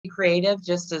creative,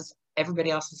 just as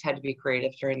everybody else has had to be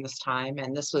creative during this time.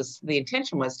 And the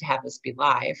intention was to have this be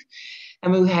live.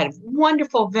 And we had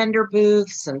wonderful vendor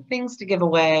booths and things to give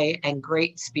away and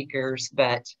great speakers,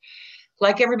 but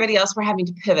like everybody else, we're having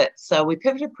to pivot. So we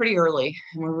pivoted pretty early,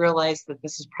 and we realized that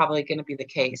this is probably going to be the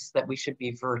case, that we should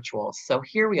be virtual. So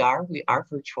here we are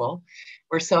virtual.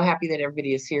 We're so happy that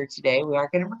everybody is here today. We are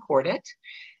going to record it,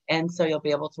 and so you'll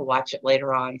be able to watch it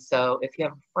later on. So if you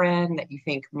have a friend that you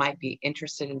think might be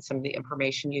interested in some of the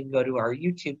information, you can go to our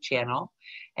YouTube channel,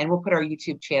 and we'll put our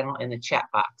YouTube channel in the chat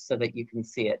box so that you can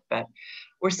see it. But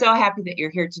we're so happy that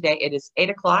you're here today. It is 8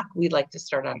 o'clock. We like to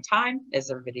start on time,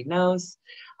 as everybody knows.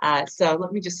 So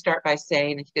let me just start by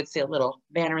saying, if you could see a little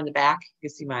banner in the back, you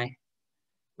can see my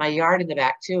yard in the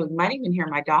back too. You might even hear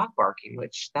my dog barking,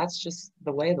 which that's just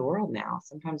the way of the world now.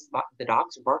 Sometimes the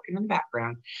dogs are barking in the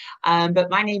background. But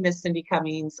my name is Cindy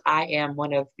Cummings. I am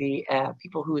one of the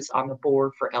people who is on the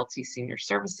board for LT Senior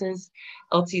Services.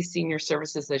 LT Senior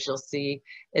Services, as you'll see,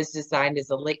 is designed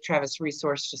as a Lake Travis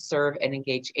resource to serve and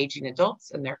engage aging adults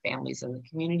and their families in the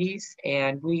communities.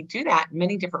 And we do that in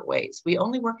many different ways. We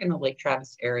only work in the Lake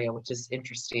Travis area, which is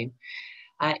interesting.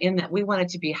 In that we wanted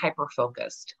to be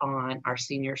hyper-focused on our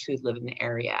seniors who live in the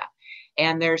area.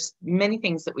 And there's many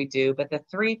things that we do, but the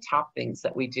three top things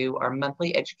that we do are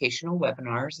monthly educational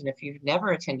webinars. And if you've never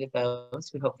attended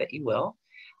those, we hope that you will.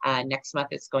 Next month,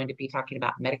 it's going to be talking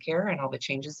about Medicare and all the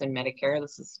changes in Medicare.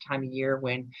 This is the time of year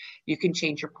when you can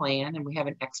change your plan, and we have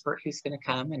an expert who's going to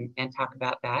come and talk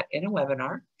about that in a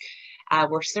webinar.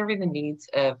 We're serving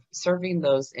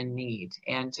those in need.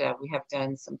 And we have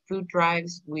done some food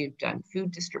drives. We've done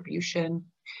food distribution.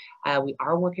 We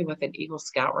are working with an Eagle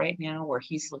Scout right now where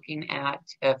he's looking at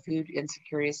food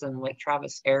insecurities in the Lake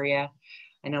Travis area.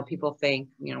 I know people think,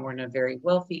 we're in a very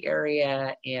wealthy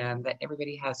area and that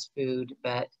everybody has food,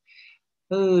 but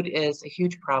food is a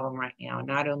huge problem right now,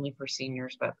 not only for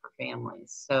seniors, but for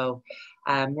families. So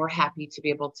we're happy to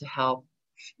be able to help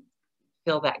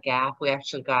fill that gap. We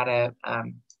actually got a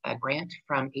grant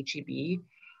from HEB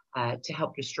to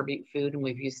help distribute food, and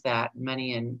we've used that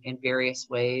money in various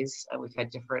ways. We've had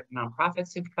different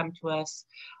nonprofits who've come to us.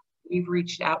 We've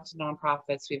reached out to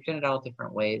nonprofits. We've done it all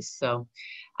different ways. So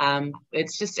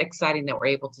it's just exciting that we're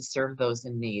able to serve those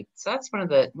in need. So that's one of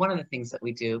the things that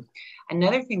we do.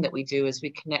 Another thing that we do is we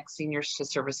connect seniors to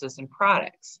services and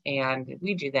products, and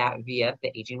we do that via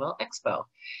the Aging Well Expo.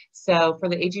 So for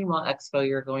the Aging Well Expo,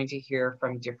 you're going to hear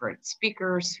from different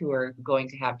speakers who are going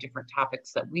to have different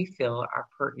topics that we feel are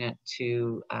pertinent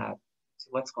to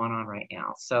what's going on right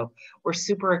now. So we're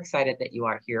super excited that you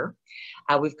are here.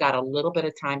 We've got a little bit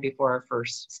of time before our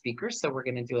first speaker, so we're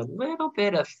going to do a little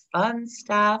bit of fun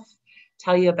stuff,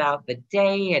 tell you about the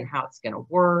day and how it's going to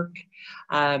work.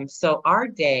 So our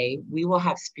day, we will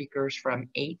have speakers from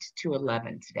 8 to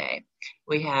 11 today.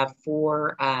 We have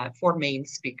four main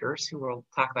speakers who will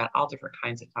talk about all different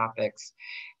kinds of topics.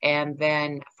 And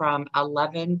then from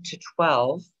 11 to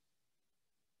 12,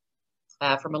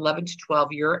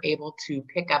 you're able to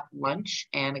pick up lunch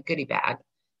and a goodie bag.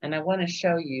 And I want to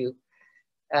show you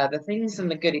the things in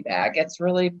the goodie bag. It's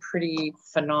really pretty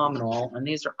phenomenal. And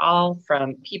these are all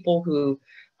from people who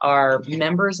are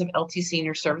members of LT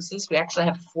Senior Services. We actually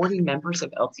have 40 members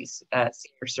of LT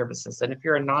Senior Services. And if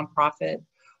you're a nonprofit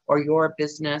or you're a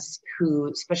business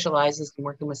who specializes in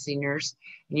working with seniors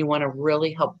and you want to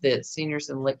really help the seniors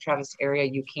in the Lake Travis area,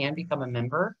 you can become a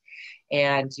member.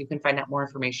 And you can find out more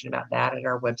information about that at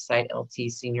our website,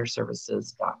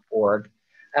 ltseniorservices.org.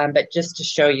 But just to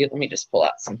show you, let me just pull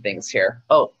out some things here.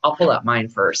 Oh, I'll pull out mine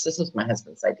first. This was my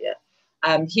husband's idea.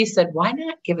 He said, why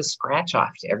not give a scratch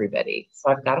off to everybody? So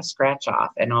I've got a scratch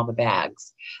off in all the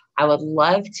bags. I would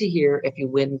love to hear if you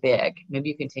win big. Maybe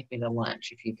you can take me to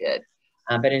lunch if you did.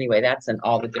 But anyway, that's in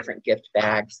all the different gift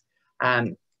bags.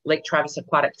 Lake Travis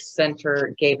Aquatic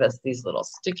Center gave us these little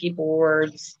sticky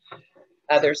boards.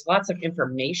 There's lots of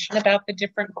information about the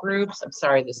different groups. I'm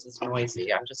sorry, this is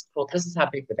noisy. I'm just pulled. This is how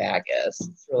big the bag is.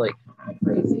 It's really kind of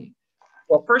crazy.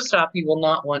 Well, first off, you will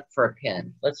not want for a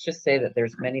pin. Let's just say that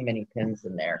there's many, many pins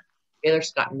in there. Baylor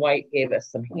Scott & White gave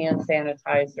us some hand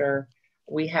sanitizer.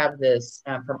 We have this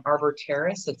from Arbor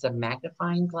Terrace. It's a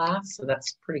magnifying glass, so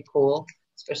that's pretty cool,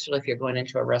 especially if you're going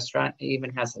into a restaurant. It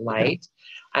even has a light.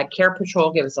 Care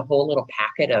Patrol gave us a whole little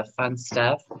packet of fun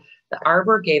stuff. The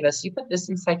Arbor gave us, you put this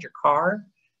inside your car,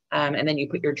 and then you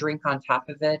put your drink on top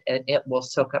of it, and it will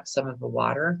soak up some of the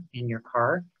water in your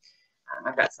car.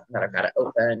 I've got something that I've got to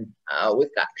open.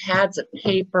 We've got pads of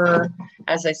paper.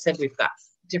 As I said, we've got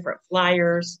different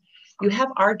flyers. You have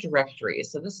our directory.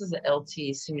 So this is the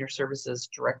LT Senior Services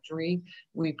Directory.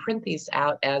 We print these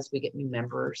out as we get new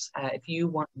members. If you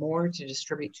want more to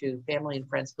distribute to family and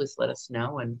friends, please let us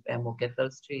know and we'll get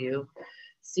those to you.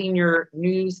 Senior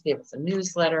News gave us a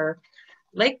newsletter.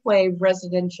 Lakeway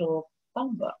Residential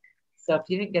Phone Book. So if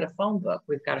you didn't get a phone book,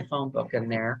 we've got a phone book in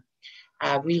there.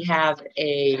 We have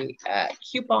a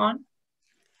coupon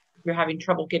if you're having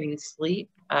trouble getting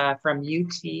sleep from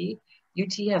UT.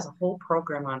 UT has a whole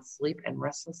program on sleep and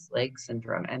restless leg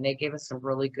syndrome, and they gave us some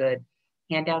really good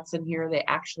handouts in here. They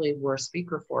actually were a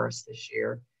speaker for us this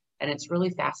year, and it's really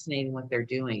fascinating what they're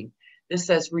doing. This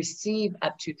says receive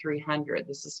up to $300.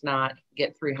 This is not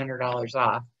get $300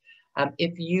 off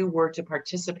if you were to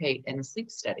participate in a sleep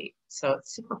study. So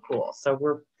it's super cool. So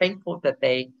we're thankful that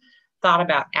they thought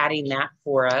about adding that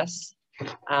for us.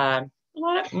 A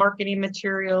lot of marketing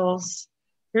materials.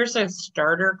 Here's a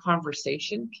starter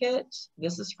conversation kit.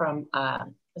 This is from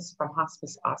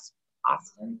Hospice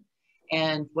Austin,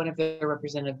 and one of their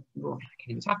representatives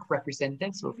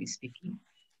will be speaking.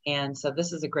 And so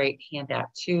this is a great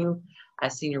handout too. A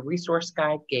senior resource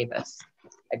guide gave us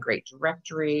a great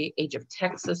directory. Age of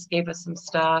Texas gave us some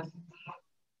stuff.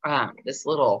 This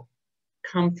little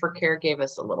Comfort Care gave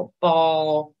us a little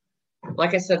ball.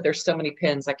 Like I said, there's so many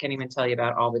pins, I can't even tell you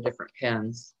about all the different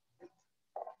pins.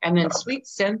 And then Sweet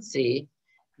Scentsy,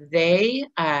 they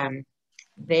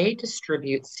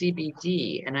distribute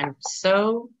CBD, and I'm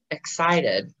so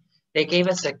excited. They gave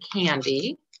us a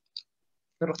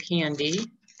little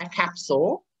candy, a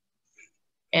capsule,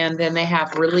 and then they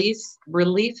have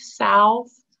relief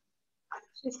salve.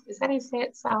 Is that how you say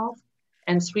it, salve?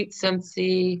 And Sweet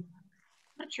Scentsy, I'm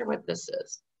not sure what this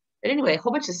is. But anyway, a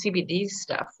whole bunch of CBD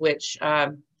stuff, which I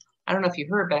don't know if you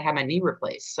heard, but I had my knee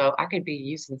replaced, so I could be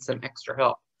using some extra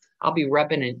help. I'll be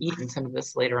rubbing and eating some of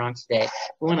this later on today.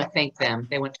 We want to thank them.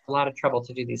 They went to a lot of trouble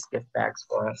to do these gift bags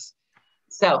for us.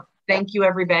 So thank you,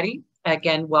 everybody.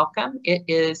 Again, welcome. It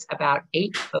is about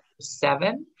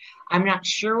 8:07. I'm not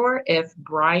sure if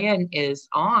Brian is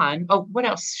on. Oh, what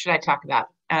else should I talk about?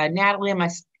 Natalie, am I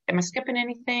skipping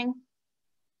anything? Of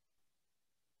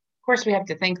course, we have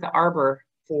to thank the Arbor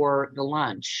for the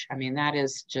lunch. I mean, that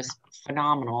is just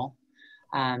phenomenal.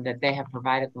 That they have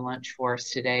provided the lunch for us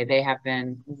today. They have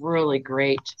been really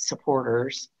great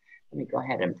supporters. Let me go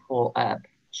ahead and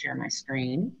share my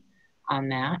screen on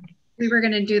that. We were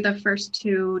going to do the first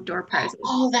 2 door prizes.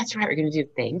 Oh, that's right. We're going to do,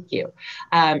 thank you.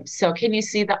 So can you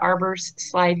see the Arbor's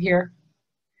slide here?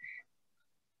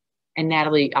 And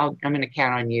Natalie, I'm going to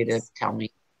count on you to tell me.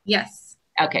 Yes.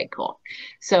 Okay, cool.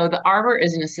 So the Arbor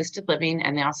is an assisted living,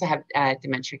 and they also have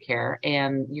dementia care,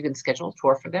 and you can schedule a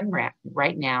tour for them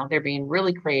right now. They're being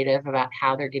really creative about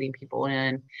how they're getting people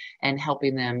in and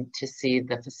helping them to see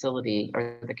the facility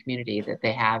or the community that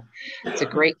they have. It's a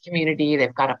great community.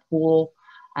 They've got a pool.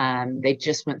 They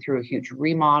just went through a huge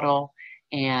remodel,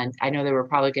 and I know they were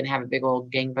probably going to have a big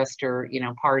old gangbuster,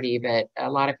 party, but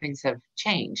a lot of things have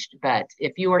changed. But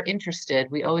if you are interested,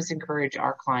 we always encourage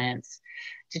our clients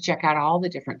to check out all the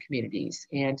different communities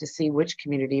and to see which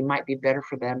community might be better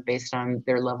for them based on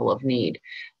their level of need.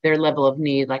 Their level of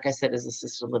need, like I said, is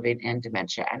assisted living and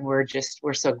dementia. And we're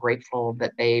so grateful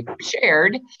that they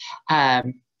shared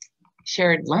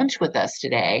lunch with us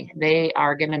today. They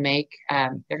are going to make,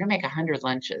 they're going to make 100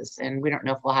 lunches, and we don't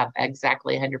know if we'll have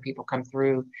exactly 100 people come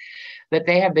through, but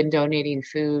they have been donating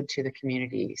food to the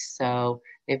community. So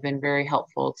they've been very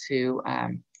helpful to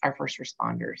our first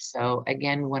responders. So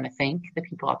again, we want to thank the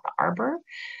people at the Arbor.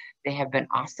 They have been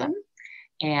awesome.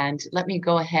 And let me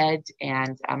go ahead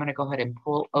and I'm going to go ahead and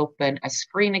pull open a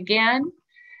screen again.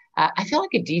 I feel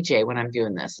like a DJ when I'm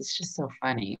doing this. It's just so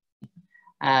funny.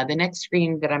 The next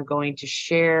screen that I'm going to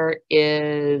share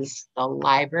is the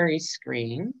library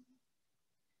screen.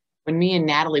 When me and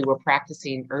Natalie were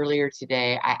practicing earlier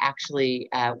today, I actually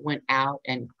went out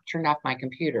and turned off my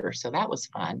computer. So that was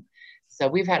fun. So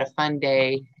we've had a fun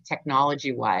day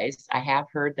technology-wise. I have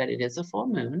heard that it is a full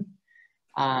moon.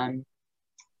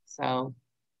 So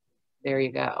there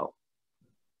you go.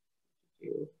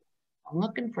 I'm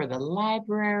looking for the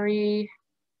library.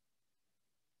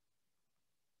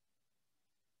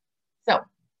 So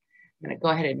I'm going to go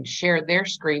ahead and share their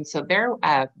screen. So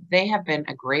they have been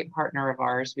a great partner of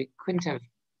ours. We couldn't have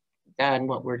done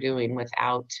what we're doing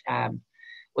without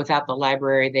the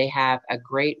library. They have a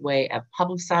great way of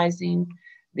publicizing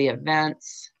the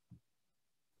events.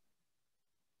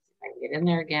 If I can get in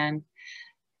there again.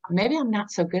 Maybe I'm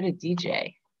not so good at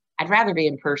DJ. I'd rather be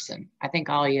in person. I think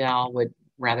all y'all would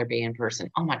rather be in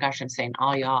person. Oh my gosh, I'm saying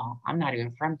all y'all. I'm not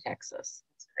even from Texas.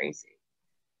 It's crazy.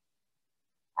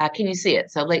 Can you see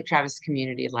it? So Lake Travis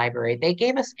Community Library, they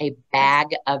gave us a bag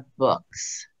of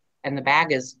books. And the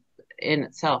bag is in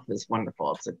itself is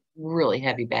wonderful. It's a really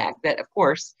heavy bag that, of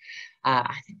course,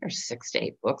 I think there's 6 to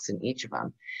 8 books in each of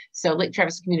them. So Lake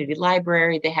Travis Community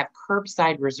Library, they have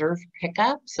curbside reserve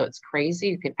pickup. So it's crazy.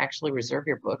 You can actually reserve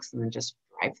your books and then just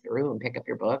drive through and pick up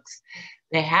your books.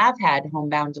 They have had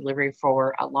homebound delivery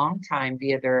for a long time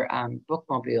via their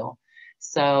bookmobile.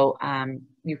 So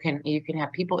you can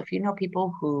have people, if you know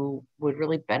people who would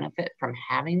really benefit from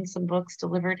having some books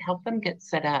delivered, help them get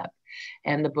set up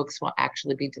and the books will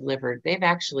actually be delivered. They've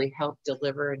actually helped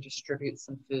deliver and distribute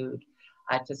some food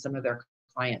to some of their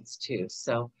clients too.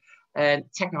 So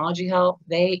technology help,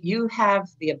 you have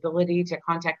the ability to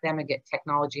contact them and get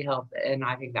technology help. And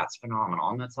I think that's phenomenal.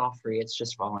 And that's all free. It's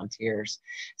just volunteers.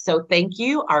 So thank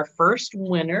you. Our first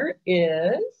winner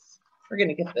is, we're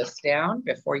going to get this down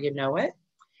before you know it,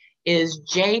 is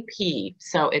JP.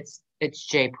 So it's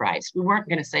J Price. We weren't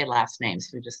going to say last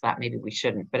names. We just thought maybe we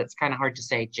shouldn't, but it's kind of hard to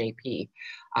say JP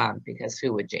because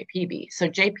who would JP be? So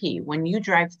JP, when you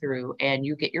drive through and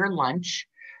you get your lunch,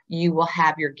 you will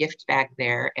have your gift bag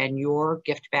there and your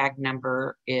gift bag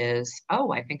number is,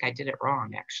 oh, I think I did it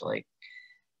wrong actually.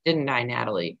 Didn't I,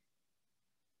 Natalie?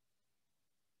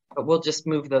 But we'll just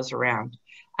move those around.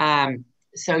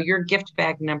 So your gift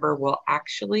bag number will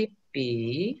actually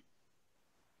be,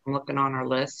 I'm looking on our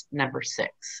list, number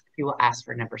 6. You will ask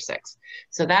for number 6.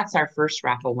 So that's our first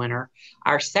raffle winner.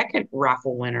 Our second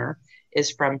raffle winner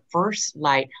is from First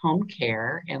Light Home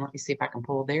Care. And let me see if I can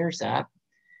pull theirs up.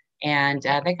 And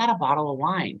they got a bottle of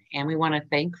wine. And we want to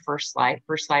thank First Light.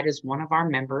 First Light is one of our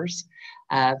members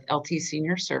of LT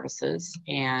Senior Services.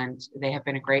 And they have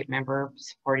been a great member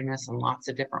supporting us in lots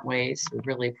of different ways. We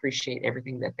really appreciate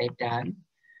everything that they've done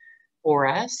for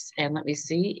us. And let me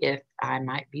see if I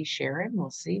might be sharing.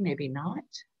 We'll see, maybe not.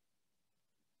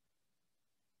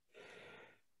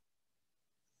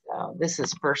 So this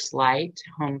is First Light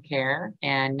Home Care.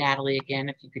 And Natalie, again,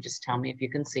 if you could just tell me if you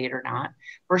can see it or not.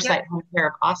 First Light Home Care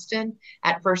of Austin.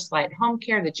 At First Light Home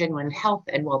Care, the genuine health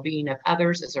and well-being of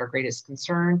others is our greatest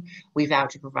concern. We vow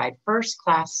to provide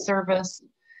first-class service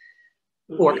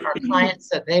for our clients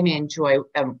so they may enjoy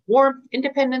warmth,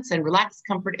 independence, and relaxed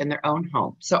comfort in their own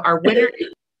home. So our winner is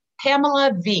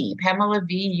Pamela V. Pamela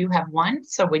V, you have won.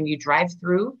 So when you drive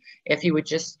through, if you would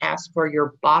just ask for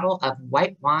your bottle of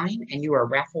white wine, and you are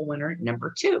raffle winner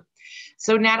number 2.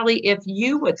 So Natalie, if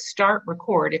you would start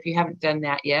record, if you haven't done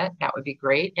that yet, that would be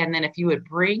great. And then if you would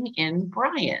bring in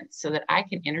Brian so that I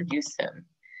can introduce him.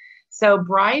 So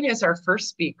Brian is our first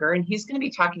speaker, and he's going to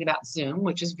be talking about Zoom,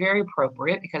 which is very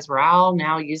appropriate because we're all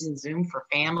now using Zoom for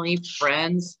family,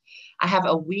 friends. I have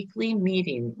a weekly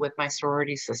meeting with my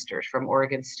sorority sisters from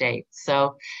Oregon State.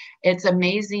 So it's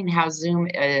amazing how Zoom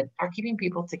are keeping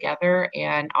people together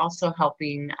and also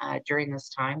helping during this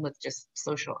time with just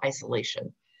social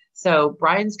isolation. So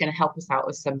Brian's going to help us out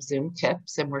with some Zoom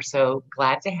tips, and we're so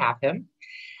glad to have him.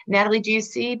 Natalie, do you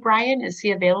see Brian? Is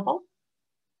he available?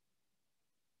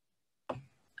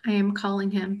 I am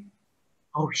calling him.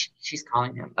 Oh, she's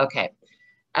calling him. Okay.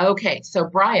 Okay. So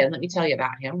Brian, let me tell you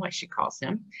about him, what she calls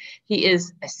him. He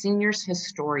is a seniors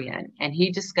historian, and he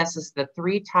discusses the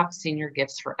 3 top senior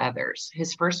gifts for others.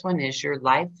 His first one is your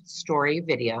life story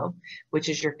video, which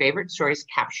is your favorite stories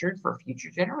captured for future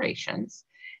generations,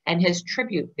 and his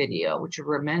tribute video, which are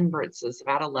remembrances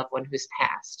about a loved one who's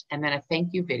passed, and then a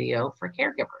thank you video for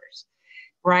caregivers.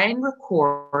 Brian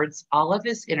records all of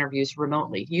his interviews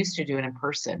remotely. He used to do it in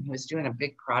person. He was doing a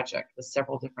big project with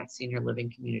several different senior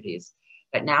living communities,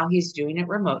 but now he's doing it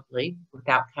remotely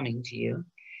without coming to you.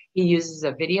 He uses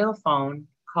a video phone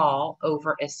call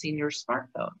over a senior's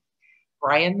smartphone.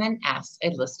 Brian then asks a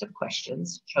list of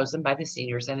questions chosen by the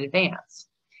seniors in advance.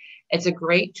 It's a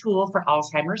great tool for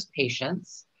Alzheimer's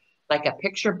patients, like a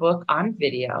picture book on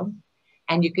video,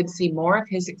 and you can see more of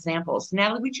his examples.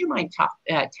 Natalie, would you mind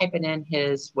typing in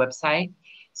his website?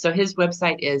 So his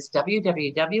website is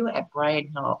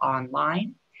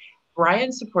www.brianhillonline.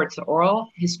 Brian supports the Oral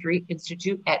History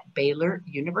Institute at Baylor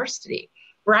University.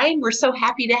 Brian, we're so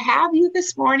happy to have you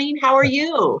this morning. How are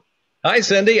you? Hi,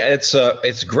 Cindy.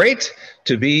 It's great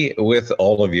to be with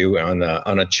all of you on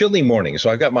a chilly morning. So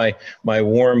I've got my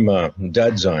warm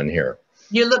duds on here.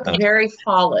 You look very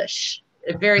fallish.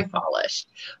 Very fallish.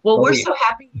 Well, we're so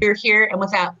happy you're here. And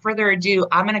without further ado,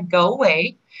 I'm going to go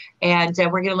away, and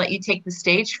we're going to let you take the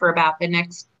stage for about the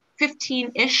next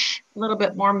 15-ish, a little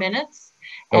bit more minutes.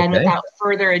 And without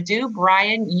further ado,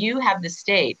 Brian, you have the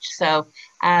stage. So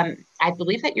I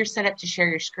believe that you're set up to share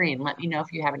your screen. Let me know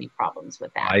if you have any problems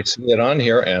with that. I see it on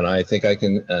here, and I think I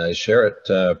can share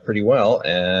it pretty well.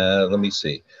 Let me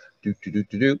see.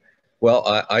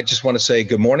 Well, I just want to say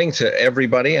good morning to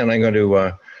everybody, and I'm going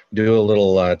to do a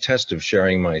little test of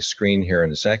sharing my screen here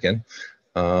in a second.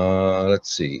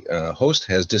 Let's see. Host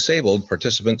has disabled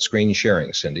participant screen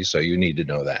sharing, Cindy, so you need to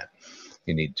know that.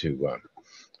 You need to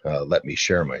let me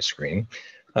share my screen.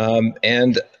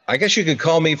 And I guess you could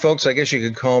call me, folks, I guess you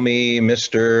could call me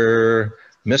Mr.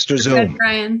 Zoom. Good,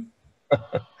 Brian.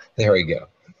 There we go.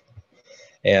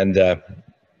 And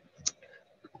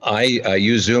I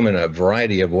use Zoom in a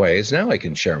variety of ways. Now I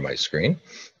can share my screen.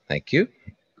 Thank you.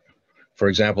 For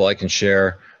example, I can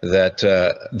share that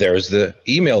there's the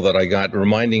email that I got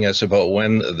reminding us about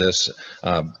when this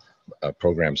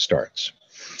program starts.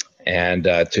 And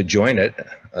to join it,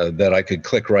 that I could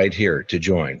click right here to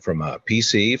join from a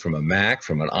PC, from a Mac,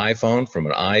 from an iPhone, from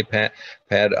an iPad,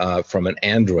 from an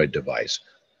Android device,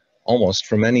 almost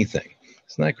from anything.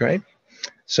 Isn't that great?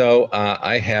 So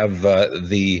I have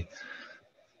the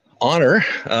honor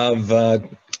of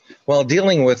well,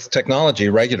 dealing with technology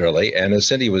regularly, and as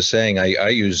Cindy was saying, I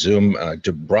use Zoom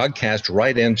to broadcast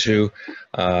right into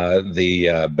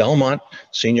the Belmont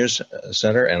Seniors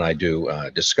Center, and I do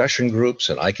discussion groups,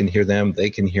 and I can hear them, they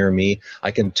can hear me.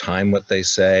 I can time what they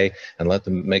say and let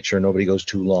them make sure nobody goes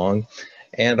too long.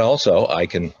 And also, I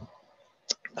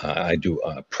do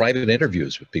private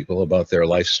interviews with people about their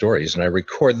life stories, and I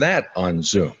record that on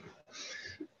Zoom.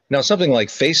 Now, something like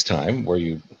FaceTime, where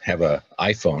you have an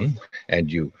iPhone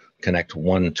and you connect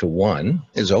one-to-one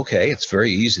is okay. It's very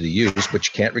easy to use, but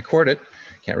you can't record it.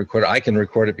 I can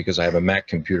record it because I have a Mac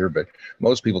computer, but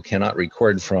most people cannot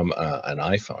record from an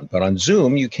iPhone. But on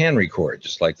Zoom, you can record,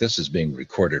 just like this is being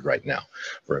recorded right now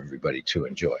for everybody to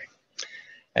enjoy.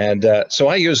 And so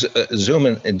I use Zoom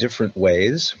in different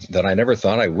ways that I never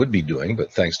thought I would be doing,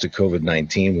 but thanks to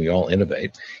COVID-19, we all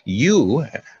innovate. You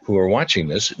who are watching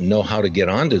this know how to get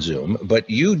onto Zoom, but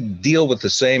you deal with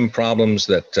the same problems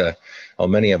that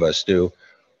many of us do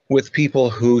with people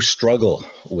who struggle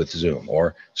with Zoom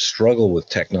or struggle with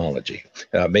technology.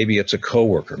 Maybe it's a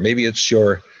coworker, maybe it's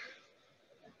your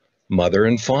mother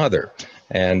and father.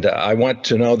 And I want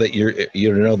to know that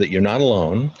you're not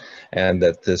alone, and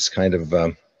that this kind of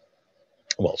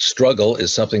well, struggle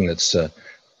is something that's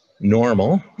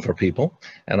normal for people.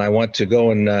 And I want to go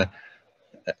and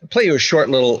play you a short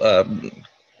little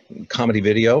comedy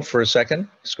video for a second.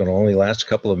 It's going to only last a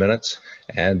couple of minutes,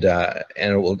 and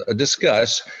it will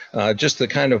discuss just the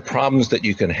kind of problems that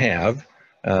you can have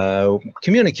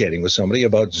communicating with somebody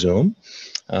about Zoom.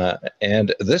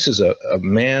 And this is a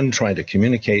man trying to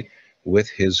communicate with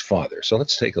his father. So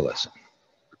let's take a listen.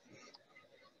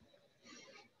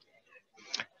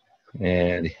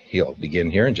 And he'll begin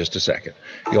here in just a second.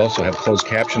 You also have closed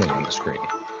captioning on the screen.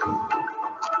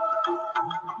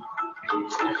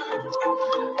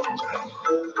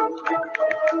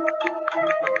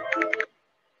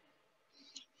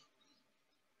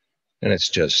 And it's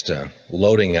just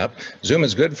loading up. Zoom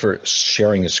is good for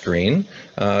sharing a screen.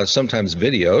 Sometimes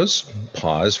videos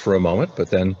pause for a moment, but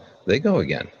then they go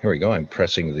again. Here we go. I'm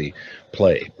pressing the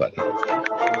play button.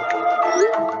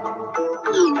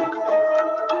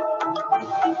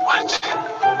 What?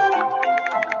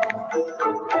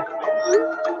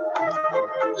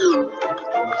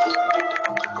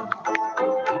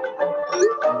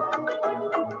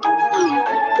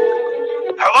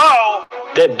 Hello?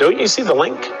 Dad, don't you see the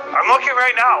link? I'm looking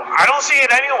right now. I don't see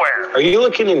it anywhere. Are you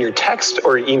looking in your text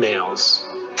or emails?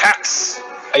 Text.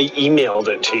 I emailed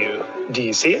it to you. Do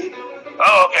you see it?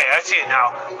 Oh, okay, I see it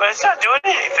now. But it's not doing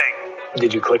anything.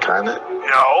 Did you click on it?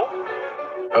 No.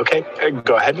 Okay,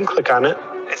 go ahead and click on it.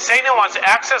 It's saying it wants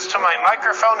access to my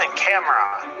microphone and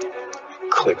camera.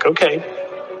 Click OK.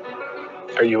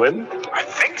 Are you in? I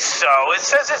think so. It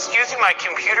says it's using my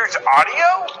computer's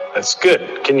audio. That's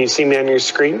good. Can you see me on your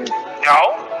screen?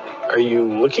 No. Are you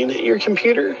looking at your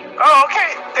computer? Oh,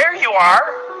 okay. There you are.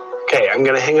 Okay, I'm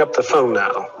going to hang up the phone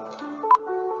now.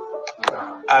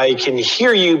 I can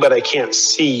hear you, but I can't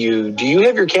see you. Do you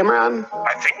have your camera on?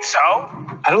 I think so.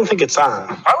 I don't think it's on.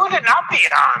 Why would it not be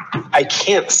on? I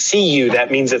can't see you.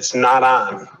 That means it's not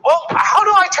on. Well, how do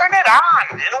I turn it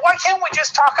on? And why can't we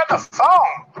just talk on the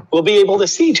phone? We'll be able to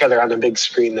see each other on a big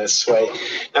screen this way.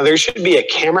 Now, there should be a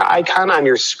camera icon on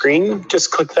your screen.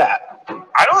 Just click that.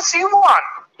 I don't see one.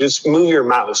 Just move your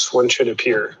mouse. One should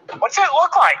appear. What's it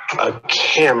look like? A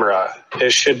camera.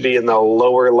 It should be in the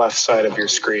lower left side of your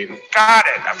screen. Got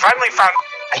it. I finally found.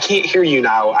 I can't hear you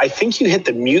now. I think you hit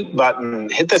the mute button.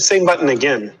 Hit the same button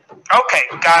again. Okay,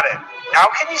 got it. Now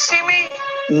can you see me?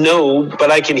 No,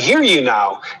 but I can hear you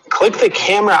now. Click the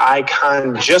camera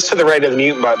icon just to the right of the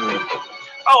mute button.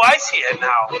 Oh, I see it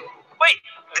now. Wait,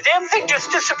 the damn thing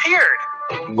just disappeared.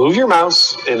 Move your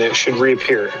mouse and it should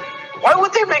reappear. Why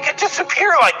would they make it disappear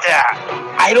like that?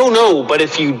 I don't know, but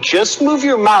if you just move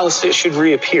your mouse, it should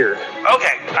reappear.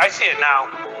 Okay, I see it now.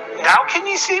 Now can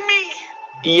you see me?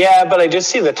 Yeah, but I just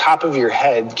see the top of your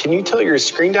head. Can you tilt your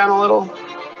screen down a little?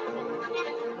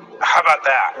 How about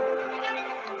that?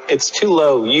 It's too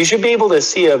low. You should be able to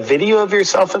see a video of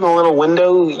yourself in the little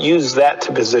window. Use that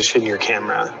to position your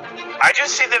camera. I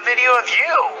just see the video of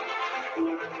you.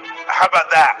 How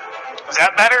about that? Is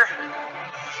that better?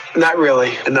 Not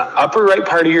really. In the upper right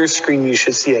part of your screen, you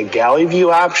should see a galley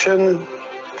view option.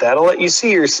 That'll let you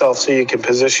see yourself so you can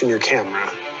position your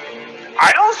camera.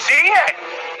 I don't see it.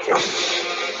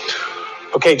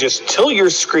 Okay, just tilt your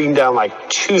screen down like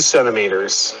 2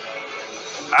 centimeters.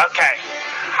 Okay,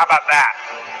 how about that?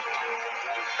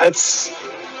 That's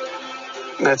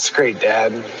great,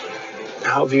 Dad.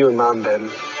 How have you and Mom been?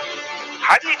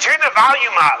 How do you turn the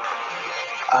volume up?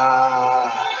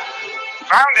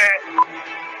 Found it.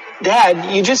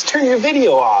 Dad, you just turn your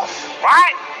video off.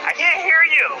 What? I can't hear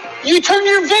you. You turn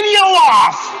your video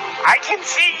off! I can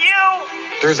see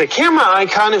you. There's a camera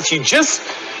icon if you just...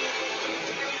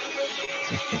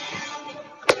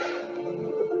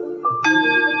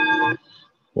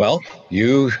 Well,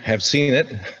 you have seen it,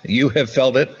 you have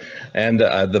felt it, and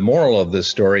the moral of this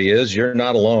story is you're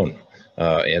not alone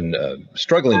in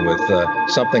struggling with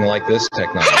something like this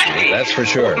technology, that's for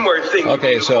sure. One more thing.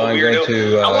 Okay, so I'm going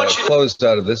to close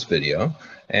out of this video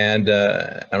and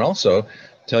also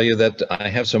tell you that I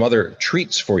have some other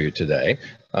treats for you today,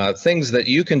 things that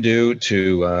you can do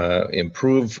to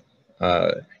improve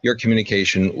your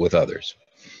communication with others.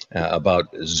 About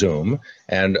Zoom,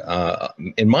 and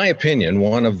in my opinion,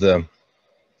 one of the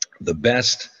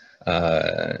best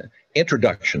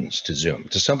introductions to Zoom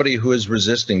to somebody who is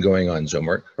resisting going on Zoom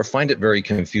or find it very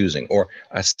confusing, or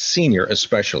a senior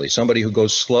especially, somebody who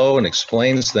goes slow and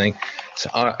explains things,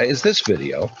 is this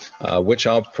video, which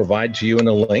I'll provide to you in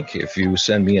a link if you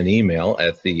send me an email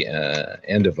at the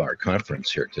end of our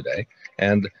conference here today.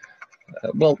 And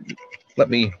well, let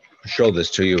me show this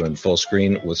to you in full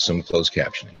screen with some closed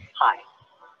captioning. Hi.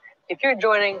 If you're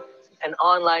joining an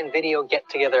online video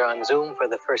get-together on Zoom for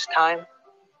the first time,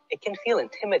 it can feel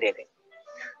intimidating.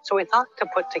 So we thought to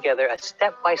put together a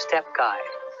step-by-step guide,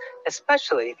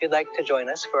 especially if you'd like to join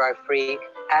us for our free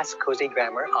Ask Cozy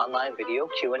Grammar online video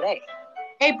Q&A.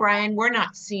 Hey, Brian, we're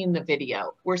not seeing the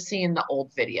video. We're seeing the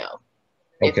old video.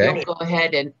 Okay. If you'll go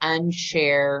ahead and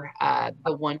unshare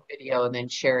the one video and then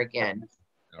share again.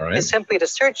 All right. Is simply to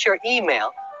search your email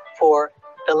for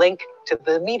the link to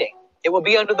the meeting. It will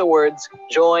be under the words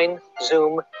join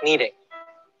Zoom meeting.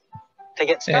 To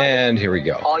get started, and here we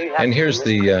go. And here's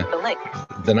the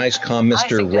nice calm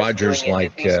Mr.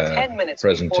 Rogers-like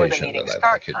presentation that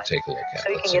I could take a look at. So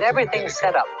you can get everything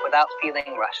set up without feeling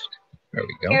rushed. There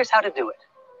we go. Here's how to do it.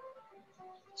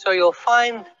 So you'll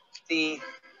find the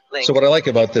link. So what I like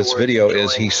about this video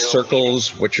is he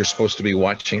circles what you're supposed to be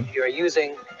watching. You're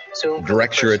using Zoom,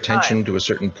 directs your attention to a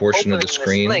certain portion of the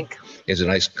screen. Is a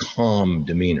nice calm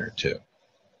demeanor too.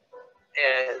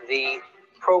 The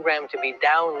program to be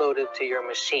downloaded to your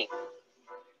machine.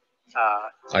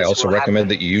 I also recommend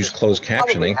that you use closed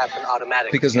captioning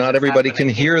because not everybody can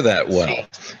hear that well,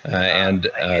 and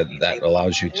that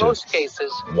allows you to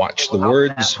watch the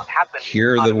words,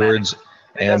 hear the words,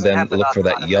 and then look for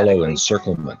that yellow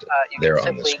encirclement there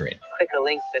on the screen. Click a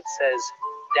link that says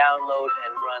download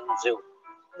and run Zoom.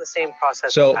 The same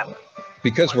process. So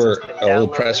because we're a little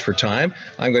pressed for time,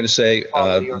 I'm going to say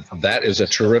that is a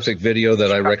terrific video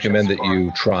that I recommend that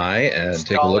you try and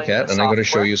take a look at, and I'm going to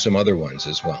show you some other ones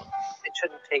as well. It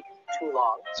shouldn't take too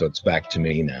long. So it's back to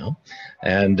me now,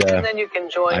 and then you can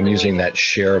join I'm using that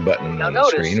share button on the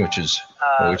screen, which is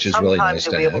really nice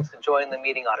to have. To join the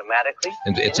meeting automatically.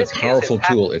 And it's a powerful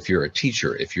tool if you're a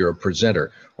teacher, if you're a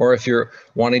presenter, or if you're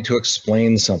wanting to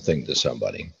explain something to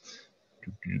somebody.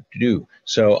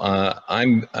 So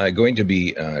I'm going to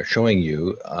be showing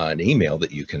you an email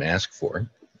that you can ask for.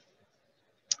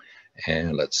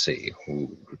 And let's see,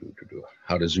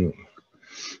 how to Zoom.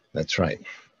 That's right.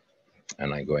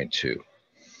 And I'm going to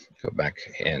go back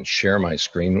and share my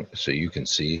screen so you can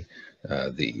see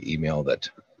the email that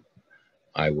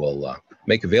I will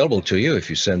make available to you if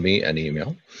you send me an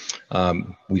email.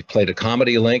 We played a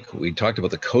comedy link. We talked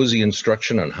about the cozy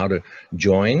instruction on how to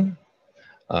join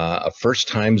a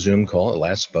first-time Zoom call. It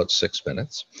lasts about 6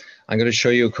 minutes. I'm going to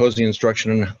show you a cozy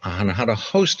instruction on how to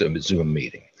host a Zoom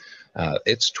meeting.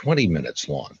 It's 20 minutes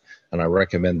long, and I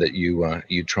recommend that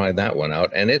you try that one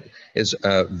out. And it is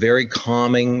a very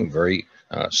calming, very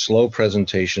slow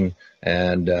presentation,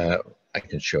 and I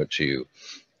can show it to you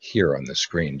here on the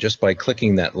screen. Just by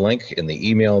clicking that link in the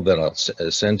email that I'll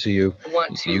send to you,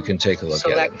 you can take a look at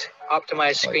it. Select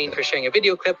optimize screen for sharing a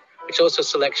video clip, which also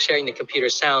selects sharing the computer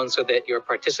sound so that your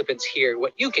participants hear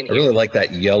what you can hear. I really like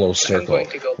that yellow circle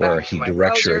where he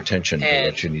directs your browser attention to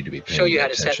what you need to be paying show you how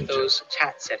to attention set those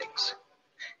chat settings.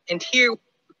 And here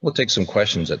we'll take some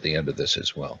questions at the end of this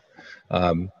as well.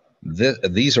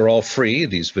 These are all free,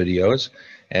 these videos,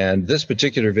 and this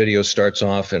particular video starts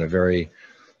off in a very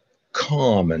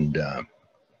calm and a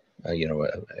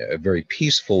very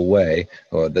peaceful way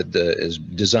that is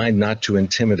designed not to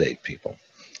intimidate people.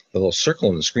 The little circle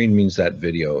on the screen means that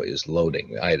video is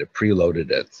loading. I had it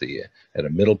preloaded at a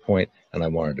middle point, and I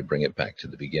wanted to bring it back to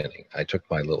the beginning. I took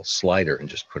my little slider and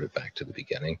just put it back to the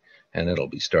beginning, and it'll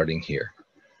be starting here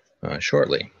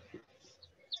shortly.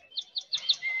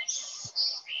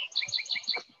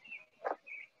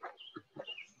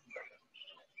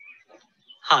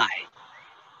 Hi,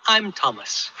 I'm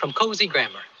Thomas from Cozy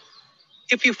Grammar.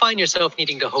 If you find yourself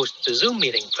needing to host a Zoom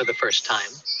meeting for the first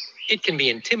time, it can be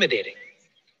intimidating.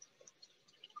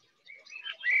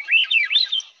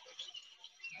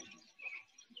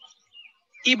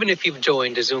 Even if you've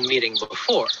joined a Zoom meeting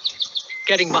before,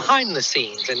 getting behind the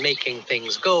scenes and making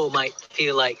things go might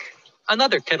feel like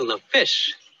another kettle of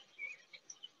fish.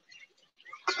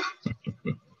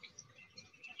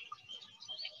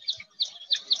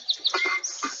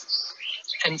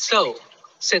 And so,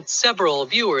 since several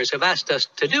viewers have asked us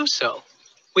to do so,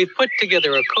 we've put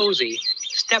together a cozy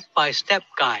step-by-step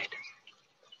guide.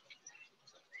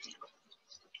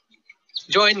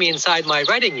 Join me inside my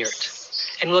writing yurt,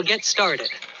 and we'll get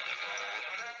started.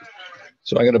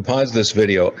 So I'm going to pause this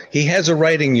video. He has a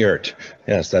writing yurt.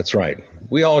 Yes, that's right.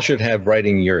 We all should have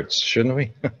writing yurts, shouldn't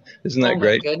we? Isn't that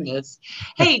great? Oh my goodness.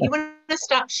 Hey, you want to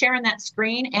stop sharing that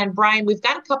screen? And Brian, we've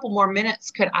got a couple more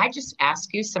minutes. Could I just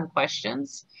ask you some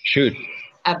questions? Shoot.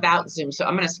 About Zoom. So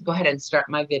I'm going to go ahead and start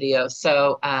my video.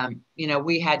 So,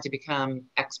 we had to become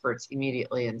experts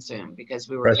immediately in Zoom because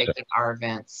we were taking our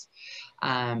events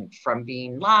from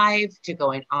being live to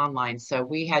going online. So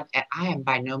I am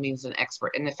by no means an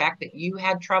expert. And the fact that you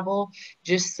had trouble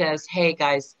just says, hey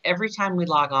guys, every time we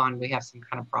log on, we have some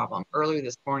kind of problem. Earlier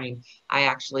this morning, I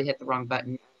actually hit the wrong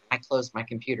button. I closed my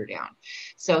computer down.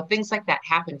 So things like that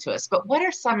happen to us. But what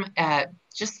are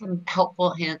just some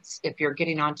helpful hints if you're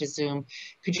getting onto Zoom?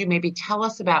 Could you maybe tell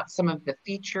us about some of the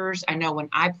features? I know when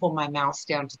I pull my mouse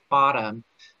down to the bottom,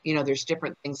 there's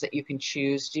different things that you can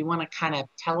choose. Do you want to kind of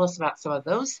tell us about some of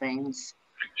those things?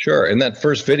 Sure. In that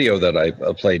first video that I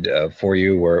played for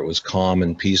you, where it was calm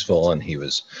and peaceful and he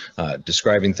was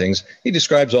describing things, he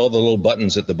describes all the little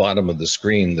buttons at the bottom of the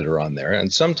screen that are on there.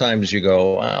 And sometimes you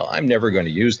go, well, I'm never going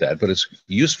to use that, but it's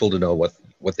useful to know what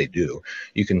they do.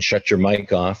 You can shut your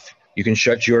mic off. You can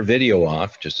shut your video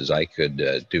off, just as I could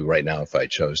do right now if I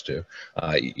chose to.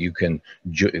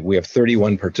 We have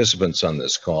 31 participants on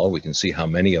this call. We can see how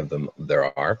many of them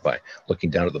there are by looking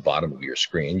down at the bottom of your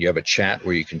screen. You have a chat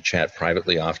where you can chat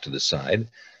privately off to the side.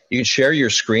 You can share your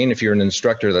screen. If you're an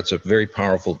instructor, that's a very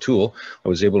powerful tool. I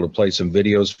was able to play some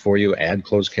videos for you, add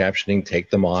closed captioning, take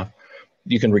them off.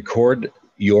 You can record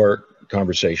your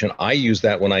conversation. I use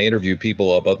that when I interview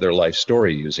people about their life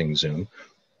story using Zoom.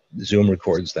 Zoom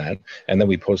records that, and then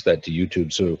we post that to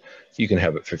YouTube so you can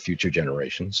have it for future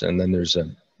generations. And then there's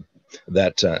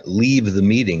that leave the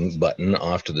meeting button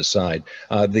off to the side.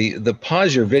 The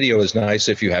pause your video is nice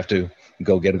if you have to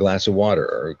go get a glass of water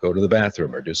or go to the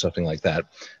bathroom or do something like that.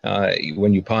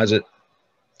 When you pause it,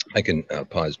 I can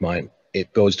pause mine.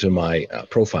 It goes to my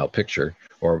profile picture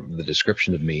or the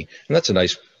description of me, and that's a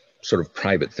nice sort of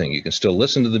private thing. You can still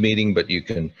listen to the meeting, but you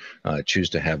can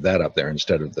choose to have that up there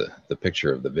instead of the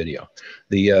picture of the video.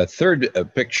 The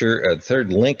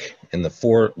third link in the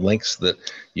 4 links that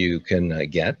you can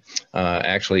get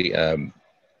actually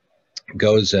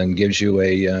goes and gives you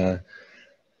a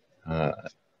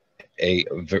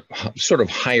sort of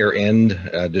higher end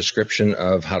description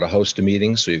of how to host a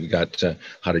meeting. So you've got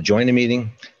how to join a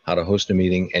meeting, how to host a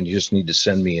meeting, and you just need to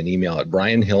send me an email at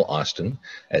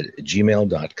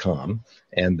brianhillaustin@gmail.com,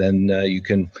 and then you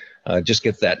can just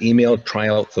get that email, try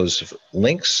out those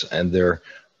links, and they're,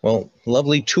 well,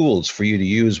 lovely tools for you to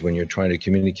use when you're trying to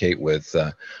communicate with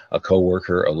a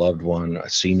coworker, a loved one, a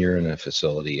senior in a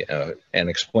facility, and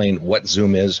explain what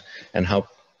Zoom is and how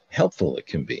helpful it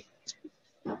can be.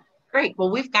 Great. Well,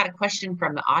 we've got a question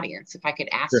from the audience, if I could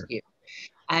ask you.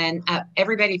 And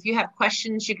everybody, if you have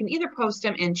questions, you can either post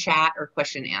them in chat or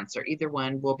question and answer. Either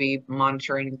one, we'll be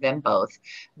monitoring them both.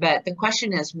 But the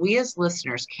question is, we as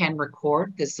listeners can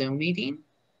record the Zoom meeting.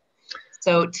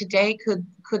 So today, could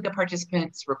the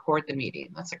participants record the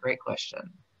meeting? That's a great question.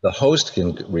 The host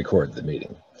can record the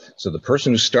meeting. So the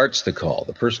person who starts the call,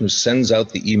 the person who sends out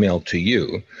the email to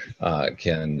you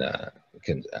can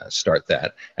start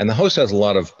that. And the host has a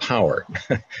lot of power.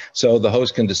 So the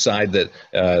host can decide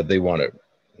that they want to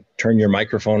turn your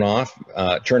microphone off,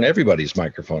 turn everybody's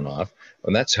microphone off.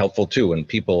 And that's helpful too when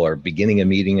people are beginning a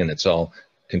meeting and it's all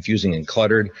confusing and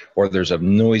cluttered, or there's a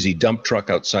noisy dump truck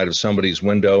outside of somebody's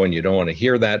window and you don't want to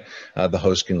hear that. The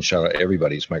host can shut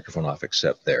everybody's microphone off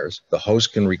except theirs. The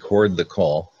host can record the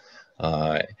call.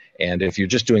 And if you're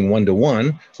just doing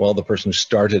one-to-one, well, the person who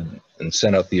started and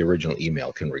sent out the original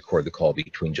email can record the call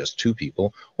between just two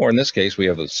people. Or in this case, we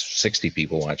have 60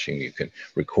 people watching. You can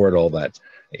record all that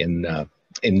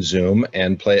in Zoom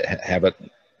and have it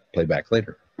play back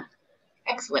later.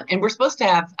 Excellent. And we're supposed to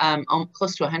have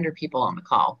close to 100 people on the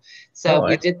call. So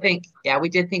we did think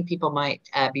people might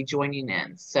be joining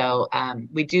in. So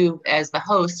we do, as the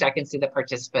host, I can see the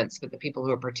participants, but the people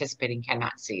who are participating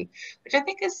cannot see, which I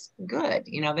think is good.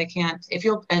 You know, they can't, if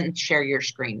you'll share your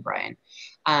screen, Brian.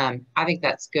 I think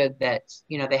that's good that,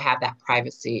 you know, they have that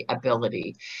privacy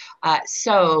ability.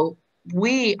 So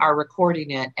we are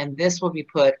recording it, and this will be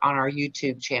put on our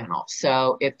YouTube channel.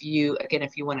 So if you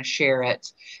want to share it,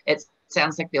 it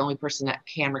sounds like the only person that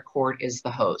can record is the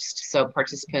host. So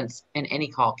participants in any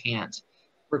call can't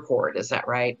record. Is that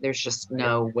right? There's just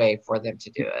no way for them to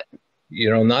do it. You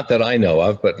know, not that I know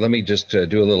of, but let me just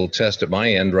do a little test at my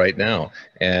end right now.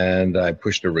 And I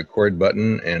pushed a record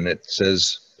button and it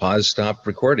says pause, stop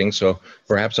recording. So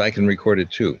perhaps I can record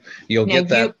it too. You'll get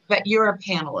that. But you're a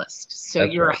panelist. So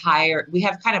That's you're right. we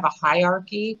have kind of a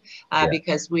hierarchy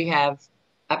because we have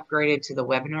upgraded to the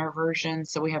webinar version.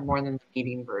 So we have more than the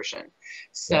meeting version.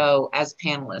 So as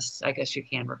panelists, I guess you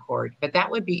can record, but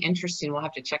that would be interesting. We'll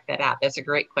have to check that out. That's a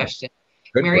great question.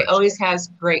 Good Mary question. always has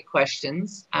great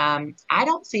questions. I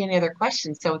don't see any other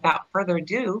questions. So without further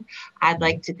ado, I'd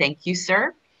like to thank you,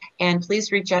 sir. And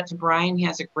please reach out to Brian. He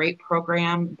has a great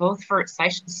program, both for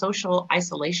social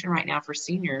isolation right now for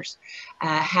seniors,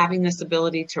 having this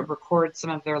ability to record some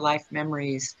of their life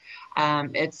memories.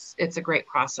 It's a great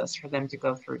process for them to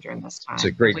go through during this time. It's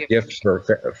a great gift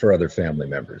for other family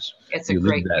members. It's a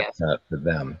great gift for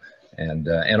them.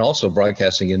 And also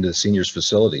broadcasting into seniors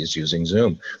facilities using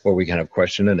Zoom, where we can have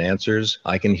question and answers.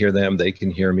 I can hear them, they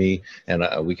can hear me, and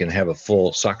we can have a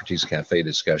full Socrates Cafe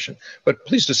discussion. But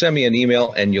please to send me an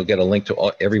email and you'll get a link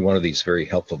to every one of these very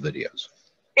helpful videos.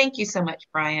 Thank you so much,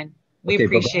 Brian. We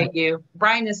appreciate you.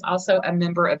 Brian is also a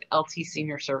member of LT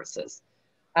Senior Services.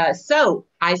 So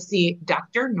I see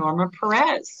Dr. Norma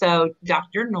Perez. So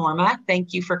Dr. Norma,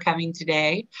 thank you for coming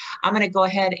today. I'm going to go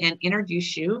ahead and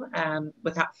introduce you.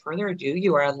 Without further ado,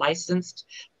 you are a licensed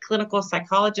clinical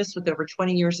psychologist with over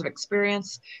 20 years of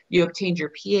experience. You obtained your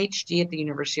PhD at the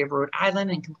University of Rhode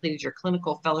Island and completed your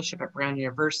clinical fellowship at Brown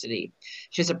University.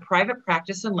 She has a private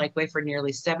practice in Lakeway for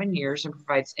nearly 7 years and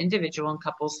provides individual and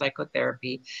couples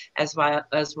psychotherapy as well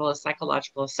as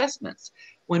psychological assessments.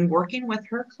 When working with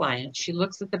her clients, she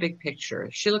looks at the big picture.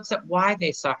 She looks at why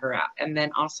they sought her out and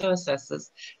then also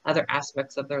assesses other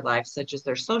aspects of their life, such as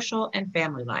their social and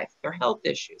family life, their health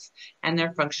issues, and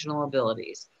their functional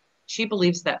abilities. She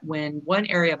believes that when one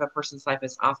area of a person's life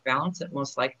is off balance, it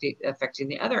most likely affecting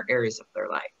the other areas of their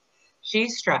life. She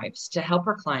strives to help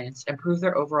her clients improve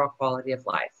their overall quality of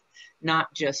life,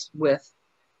 not just with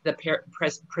the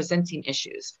presenting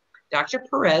issues. Dr.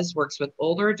 Perez works with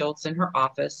older adults in her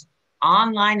office,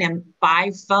 online and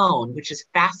by phone, which is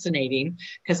fascinating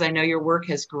because I know your work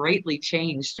has greatly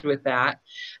changed with that,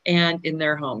 and in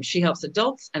their home. She helps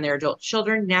adults and their adult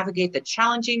children navigate the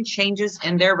challenging changes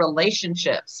in their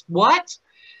relationships. What?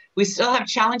 We still have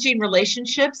challenging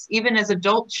relationships even as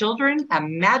adult children?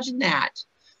 Imagine that.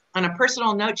 On a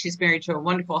personal note, she's married to a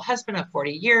wonderful husband of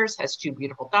 40 years, has 2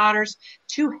 beautiful daughters,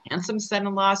 2 handsome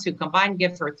son-in-laws who combined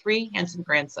give her 3 handsome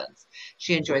grandsons.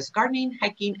 She enjoys gardening,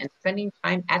 hiking, and spending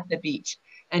time at the beach.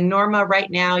 And Norma, right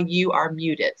now you are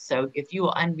muted. So if you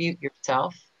will unmute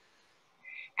yourself.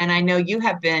 And I know you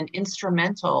have been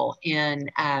instrumental in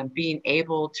being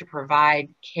able to provide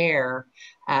care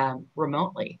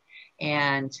remotely.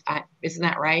 And isn't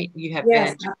that right? You have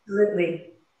Yes, been. absolutely.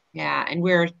 Yeah, and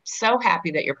we're so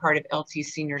happy that you're part of LT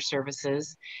Senior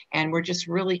Services, and we're just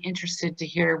really interested to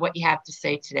hear what you have to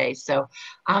say today. So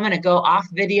I'm going to go off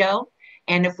video,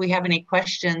 and if we have any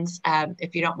questions,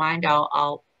 if you don't mind,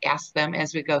 I'll ask them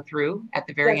as we go through at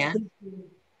the very end.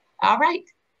 All right,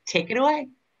 take it away.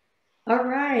 All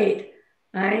right,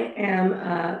 I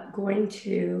am going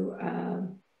to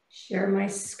share my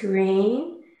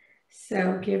screen.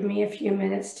 So give me a few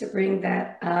minutes to bring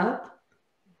that up.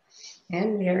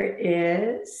 And there it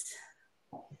is.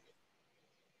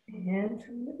 And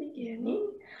from the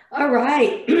beginning. All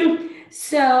right.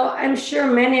 So I'm sure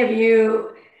many of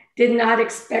you did not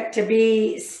expect to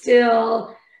be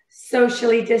still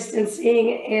socially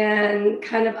distancing and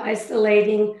kind of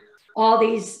isolating all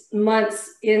these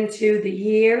months into the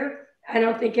year. I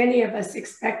don't think any of us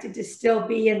expected to still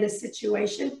be in this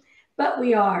situation, but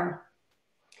we are.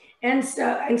 And so,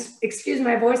 and excuse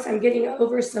my voice, I'm getting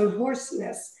over some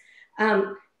hoarseness.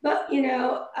 But you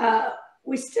know,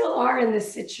 we still are in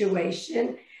this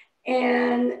situation,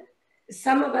 and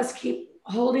some of us keep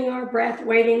holding our breath,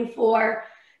 waiting for,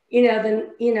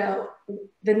 the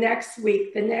next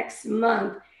week, the next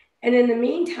month. And in the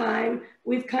meantime,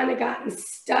 we've kind of gotten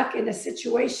stuck in a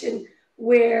situation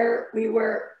where we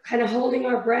were kind of holding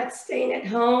our breath, staying at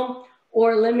home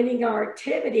or limiting our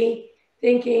activity,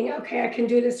 thinking, okay, I can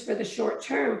do this for the short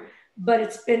term, but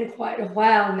it's been quite a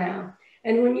while now.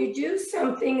 And when you do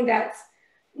something that's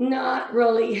not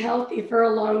really healthy for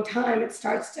a long time, it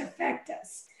starts to affect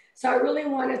us. So I really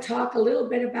want to talk a little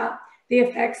bit about the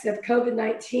effects of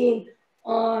COVID-19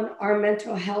 on our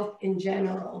mental health in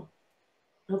general.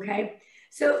 Okay,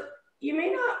 so you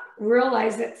may not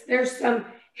realize that there's some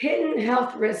hidden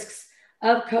health risks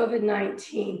of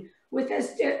COVID-19 with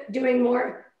us doing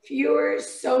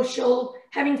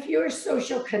having fewer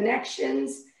social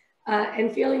connections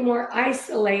and feeling more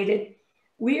isolated.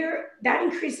 That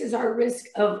increases our risk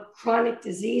of chronic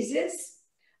diseases,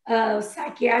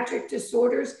 psychiatric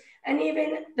disorders, and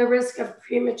even the risk of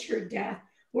premature death.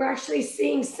 We're actually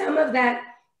seeing some of that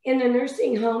in the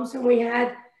nursing homes when we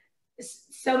had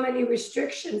so many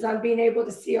restrictions on being able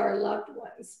to see our loved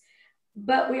ones.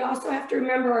 But we also have to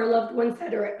remember our loved ones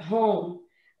that are at home,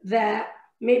 that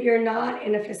maybe are not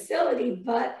in a facility,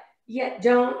 but yet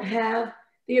don't have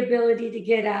the ability to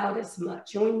get out as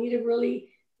much. And we need to really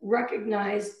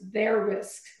recognize their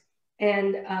risks.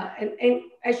 And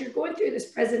as you're going through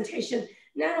this presentation,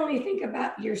 not only think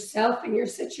about yourself and your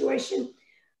situation,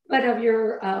 but of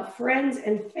your friends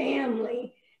and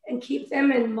family, and keep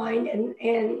them in mind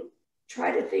and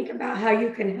try to think about how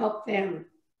you can help them.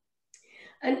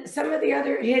 And some of the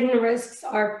other hidden risks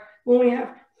are when we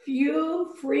have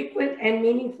few, frequent, and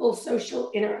meaningful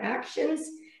social interactions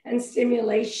and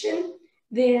stimulation,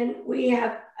 then we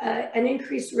have an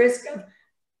increased risk of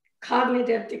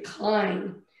cognitive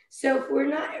decline. So if we're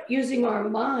not using our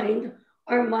mind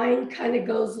kind of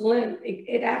goes limp,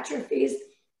 it atrophies,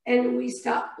 and we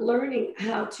stop learning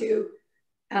how to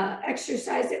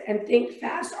exercise it and think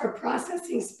fast. Our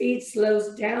processing speed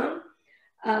slows down.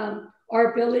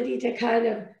 Our ability to kind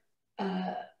of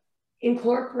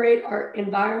incorporate our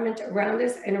environment around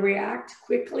us and react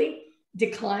quickly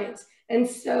declines. And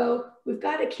so we've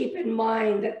got to keep in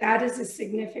mind that that is a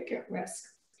significant risk.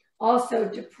 Also,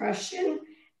 depression,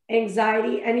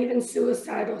 anxiety, and even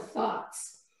suicidal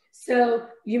thoughts. So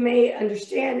you may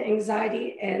understand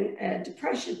anxiety and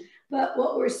depression, but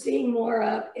what we're seeing more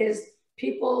of is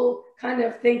people kind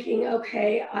of thinking,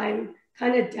 okay, I'm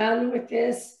kind of done with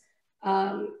this.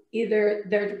 Either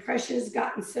their depression has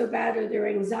gotten so bad or their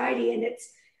anxiety, and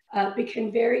it's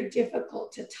become very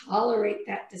difficult to tolerate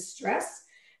that distress.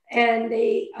 And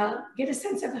they get a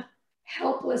sense of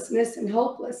helplessness and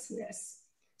hopelessness.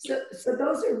 So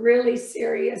those are really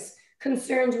serious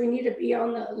concerns. We need to be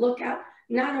on the lookout,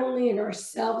 not only in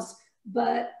ourselves,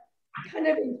 but kind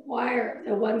of inquire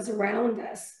the ones around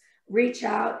us. Reach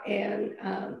out and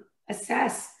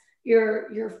assess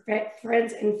your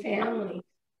friends and family.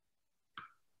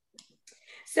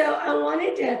 So I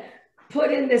wanted to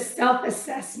put in this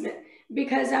self-assessment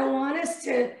because I want us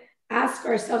to ask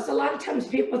ourselves. A lot of times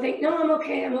people think, no, I'm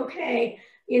okay.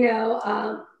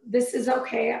 This is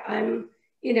okay. I'm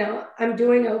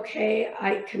doing okay.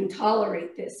 I can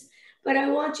tolerate this. But I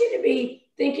want you to be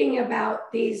thinking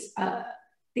about these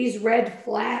red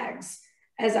flags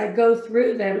as I go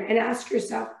through them, and ask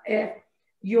yourself if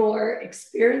you're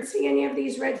experiencing any of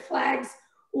these red flags,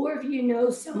 or if you know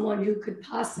someone who could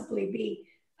possibly be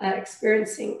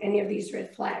experiencing any of these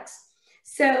red flags.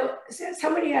 So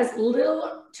somebody has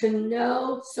little to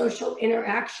no social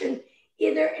interaction,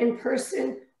 either in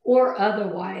person or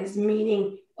otherwise,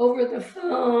 meaning over the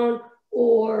phone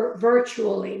or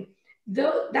virtually.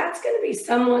 Though that's going to be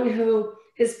someone who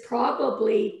is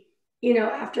probably,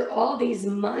 after all these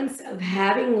months of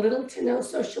having little to no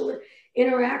social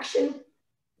interaction,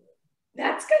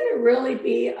 that's going to really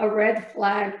be a red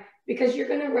flag, because you're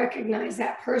going to recognize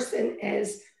that person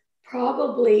as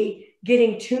probably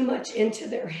getting too much into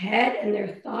their head and their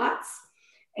thoughts,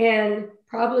 and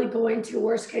probably going to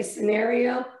worst case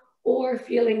scenario or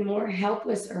feeling more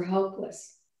helpless or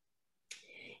hopeless.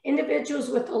 Individuals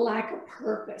with a lack of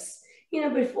purpose.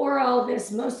 Before all this,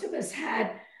 most of us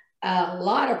had a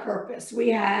lot of purpose. We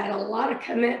had a lot of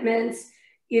commitments,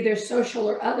 either social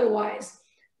or otherwise.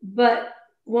 But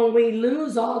when we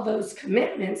lose all those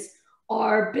commitments,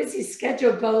 our busy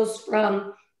schedule goes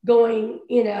from going,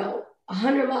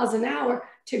 100 miles an hour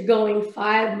to going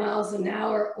 5 miles an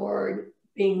hour or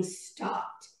being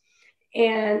stopped.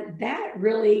 And that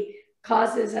really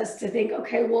causes us to think,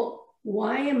 okay, well,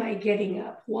 why am I getting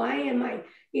up? Why am I,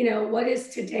 what is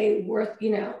today worth,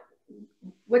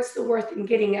 what's the worth in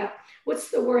getting up? What's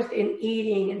the worth in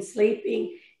eating and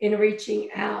sleeping and reaching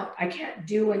out? I can't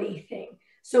do anything.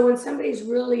 So when somebody's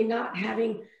really not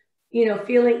having,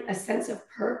 feeling a sense of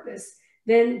purpose,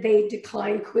 then they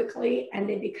decline quickly and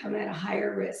they become at a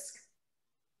higher risk.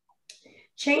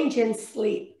 Change in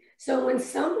sleep. So when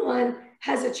someone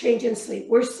has a change in sleep,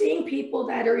 we're seeing people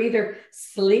that are either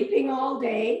sleeping all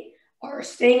day or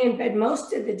staying in bed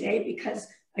most of the day because,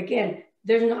 again,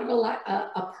 there's not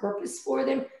a purpose for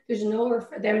them. There's nowhere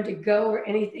for them to go or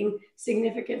anything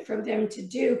significant for them to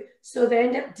do. So they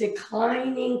end up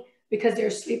declining because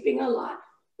they're sleeping a lot.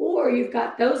 Or you've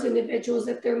got those individuals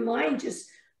that their mind just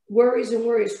worries and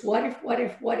worries. What if, what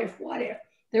if, what if, what if?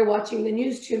 They're watching the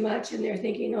news too much and they're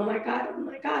thinking, oh my God, oh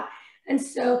my God. And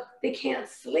so they can't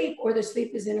sleep or their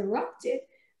sleep is interrupted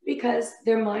because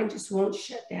their mind just won't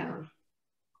shut down.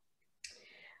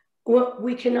 Well,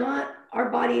 our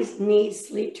bodies need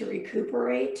sleep to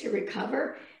recuperate, to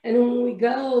recover. And when we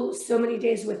go so many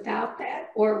days without that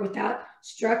or without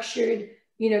structured,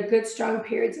 good, strong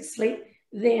periods of sleep,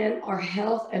 then our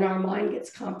health and our mind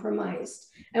gets compromised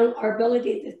and our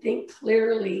ability to think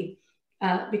clearly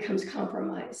becomes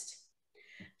compromised.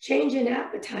 Change in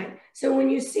appetite. So when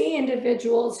you see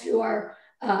individuals who are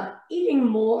eating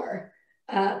more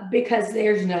because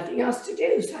there's nothing else to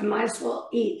do, so I might as well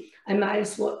eat. I might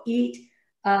as well eat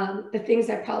the things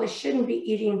I probably shouldn't be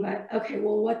eating, but okay,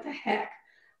 well, what the heck?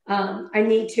 I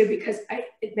need to because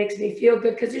it makes me feel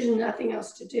good because there's nothing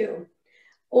else to do.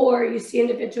 Or you see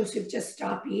individuals who've just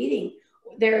stopped eating.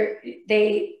 Their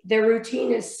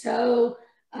routine is so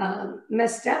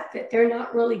messed up that they're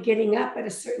not really getting up at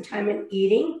a certain time and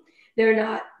eating.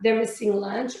 They're missing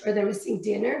lunch or they're missing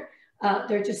dinner.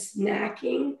 They're just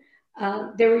snacking.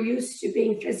 They were used to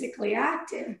being physically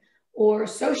active or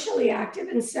socially active.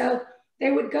 And so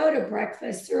they would go to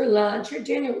breakfast or lunch or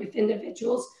dinner with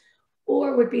individuals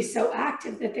or would be so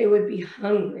active that they would be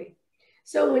hungry.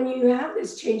 So when you have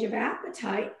this change of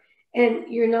appetite and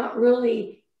you're not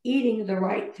really eating the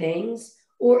right things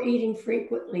or eating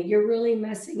frequently, you're really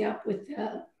messing up with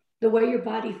the way your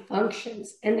body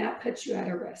functions, and that puts you at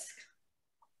a risk.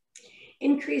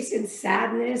 Increase in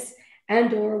sadness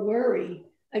and or worry.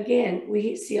 Again,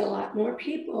 we see a lot more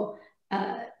people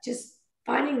just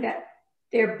finding that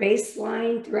their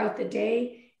baseline throughout the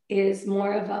day is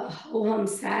more of a ho-hum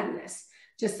sadness,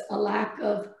 just a lack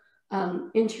of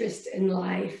interest in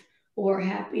life or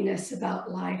happiness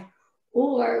about life.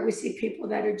 Or we see people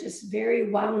that are just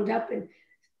very wound up and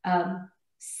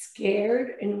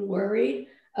scared and worried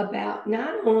about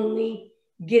not only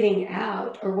getting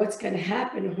out or what's going to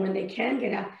happen when they can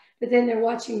get out, but then they're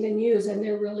watching the news and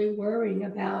they're really worrying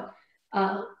about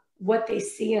what they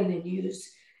see on the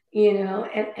news,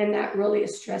 and that really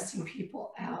is stressing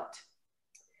people out.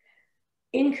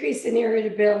 Increase in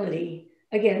irritability.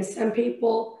 Again, some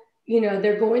people,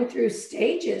 they're going through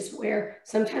stages where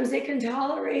sometimes they can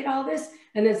tolerate all this,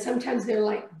 and then sometimes they're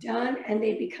like done and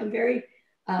they become very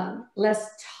less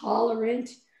tolerant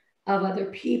of other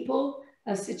people,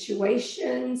 of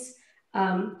situations.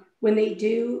 When they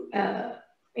do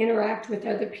interact with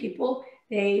other people,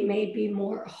 they may be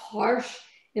more harsh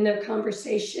in their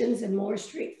conversations and more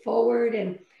straightforward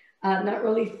and not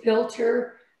really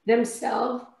filter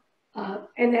themselves.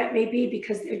 And that may be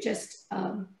because they're just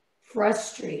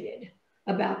frustrated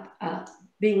about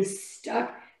being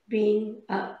stuck, being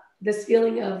this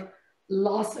feeling of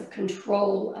loss of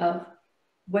control of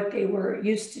what they were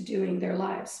used to doing their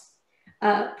lives.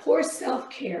 Poor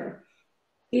self-care.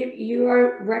 If you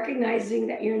are recognizing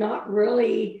that you're not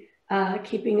really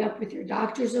keeping up with your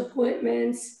doctor's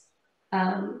appointments,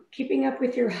 keeping up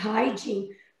with your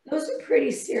hygiene, those are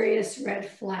pretty serious red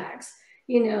flags.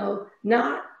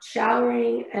 Not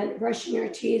showering and brushing your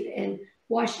teeth and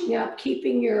washing up,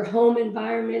 keeping your home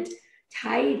environment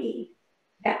tidy.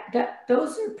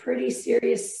 Those are pretty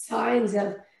serious signs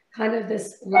of kind of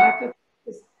this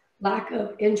lack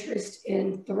of interest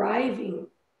in thriving.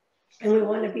 And we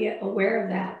want to be aware of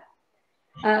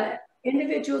that.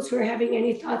 Individuals who are having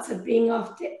any thoughts of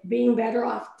being better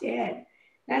off dead,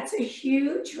 that's a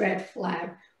huge red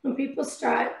flag. When people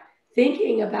start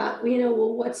thinking about,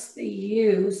 well, what's the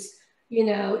use?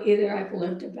 Either I've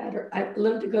lived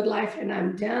a good life and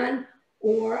I'm done,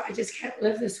 or I just can't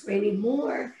live this way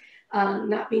anymore,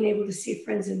 not being able to see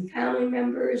friends and family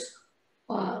members,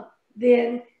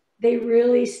 then they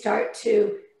really start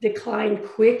to decline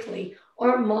quickly.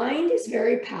 Our mind is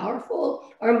very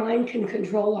powerful. Our mind can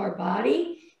control our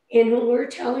body. And when we're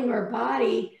telling our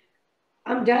body,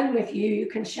 I'm done with you, you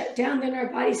can shut down, then our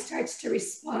body starts to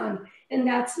respond, and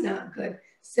that's not good.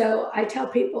 So I tell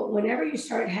people, whenever you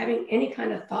start having any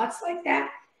kind of thoughts like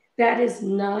that, that is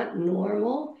not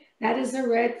normal. That is a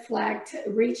red flag to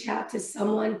reach out to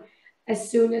someone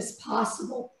as soon as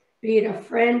possible, be it a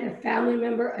friend, a family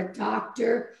member, a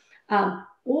doctor,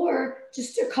 or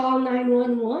just to call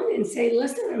 911 and say,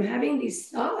 listen, I'm having these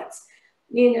thoughts.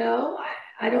 You know,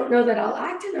 I don't know that I'll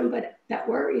act on them, but that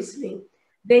worries me.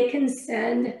 They can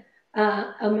send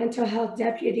a mental health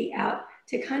deputy out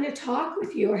to kind of talk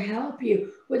with you or help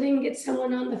you, or they can get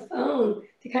someone on the phone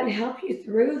to kind of help you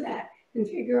through that and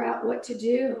figure out what to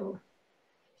do.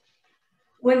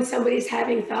 When somebody's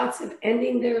having thoughts of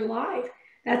ending their life,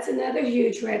 that's another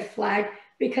huge red flag,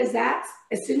 because that's,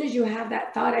 as soon as you have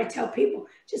that thought, I tell people,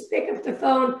 just pick up the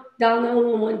phone, dial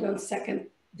 911,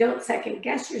 don't second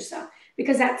guess yourself,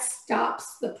 because that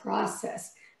stops the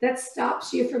process. That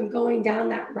stops you from going down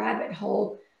that rabbit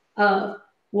hole of,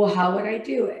 well, how would I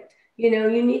do it? You know,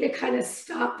 you need to kind of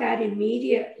stop that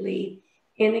immediately.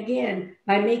 And again,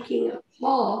 by making a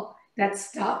call, that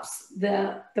stops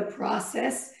the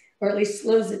process, or at least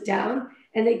slows it down,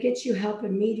 and they get you help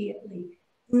immediately.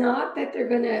 Not that they're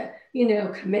going to, you know,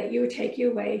 commit you or take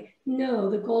you away. No,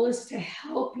 the goal is to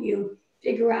help you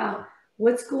figure out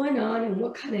what's going on and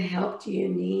what kind of help do you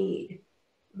need.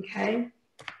 Okay.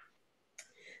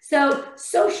 So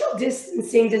social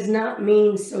distancing does not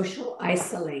mean social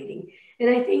isolating. And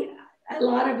I think a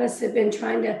lot of us have been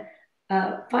trying to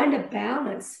find a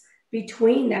balance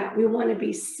between that. We want to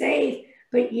be safe,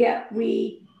 but yet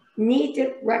we need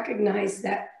to recognize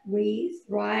that we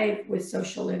thrive with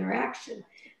social interaction.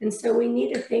 And so we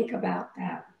need to think about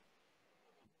that.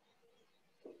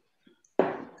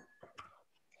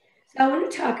 So I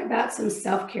want to talk about some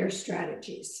self-care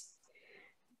strategies.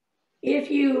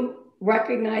 If you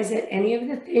recognize that any of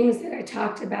the things that I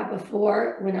talked about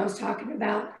before, when I was talking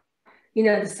about, you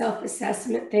know, the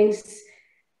self-assessment things,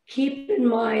 keep in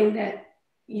mind that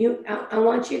I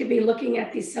want you to be looking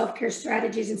at these self-care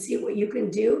strategies and see what you can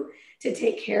do to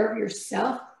take care of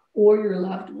yourself or your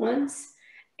loved ones.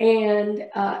 And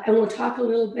we'll talk a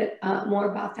little bit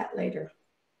more about that later.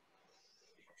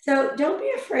 So don't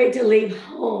be afraid to leave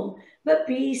home, but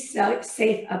be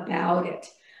safe about it.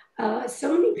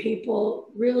 So many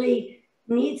people really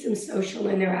need some social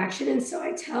interaction. And so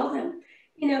I tell them,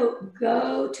 you know,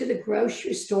 go to the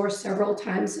grocery store several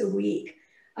times a week,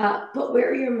 but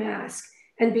wear your mask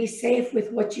and be safe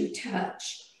with what you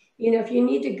touch. You know, if you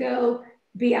need to go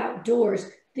be outdoors,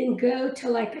 then go to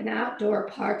like an outdoor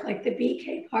park, like the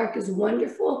BK Park is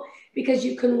wonderful because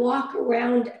you can walk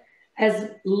around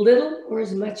as little or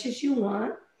as much as you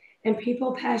want, and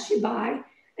people pass you by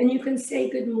and you can say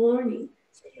good morning.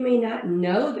 So you may not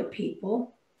know the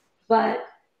people, but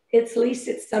at least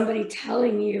it's somebody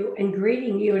telling you and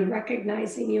greeting you and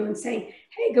recognizing you and saying,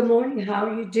 hey, good morning, how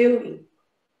are you doing?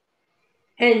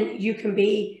 And you can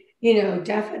be, you know,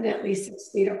 definitely 6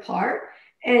 feet apart,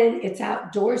 and it's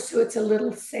outdoors, so it's a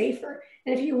little safer.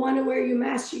 And if you want to wear your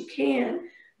mask, you can.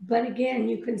 But again,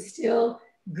 you can still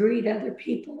greet other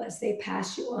people as they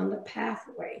pass you on the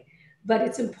pathway. But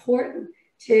it's important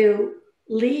to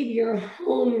leave your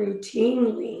home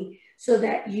routinely so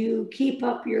that you keep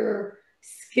up your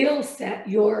skill set,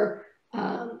 your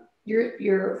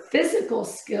physical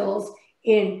skills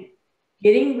in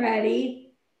getting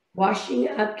ready, washing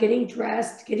up, getting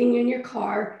dressed, getting in your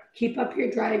car, keep up your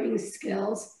driving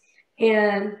skills,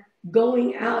 and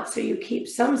going out so you keep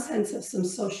some sense of some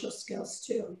social skills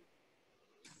too.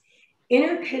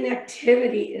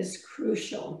 Interconnectivity is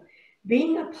crucial.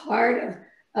 Being a part of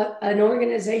an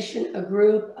organization, a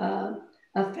group,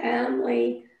 a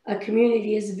family, a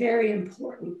community is very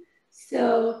important.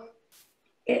 So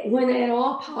when at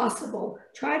all possible,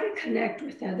 try to connect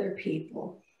with other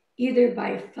people, either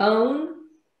by phone,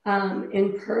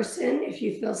 in person if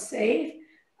you feel safe,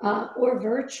 or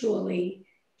virtually.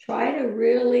 Try to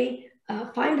really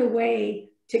find a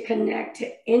way to connect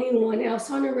to anyone else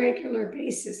on a regular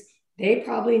basis. They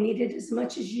probably need it as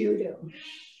much as you do.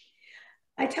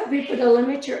 I tell people to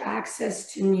limit your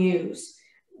access to news.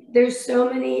 There's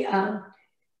so many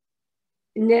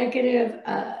negative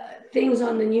things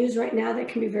on the news right now that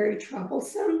can be very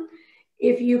troublesome.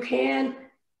 If you can,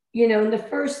 you know, in the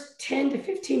first 10 to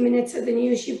 15 minutes of the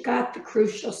news, you've got the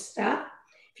crucial stuff.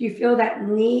 If you feel that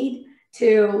need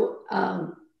to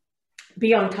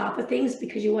be on top of things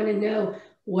because you want to know,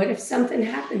 what if something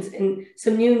happens and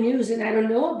some new news and I don't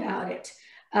know about it?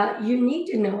 You need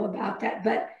to know about that,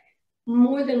 but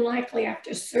more than likely after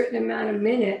a certain amount of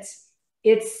minutes,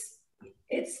 it's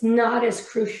not as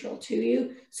crucial to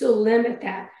you. So limit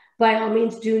that. By all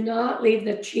means, do not leave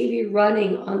the TV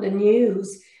running on the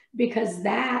news, because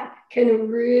that can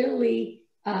really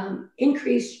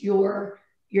increase your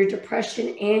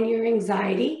depression and your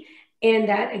anxiety. And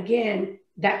that, again,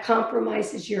 that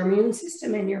compromises your immune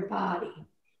system and your body.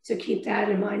 So keep that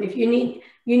in mind. If you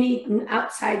need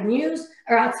outside news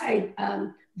or outside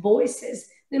voices,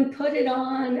 then put it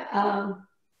on,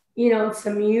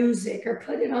 some music, or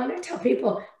put it on, I tell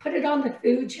people, put it on the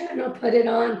Food Channel, put it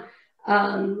on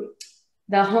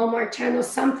the Hallmark Channel,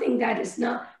 something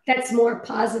that's more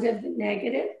positive than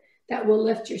negative, that will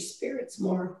lift your spirits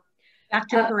more.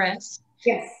 Dr. Perez?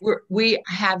 Yes. We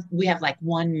have like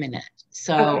 1 minute.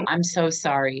 So Okay. I'm so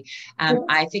sorry.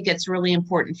 I think it's really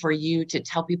important for you to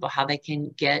tell people how they can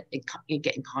get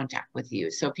in contact with you.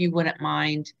 So if you wouldn't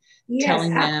mind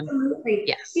telling them. Absolutely.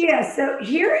 Yes. Yeah, so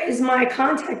here is my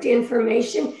contact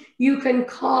information. You can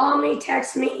call me,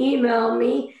 text me, email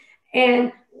me.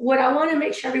 And what I want to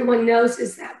make sure everyone knows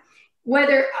is that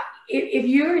if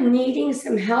you're needing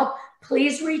some help,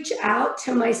 please reach out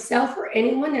to myself or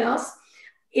anyone else.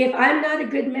 If I'm not a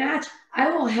good match, I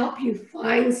will help you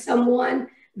find someone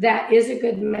that is a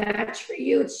good match for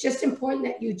you. It's just important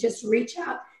that you just reach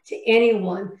out to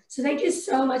anyone. So thank you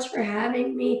so much for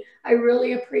having me. I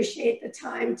really appreciate the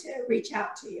time to reach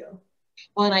out to you.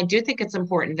 Well, and I do think it's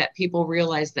important that people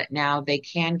realize that now they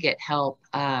can get help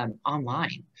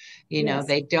online. Yes.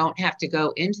 They don't have to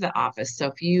go into the office. So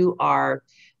if you are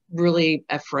really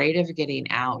afraid of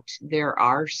getting out, there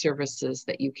are services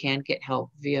that you can get help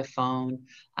via phone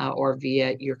or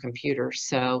via your computer.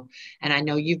 So, and I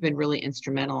know you've been really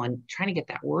instrumental in trying to get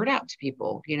that word out to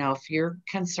people. If you're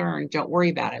concerned, don't worry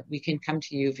about it. We can come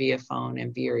to you via phone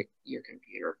and via your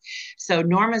computer. So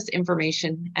Norma's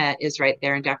information is right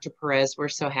there. And Dr. Perez, we're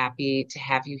so happy to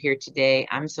have you here today.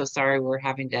 I'm so sorry we're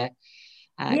having to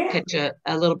cut you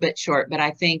a little bit short, but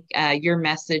I think your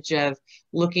message of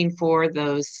looking for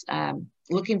those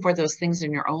things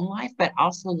in your own life, but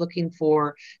also looking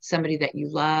for somebody that you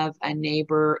love, a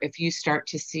neighbor. If you start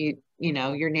to see,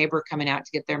 your neighbor coming out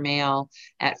to get their mail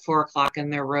at 4 o'clock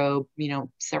in their robe,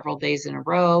 several days in a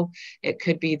row, it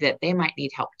could be that they might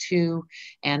need help too.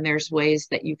 And there's ways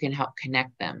that you can help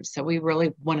connect them. So we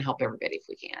really want to help everybody if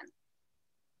we can.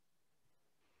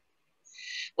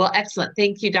 Well, excellent.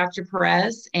 Thank you, Dr.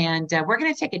 Perez. And we're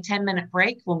going to take a 10-minute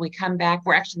break. When we come back,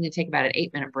 we're actually going to take about an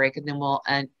 8-minute break, and then we'll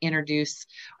introduce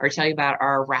or tell you about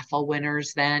our raffle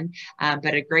winners then.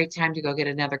 But a great time to go get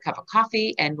another cup of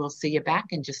coffee, and we'll see you back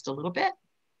in just a little bit.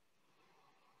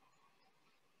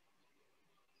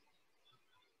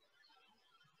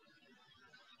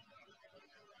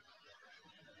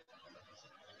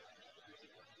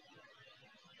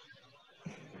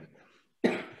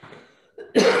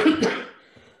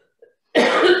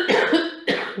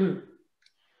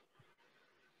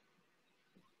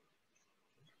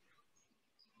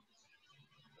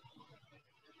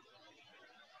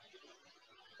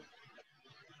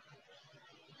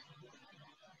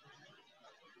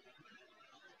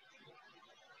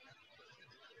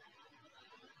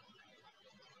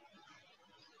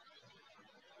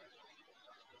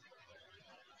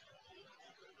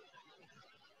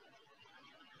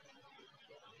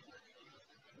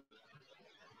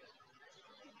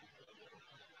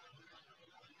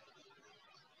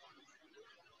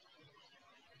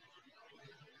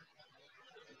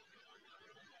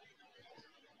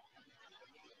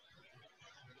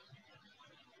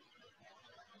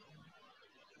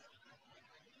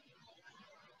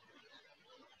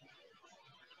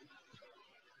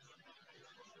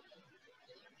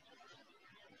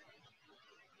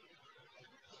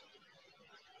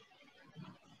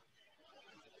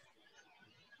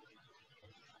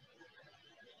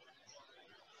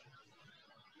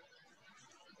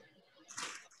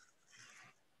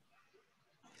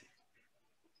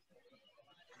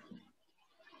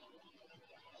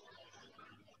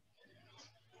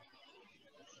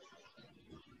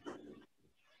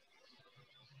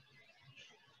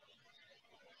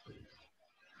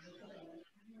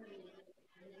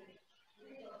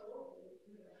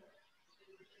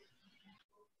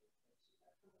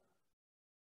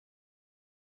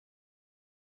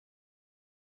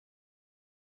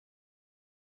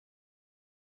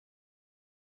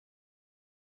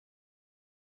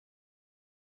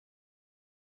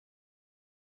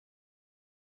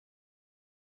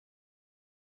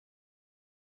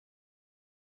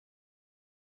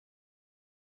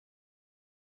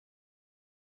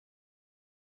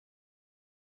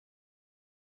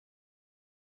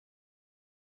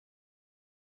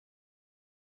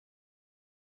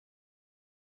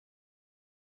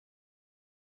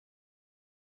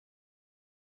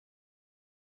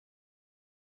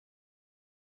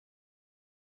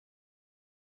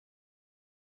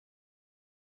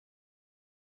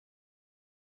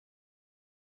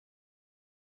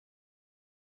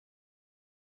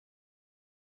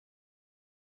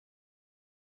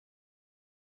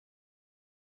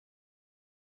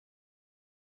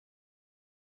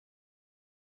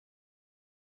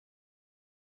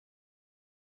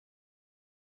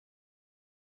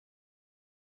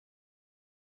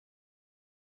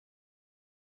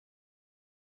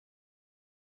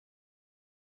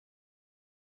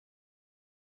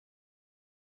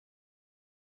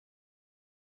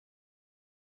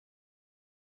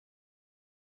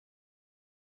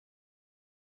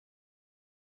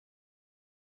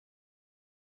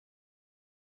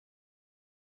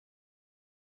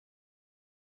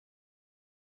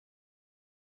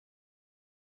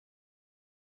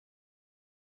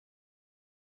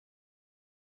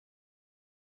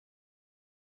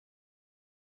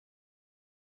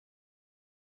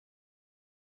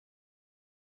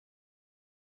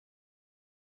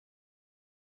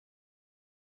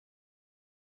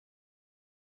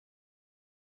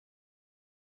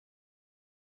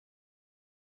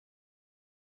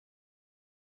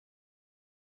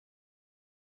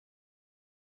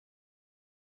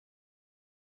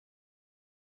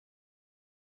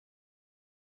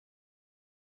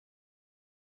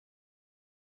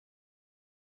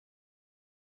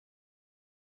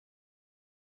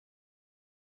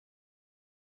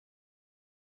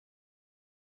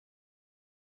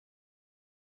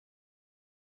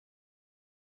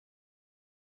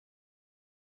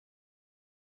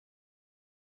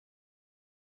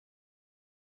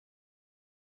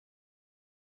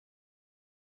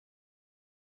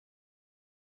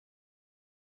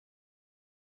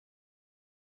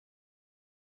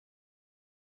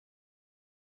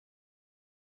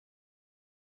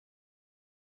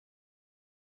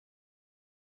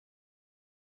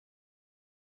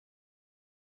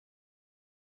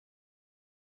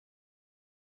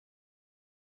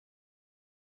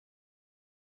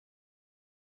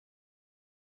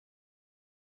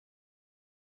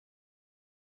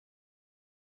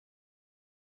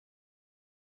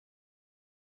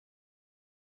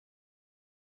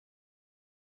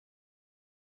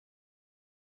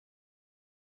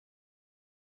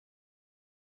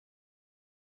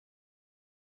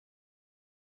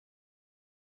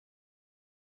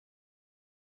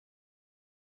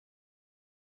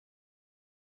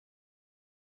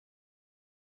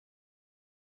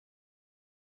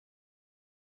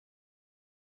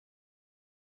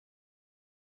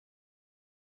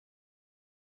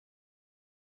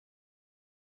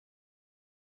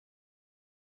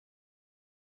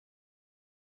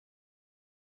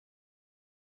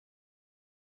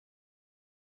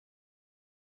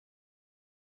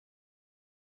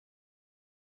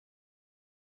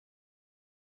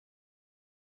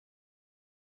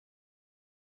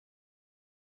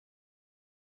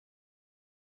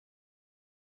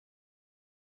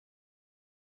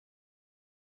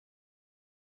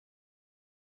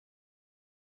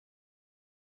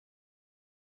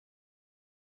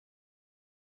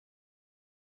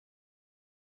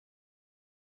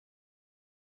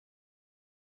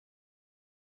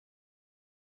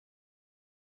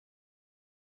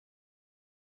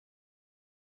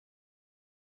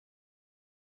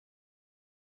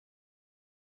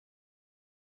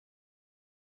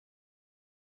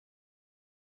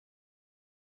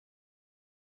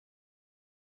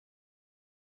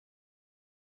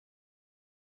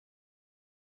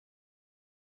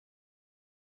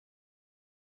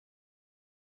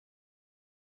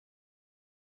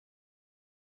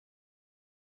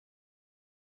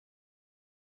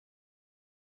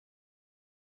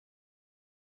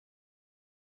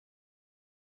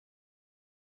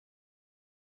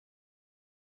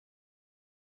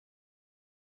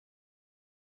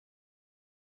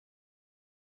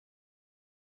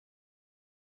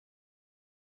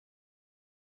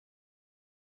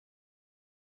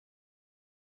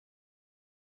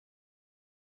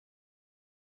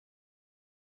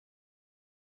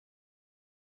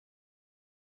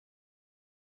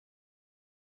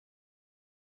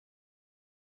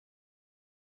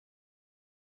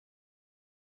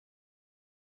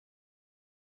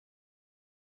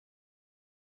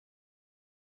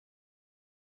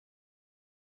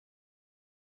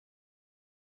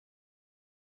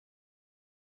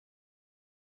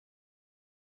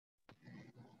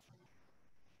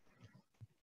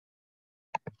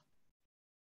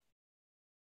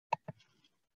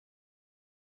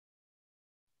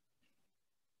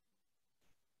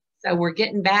 So we're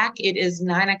getting back. It is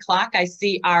 9 o'clock. I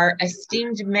see our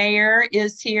esteemed mayor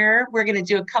is here. We're going to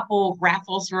do a couple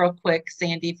raffles real quick,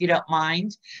 Sandy, if you don't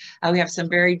mind. We have some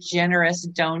very generous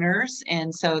donors.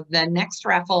 And so the next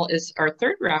raffle is our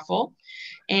third raffle.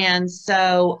 And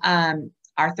so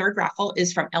our third raffle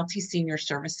is from LT Senior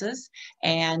Services,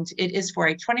 and it is for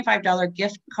a $25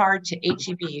 gift card to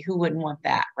HEB. Who wouldn't want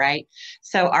that, right?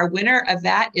 So our winner of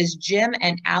that is Jim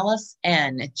and Alice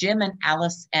N. Jim and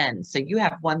Alice N. So you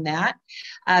have won that.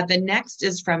 The next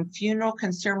is from Funeral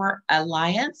Consumer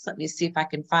Alliance. Let me see if I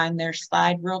can find their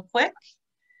slide real quick.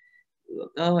 We'll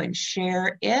go and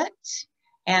share it.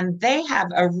 And they have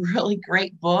a really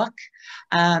great book,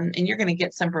 and you're going to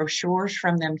get some brochures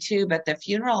from them too. But the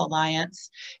Funeral Alliance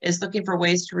is looking for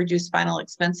ways to reduce final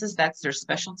expenses. That's their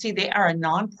specialty. They are a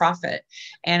nonprofit,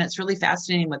 and it's really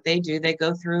fascinating what they do. They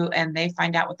go through and they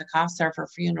find out what the costs are for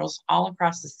funerals all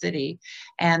across the city.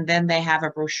 And then they have a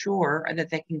brochure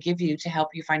that they can give you to help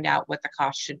you find out what the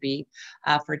cost should be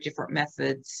for different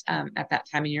methods at that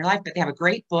time in your life. But they have a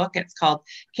great book. It's called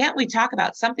Can't We Talk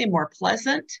About Something More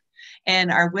Pleasant?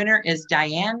 And our winner is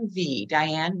Diane V.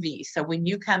 Diane V. So when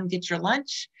you come get your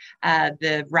lunch,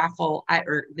 the raffle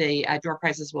or the door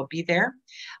prizes will be there.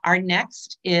 Our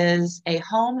next is a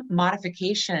home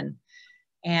modification.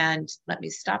 And let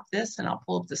me stop this and I'll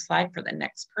pull up the slide for the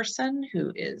next person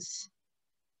who is,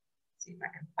 let's see if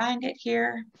I can find it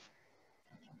here.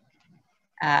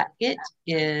 It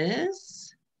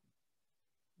is,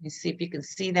 let me see if you can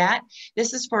see that.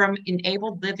 This is for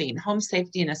enabled living, home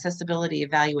safety and accessibility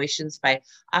evaluations by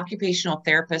occupational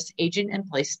therapists, aging in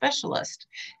place specialist.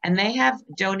 And they have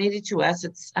donated to us.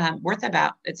 It's worth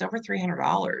it's over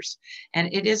 $300.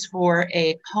 And it is for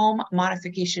a home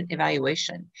modification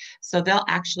evaluation. So they'll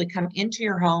actually come into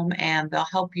your home and they'll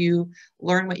help you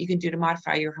learn what you can do to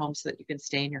modify your home so that you can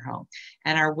stay in your home.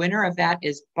 And our winner of that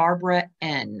is Barbara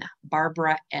N.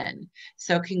 Barbara N.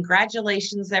 So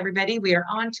congratulations, everybody. We are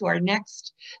on to our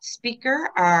next speaker,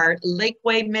 our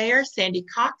Lakeway Mayor Sandy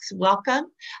Cox. Welcome.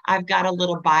 I've got a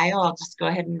little bio. I'll just go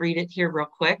ahead and read it here real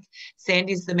quick.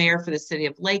 Sandy's the mayor for the city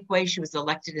of Lakeway. She was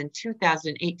elected in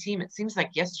 2018. It seems like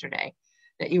yesterday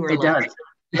that you were elected.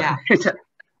 Yeah.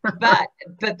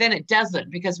 But then it doesn't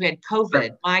because we had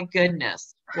COVID. My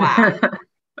goodness. Wow.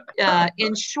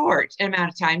 In short amount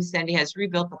of time, Sandy has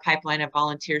rebuilt the pipeline of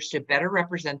volunteers to better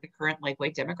represent the current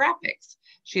Lakeway demographics.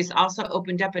 She's also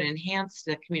opened up and enhanced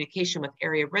the communication with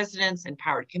area residents,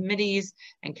 empowered committees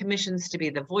and commissions to be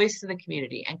the voice of the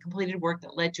community, and completed work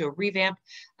that led to a revamp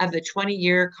of the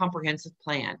 20-year comprehensive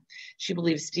plan. She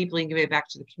believes deeply in giving back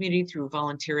to the community through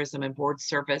volunteerism and board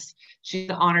service. She's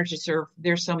honored to serve.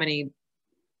 There's so many,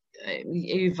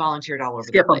 you volunteered all over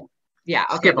the place. Yeah,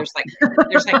 okay, there's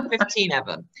like 15 of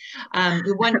them.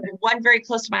 The one very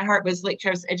close to my heart was Lake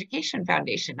Travis Education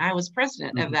Foundation. I was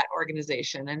president of that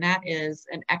organization, and that is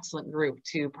an excellent group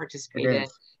to participate in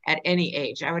at any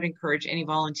age. I would encourage any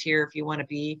volunteer, if you want to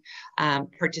be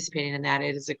participating in that.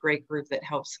 It is a great group that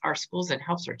helps our schools and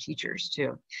helps our teachers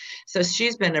too. So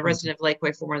she's been a resident of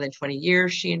Lakeway for more than 20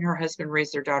 years. She and her husband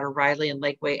raised their daughter Riley in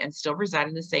Lakeway and still reside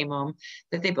in the same home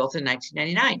that they built in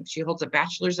 1999. She holds a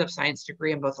Bachelor's of Science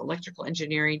degree in both electrical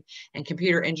engineering and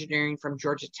computer engineering from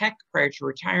Georgia Tech. Prior to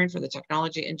retiring from the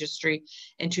technology industry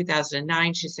in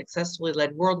 2009, she successfully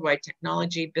led worldwide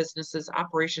technology businesses,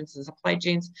 operations, and supply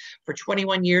chains for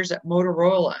 21 years at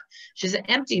Motorola. She's an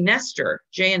empty nester.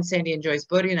 Jay and Sandy enjoys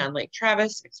boating on Lake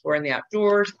Travis, exploring the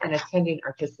outdoors, and attending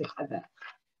artistic events.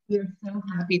 We're so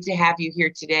happy to have you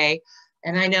here today.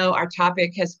 And I know our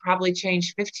topic has probably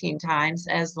changed 15 times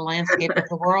as the landscape of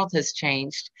the world has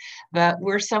changed, but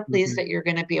we're so pleased that you're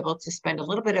going to be able to spend a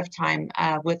little bit of time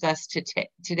with us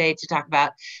today to talk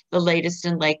about the latest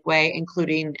in Lakeway,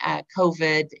 including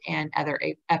COVID and other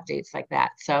updates like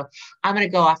that. So I'm going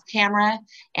to go off camera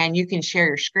and you can share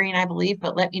your screen, I believe,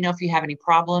 but let me know if you have any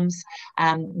problems.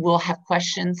 We'll have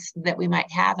questions that we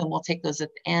might have and we'll take those at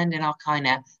the end, and I'll kind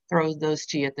of throw those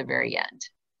to you at the very end.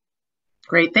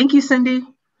 Great. Thank you, Cindy.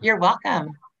 You're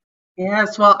welcome.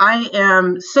 Yes, well, I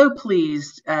am so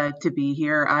pleased to be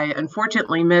here. I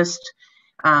unfortunately missed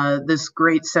this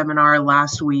great seminar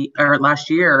last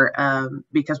year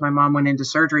because my mom went into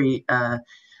surgery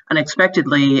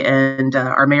unexpectedly, and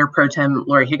our Mayor Pro Tem,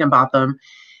 Lori Higginbotham,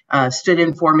 stood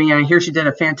in for me. I hear she did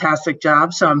a fantastic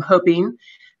job, so I'm hoping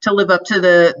to live up to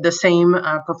the same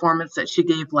performance that she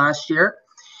gave last year.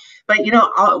 But, you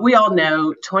know, we all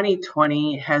know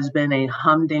 2020 has been a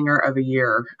humdinger of a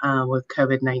year with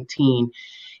COVID-19.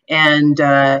 And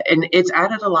it's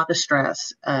added a lot of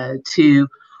stress to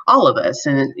all of us,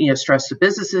 and, you know, stress to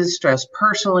businesses, stress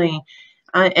personally,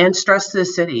 and stress to the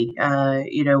city.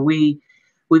 You know, we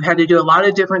we've had to do a lot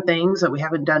of different things that we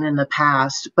haven't done in the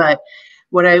past. But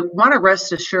what I want to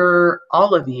rest assure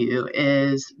all of you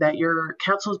is that your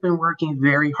council has been working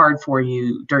very hard for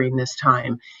you during this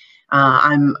time.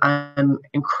 I'm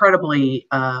incredibly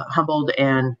humbled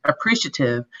and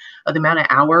appreciative of the amount of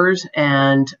hours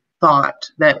and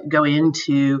thought that go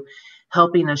into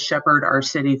helping us shepherd our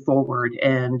city forward.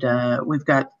 And we've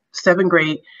got 7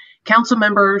 great council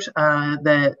members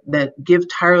that give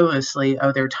tirelessly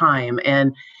of their time.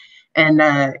 And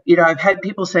you know, I've had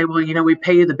people say, well, you know, we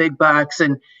pay you the big bucks.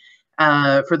 And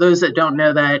for those that don't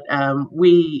know that,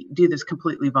 we do this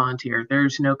completely volunteer.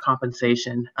 There's no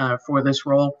compensation for this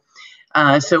role.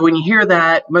 So when you hear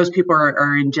that, most people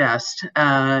are in jest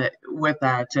with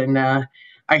that. And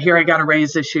I hear I got a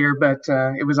raise this year, but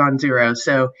it was on 0.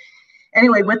 So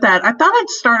anyway, with that, I thought I'd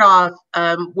start off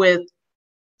with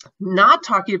not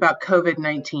talking about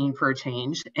COVID-19 for a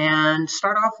change, and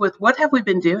start off with what have we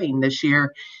been doing this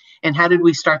year and how did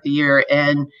we start the year?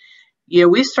 And, you know,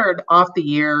 we started off the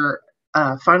year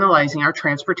finalizing our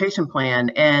transportation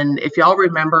plan. And if y'all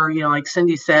remember, you know, like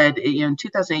Cindy said, you know, in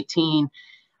 2018,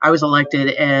 I was elected,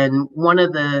 and one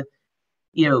of the,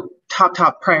 you know,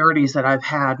 top priorities that I've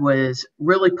had was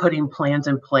really putting plans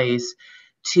in place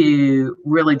to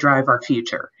really drive our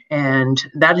future. And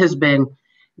that has been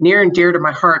near and dear to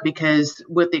my heart, because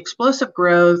with the explosive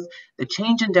growth, the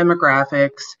change in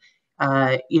demographics,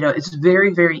 you know, it's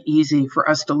very, very easy for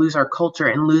us to lose our culture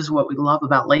and lose what we love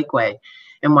about Lakeway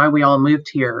and why we all moved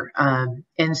here.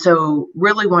 And so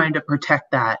really wanted to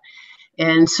protect that.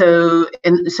 And so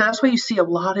that's why you see a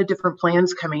lot of different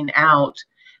plans coming out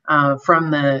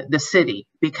from the city,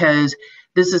 because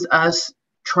this is us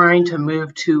trying to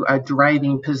move to a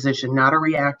driving position, not a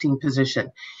reacting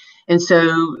position. And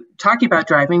so talking about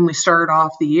driving, we started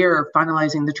off the year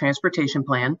finalizing the transportation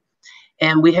plan.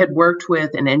 And we had worked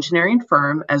with an engineering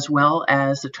firm as well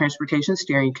as the Transportation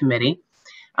Steering Committee,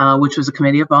 which was a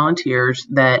committee of volunteers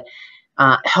that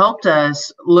helped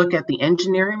us look at the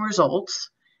engineering results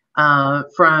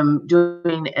from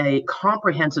doing a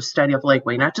comprehensive study of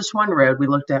Lakeway, not just one road. We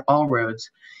looked at all roads,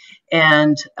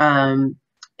 and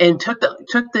took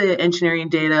the engineering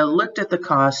data, looked at the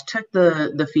cost, took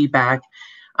the feedback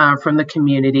from the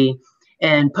community,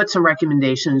 and put some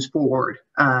recommendations forward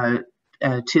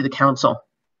to the council.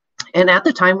 And at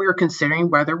the time, we were considering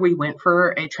whether we went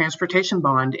for a transportation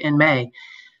bond in May.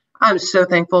 I'm so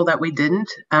thankful that we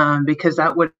didn't, because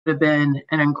that would have been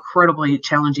an incredibly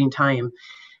challenging time,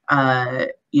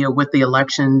 you know, with the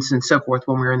elections and so forth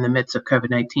when we were in the midst of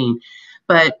COVID-19.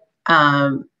 But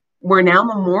we're now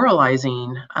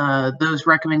memorializing those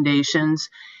recommendations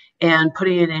and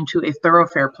putting it into a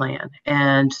thoroughfare plan.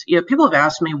 And, you know, people have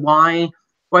asked me, why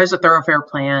is a thoroughfare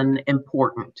plan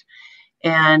important?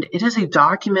 And it is a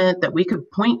document that we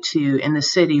could point to in the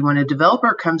city when a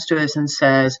developer comes to us and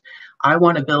says, I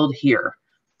want to build here.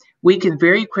 We can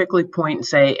very quickly point and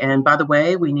say, and by the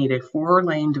way, we need a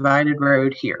 4-lane divided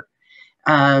road here.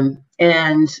 And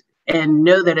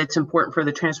know that it's important for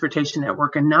the transportation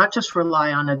network, and not just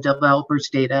rely on a developer's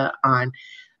data on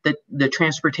the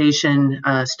transportation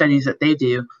studies that they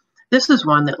do. This is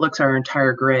one that looks at our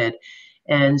entire grid.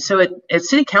 And so at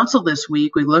City Council this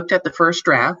week, we looked at the first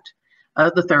draft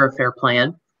of the thoroughfare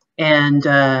plan, and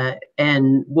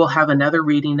we'll have another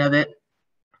reading of it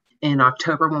in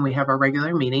October when we have our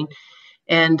regular meeting.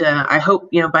 And I hope,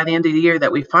 you know, by the end of the year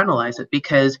that we finalize it,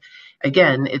 because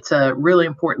again, it's a really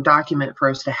important document for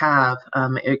us to have.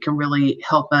 It can really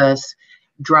help us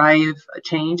drive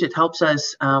change. It helps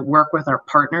us work with our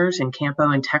partners in Campo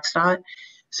and TxDOT.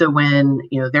 So when,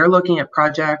 you know, they're looking at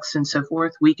projects and so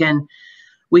forth, we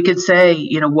could say,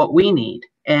 you know, what we need.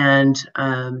 And,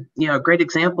 you know, a great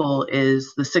example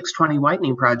is the 620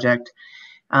 widening project.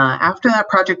 After that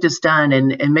project is done,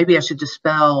 and maybe I should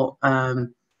dispel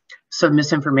some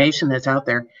misinformation that's out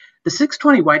there, the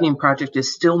 620 widening project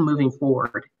is still moving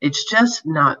forward. It's just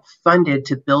not funded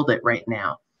to build it right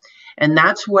now. And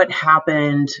that's what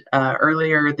happened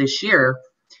earlier this year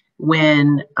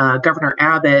when Governor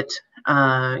Abbott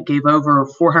gave over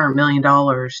 $400 million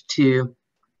to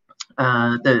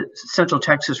the Central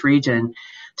Texas region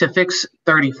to fix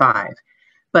 35.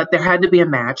 But there had to be a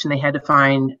match, and they had to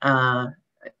find,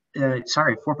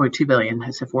 $4.2 billion.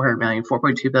 I said 400 million,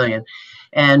 4.2 billion.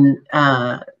 And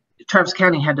Travis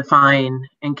County had to find,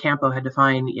 and Campo had to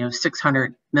find, you know,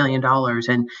 $600 million.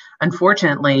 And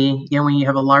unfortunately, you know, when you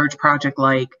have a large project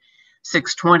like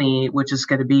 620, which is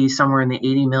going to be somewhere in the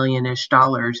 $80 million-ish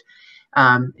dollars,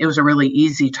 it was a really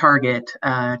easy target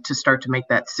to start to make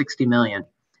that 60 million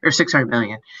or 600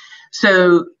 million.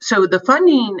 So the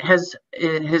funding has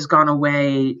gone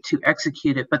away to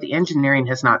execute it, but the engineering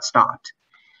has not stopped.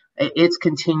 it's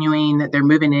continuing. They're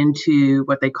moving into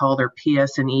what they call their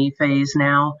PS&E phase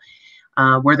now,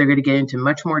 where they're going to get into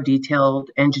much more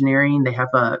detailed engineering. They have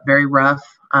a very rough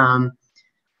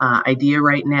idea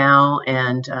right now,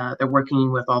 and they're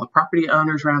working with all the property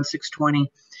owners around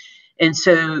 620. And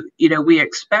so, we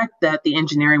expect that the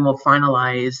engineering will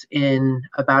finalize in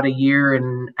about a year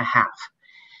and a half.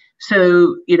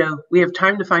 So, we have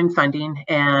time to find funding,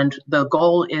 and the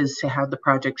goal is to have the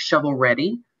project shovel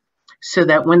ready so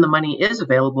that when the money is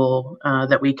available,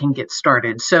 that we can get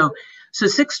started. So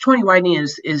 620 widening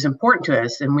is important to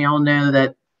us, and we all know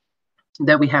that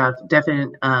we have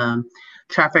definite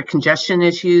traffic congestion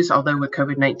issues. Although with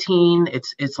COVID-19,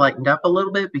 it's lightened up a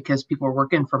little bit because people are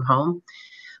working from home,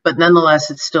 but nonetheless,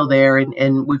 it's still there,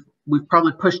 and we've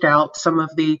probably pushed out some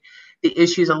of the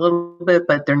issues a little bit,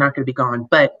 but they're not going to be gone.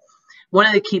 But one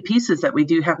of the key pieces that we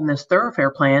do have in this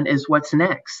thoroughfare plan is what's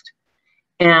next.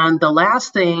 And the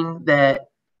last thing that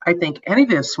I think any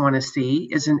of us want to see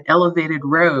is an elevated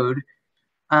road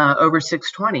over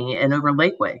 620 and over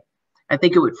Lakeway. I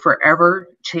think it would forever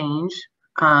change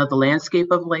the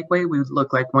landscape of Lakeway. We would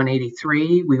look like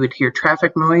 183. We would hear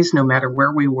traffic noise no matter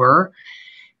where we were.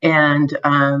 And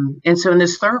so in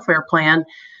this thoroughfare plan,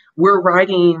 we're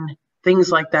writing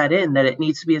things like that in, that it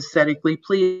needs to be aesthetically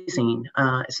pleasing.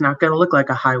 It's not going to look like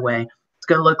a highway. It's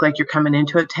going to look like you're coming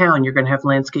into a town. You're going to have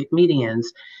landscape medians.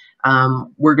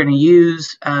 We're going to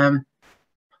use all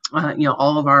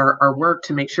of our work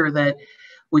to make sure that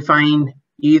we find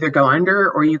you either go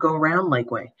under or you go around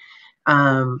Lakeway.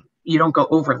 You don't go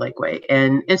over Lakeway.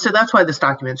 And so that's why this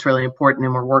document's really important,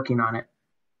 and we're working on it.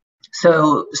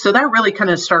 So that really kind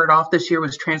of started off this year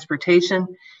was transportation.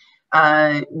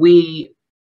 We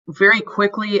very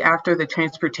quickly after the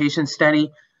transportation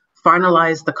study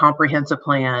finalized the comprehensive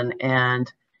plan,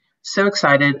 and so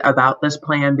excited about this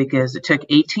plan because it took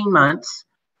 18 months.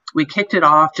 We kicked it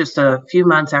off just a few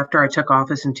months after I took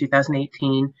office in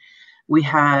 2018. We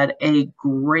had a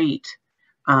great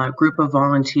group of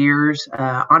volunteers.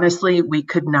 Honestly, we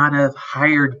could not have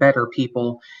hired better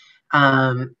people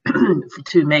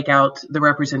to make out the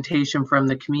representation from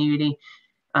the community.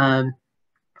 And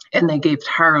they gave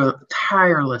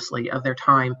tirelessly of their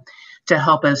time to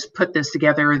help us put this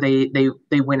together.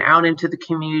 They went out into the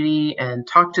community and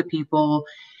talked to people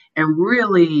and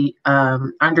really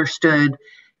understood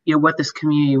what this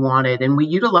community wanted. And we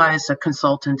utilized a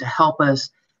consultant to help us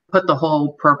put the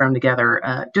whole program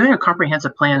together. Doing a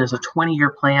comprehensive plan is a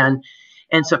 20-year plan,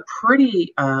 and it's a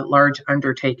pretty large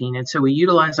undertaking. And so we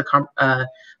utilized a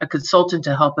consultant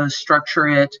to help us structure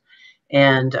it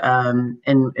and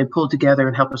pull it together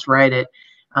and help us write it.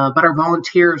 But our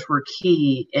volunteers were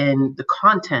key in the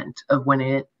content of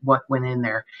what went in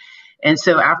there. And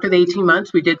so after the 18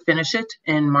 months, we did finish it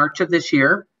in March of this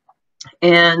year.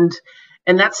 And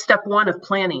that's step one of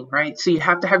planning, right? So you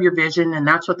have to have your vision, and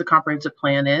that's what the comprehensive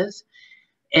plan is.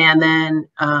 And then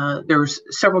there's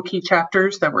several key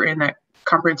chapters that were in that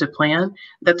comprehensive plan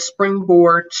that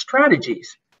springboard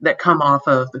strategies that come off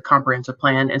of the comprehensive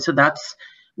plan. And so that's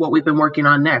what we've been working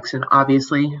on next. And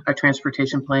obviously a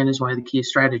transportation plan is one of the key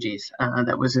strategies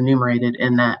that was enumerated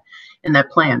in that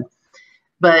plan.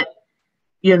 But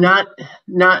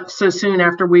not so soon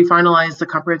after we finalized the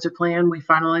comprehensive plan, we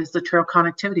finalized the trail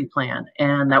connectivity plan.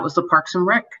 And that was the Parks and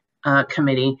Rec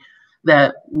committee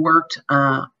that worked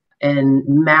and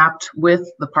mapped with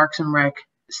the Parks and Rec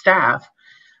staff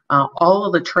all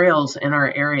of the trails in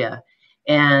our area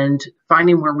and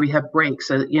finding where we have breaks.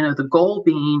 So, the goal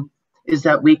being is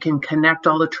that we can connect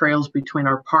all the trails between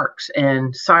our parks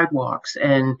and sidewalks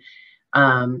and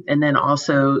then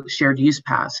also shared use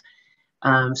paths,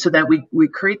 so that we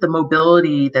create the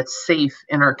mobility that's safe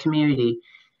in our community.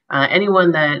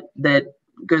 Anyone that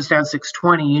goes down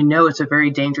 620, it's a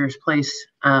very dangerous place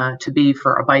to be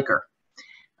for a biker.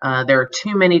 There are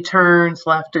too many turns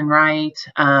left and right.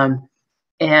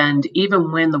 And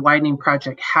even when the widening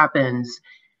project happens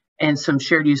and some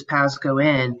shared use paths go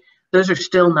in, those are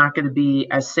still not going to be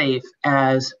as safe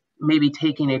as maybe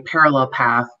taking a parallel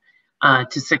path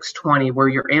to 620, where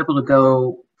you're able to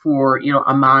go for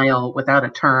a mile without a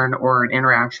turn or an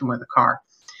interaction with a car.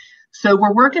 So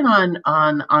we're working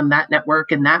on that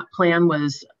network, and that plan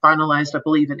was finalized, I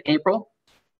believe, in April.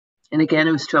 And again,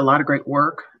 it was to a lot of great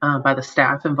work by the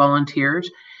staff and volunteers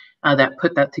that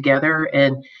put that together.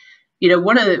 And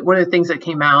one of the things that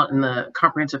came out in the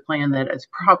comprehensive plan that is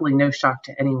probably no shock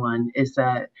to anyone is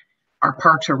that our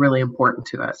parks are really important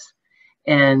to us,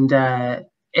 and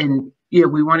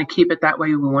we want to keep it that way.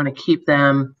 We want to keep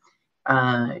them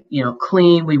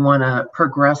clean. We want to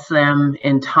progress them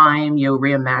in time,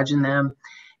 reimagine them.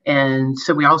 And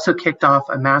so we also kicked off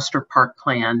a master park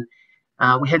plan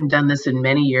We hadn't done this in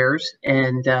many years,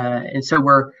 and so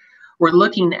we're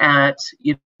looking at,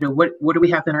 you know, what do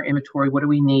we have in our inventory? What do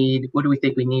we need? What do we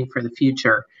think we need for the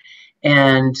future?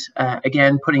 And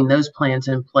again, putting those plans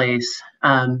in place.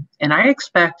 And I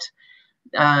expect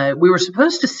we were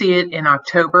supposed to see it in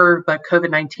October, but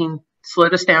COVID-19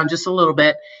 slowed us down just a little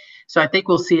bit. So I think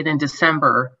we'll see it in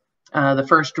December, the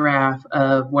first draft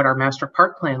of what our master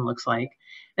park plan looks like.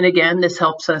 And again, this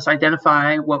helps us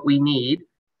identify what we need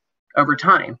over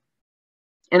time.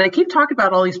 And I keep talking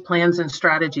about all these plans and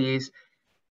strategies,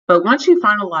 but once you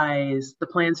finalize the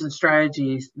plans and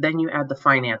strategies, then you add the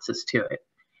finances to it.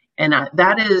 And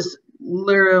that is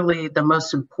literally the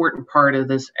most important part of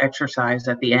this exercise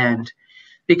at the end,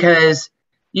 because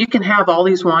you can have all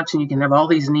these wants and you can have all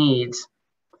these needs,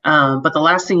 but the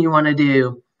last thing you want to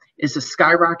do is to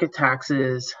skyrocket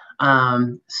taxes,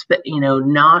 you know,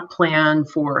 not plan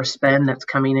for a spend that's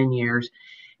coming in years.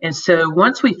 And so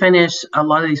once we finish a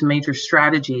lot of these major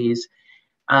strategies,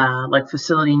 like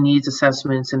facility needs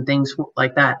assessments and things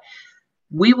like that,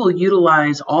 we will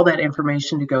utilize all that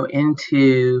information to go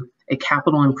into a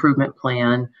capital improvement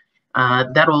plan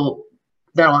that'll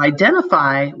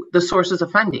identify the sources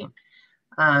of funding.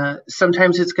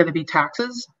 Sometimes it's going to be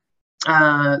taxes,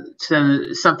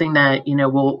 so something that, you know,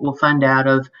 we'll fund out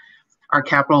of our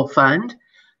capital fund.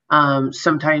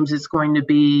 Sometimes it's going to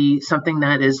be something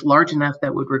that is large enough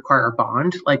that would require a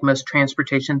bond, like most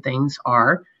transportation things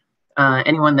are.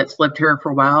 Anyone that's lived here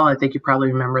for a while, I think you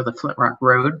probably remember the Flint Rock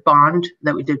Road bond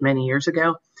that we did many years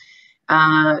ago.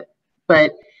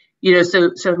 But, you know,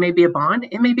 so it may be a bond,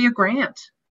 it may be a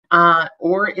grant,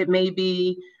 or it may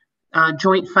be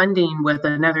joint funding with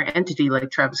another entity like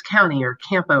Travis County or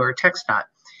Campo or TxDOT.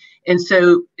 And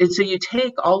so you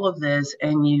take all of this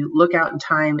and you look out in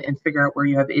time and figure out where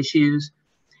you have issues.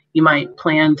 You might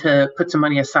plan to put some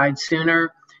money aside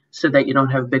sooner so that you don't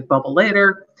have a big bubble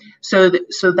later. So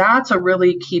that's a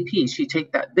really key piece. You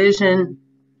take that vision,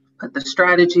 put the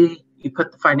strategy, you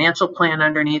put the financial plan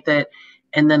underneath it,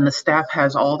 and then the staff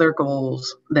has all their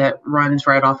goals that runs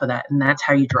right off of that, and that's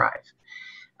how you drive.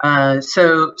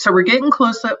 So we're getting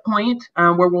close to that point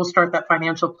where we'll start that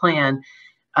financial plan.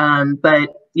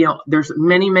 But you know, there's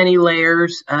many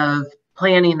layers of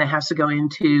planning that has to go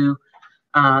into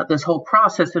this whole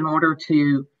process in order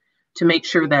to make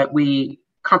sure that we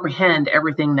comprehend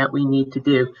everything that we need to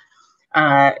do.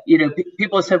 You know,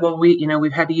 people have said, well,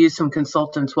 we've had to use some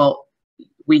consultants. Well,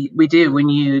 we do. When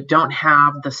you don't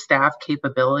have the staff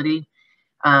capability,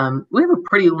 we have a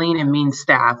pretty lean and mean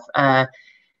staff.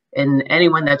 And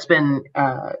anyone that's been,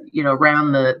 you know,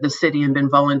 around the city and been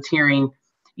volunteering,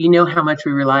 you know how much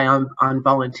we rely on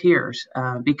volunteers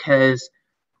because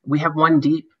we have one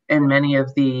deep in many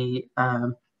of the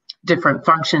different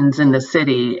functions in the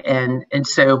city. And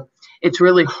so it's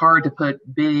really hard to put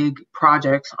big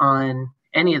projects on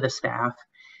any of the staff.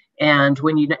 And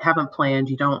when you haven't planned,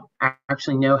 you don't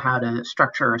actually know how to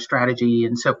structure a strategy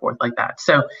and so forth like that.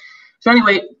 So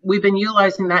anyway, we've been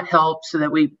utilizing that help so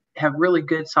that we have really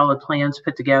good, solid plans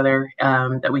put together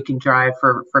that we can drive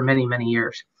for many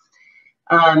years.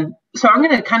 So I'm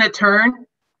going to kind of turn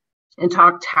and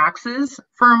talk taxes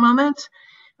for a moment.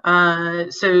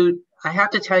 So I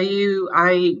have to tell you,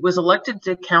 I was elected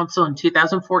to council in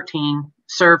 2014,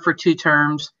 served for 2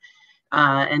 terms,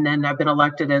 and then I've been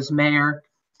elected as mayor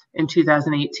in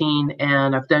 2018,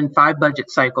 and I've done 5 budget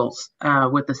cycles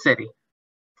with the city.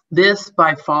 This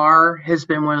by far has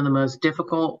been one of the most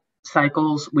difficult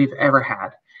cycles we've ever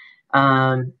had.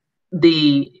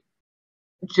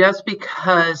 Just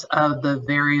because of the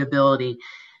variability.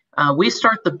 We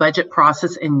start the budget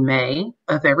process in May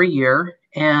of every year.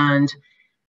 And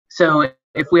so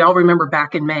if we all remember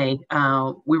back in May,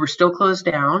 we were still closed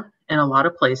down in a lot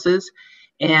of places,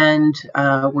 and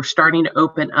we're starting to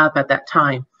open up at that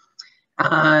time.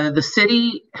 The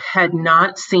city had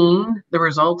not seen the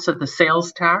results of the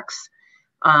sales tax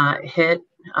hit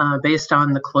based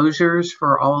on the closures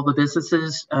for all the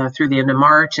businesses through the end of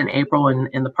March and April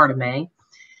and the part of May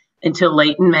until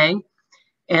late in May.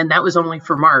 And that was only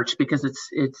for March because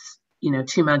it's you know,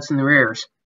 2 months in the rears.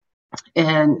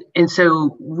 And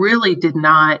so really did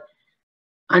not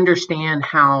understand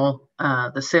how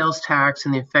the sales tax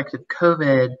and the effect of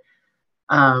COVID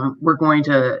were going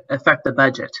to affect the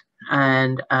budget.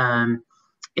 And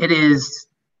it is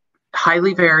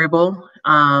highly variable,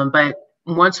 but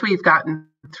once we've gotten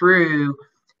through,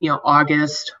 you know,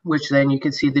 August, which then you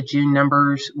can see the June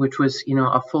numbers, which was, you know,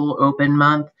 a full open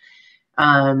month,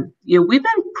 you know, we've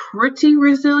been pretty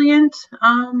resilient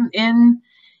in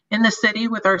the city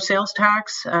with our sales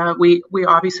tax. We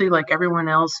obviously, like everyone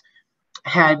else,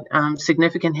 had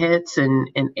significant hits in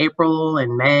April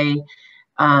and May.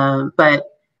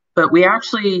 But we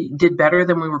actually did better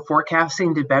than we were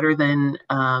forecasting, did better than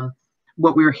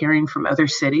what we were hearing from other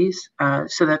cities.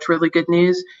 So that's really good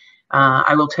news.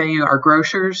 I will tell you, our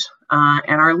grocers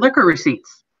and our liquor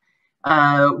receipts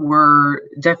were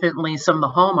definitely some of the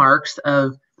hallmarks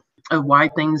of why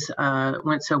things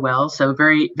went so well. So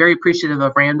very, very appreciative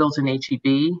of Randall's and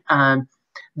HEB.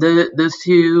 Those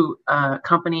two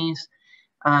companies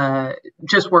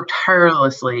just worked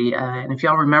tirelessly. And if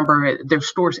y'all remember, their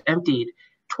stores emptied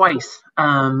twice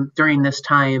during this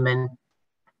time. And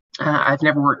I've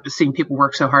never seen people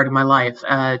work so hard in my life,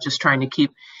 just trying to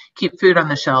keep food on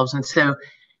the shelves. And so,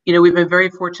 you know, we've been very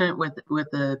fortunate with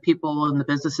the people and the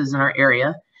businesses in our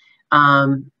area.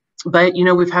 But, you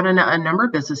know, we've had a number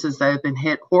of businesses that have been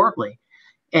hit horribly.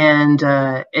 And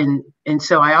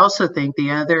so I also think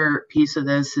the other piece of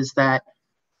this is that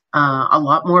a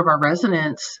lot more of our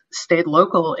residents stayed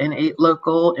local and ate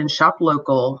local and shopped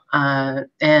local.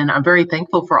 And I'm very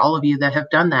thankful for all of you that have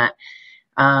done that.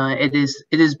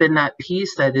 It has been that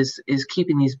piece that is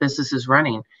keeping these businesses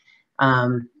running.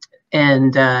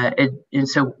 And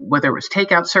so whether it was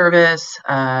takeout service,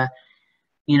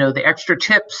 you know, the extra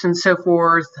tips and so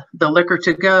forth, the liquor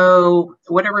to go,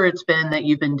 whatever it's been that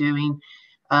you've been doing,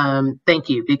 thank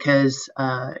you, because,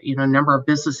 you know, a number of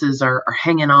businesses are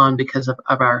hanging on because of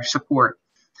our support.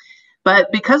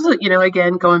 But because of, you know,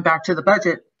 again, going back to the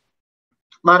budget,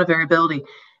 a lot of variability.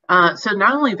 So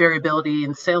not only variability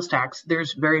in sales tax,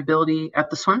 there's variability at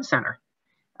the swim center.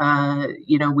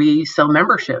 You know, we sell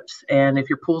memberships, and if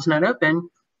your pool's not open,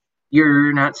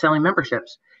 you're not selling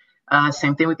memberships.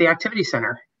 Same thing with the activity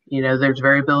center. You know, there's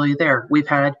variability there. We've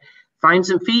had fines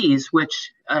and fees,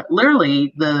 which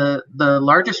literally the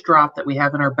largest drop that we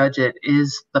have in our budget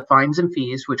is the fines and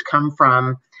fees, which come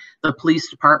from the police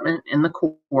department and the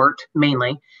court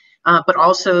mainly. But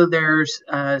also there's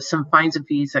some fines and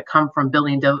fees that come from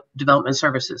building development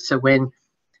services. So when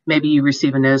maybe you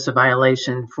receive a notice of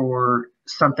violation for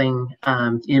something,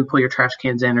 you pull your trash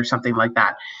cans in or something like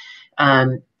that,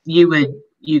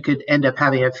 you could end up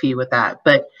having a fee with that.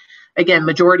 But again,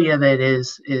 majority of it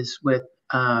is with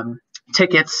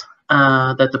tickets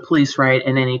that the police write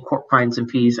and any court fines and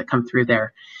fees that come through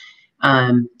there.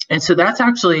 And so that's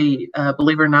actually,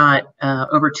 believe it or not,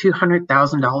 over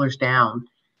 $200,000 down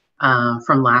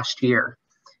from last year.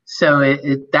 So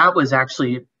that was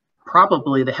actually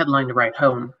probably the headline to write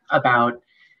home about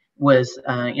was,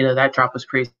 you know, that drop was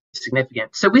pretty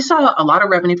significant. So we saw a lot of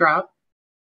revenue drop,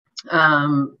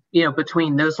 you know,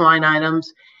 between those line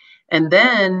items. And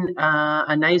then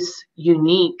a nice,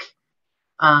 unique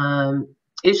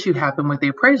issue happened with the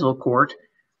appraisal court.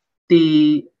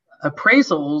 The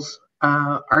appraisals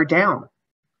are down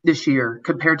this year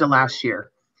compared to last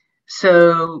year.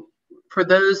 So for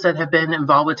those that have been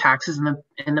involved with taxes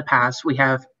in the past, we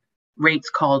have rates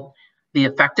called the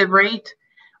effective rate.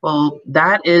 Well,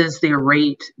 that is the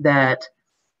rate that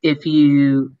if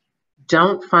you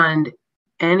don't fund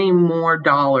any more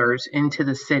dollars into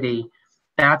the city,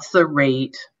 that's the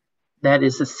rate that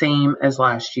is the same as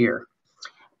last year.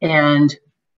 And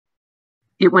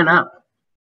it went up.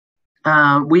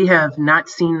 We have not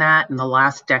seen that in the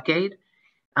last decade.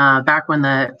 Back when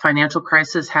the financial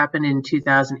crisis happened in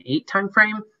 2008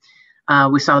 timeframe,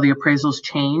 we saw the appraisals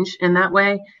change in that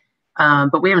way,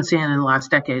 but we haven't seen it in the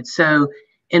last decade. So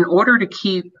in order to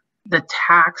keep the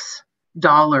tax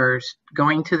dollars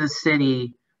going to the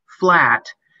city flat,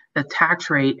 the tax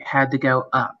rate had to go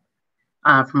up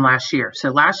from last year. So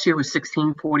last year was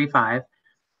 $16.45,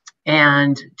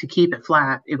 and to keep it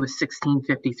flat, it was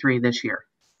 $16.53 this year.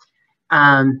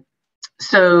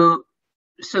 So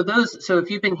if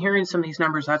you've been hearing some of these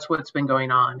numbers, that's what's been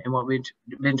going on and what we've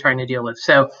been trying to deal with.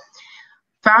 So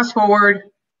fast forward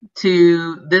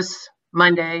to this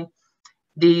Monday,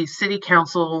 the city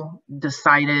council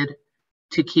decided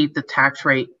to keep the tax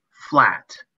rate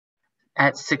flat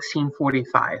at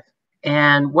 $16.45.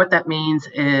 And what that means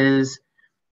is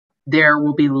there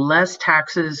will be less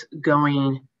taxes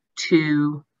going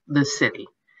to the city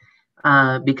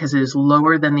because it is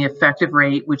lower than the effective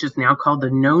rate, which is now called the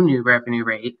no new revenue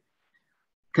rate,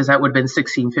 because that would have been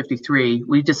 $16.53.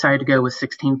 We decided to go with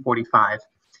 $16.45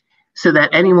 so that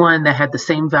anyone that had the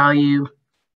same value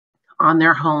on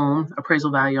their home,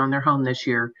 appraisal value on their home this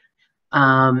year,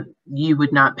 you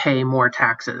would not pay more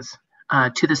taxes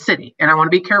to the city. And I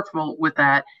want to be careful with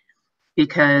that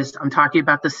because I'm talking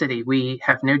about the city. We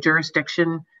have no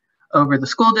jurisdiction over the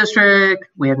school district.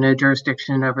 We have no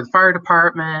jurisdiction over the fire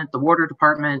department, the water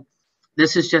department.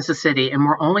 This is just a city, and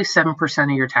we're only 7% of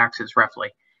your taxes, roughly.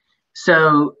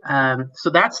 So, so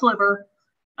that sliver,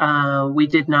 we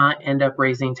did not end up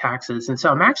raising taxes. And so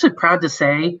I'm actually proud to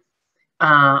say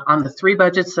on the 3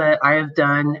 budgets that I have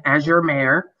done as your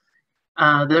mayor,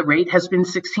 the rate has been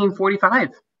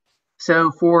 $16.45.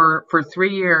 So for 3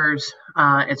 years,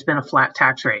 it's been a flat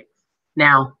tax rate.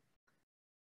 Now,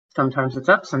 sometimes it's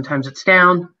up, sometimes it's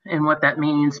down, and what that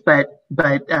means, but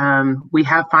we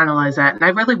have finalized that. And I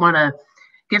really want to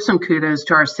give some kudos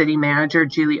to our city manager,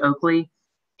 Julie Oakley,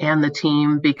 and the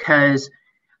team, because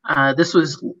this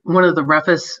was one of the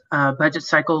roughest budget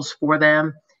cycles for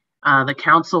them. The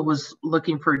council was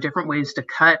looking for different ways to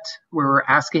cut. We were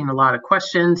asking a lot of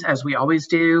questions, as we always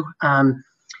do.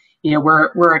 You know,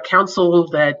 we're a council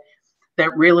that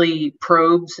really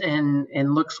probes and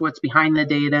looks what's behind the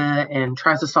data and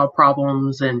tries to solve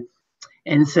problems.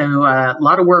 And so a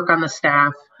lot of work on the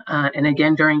staff, and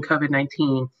again, during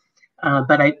COVID-19.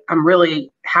 But I'm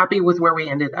really happy with where we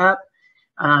ended up.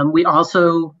 We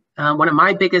also, one of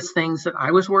my biggest things that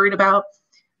I was worried about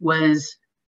was,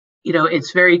 you know,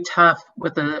 it's very tough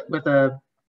with a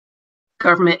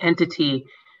government entity.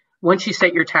 Once you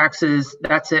set your taxes,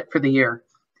 that's it for the year.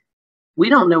 We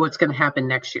don't know what's going to happen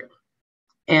next year.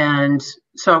 And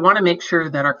so I want to make sure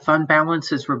that our fund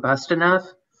balance is robust enough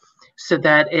so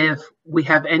that if we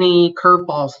have any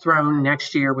curveballs thrown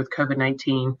next year with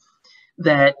COVID-19,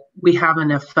 that we have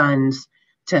enough funds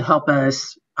to help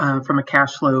us from a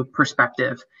cash flow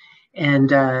perspective. And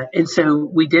so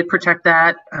we did protect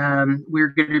that. We're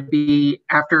going to be,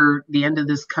 after the end of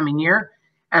this coming year,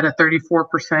 at a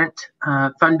 34%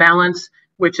 fund balance,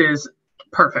 which is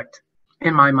perfect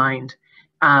in my mind.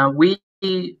 We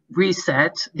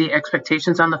reset the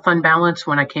expectations on the fund balance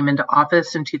when I came into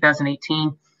office in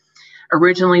 2018.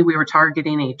 Originally, we were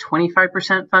targeting a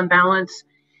 25% fund balance,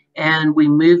 and we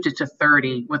moved it to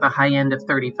 30 with a high end of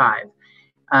 35,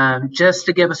 just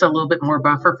to give us a little bit more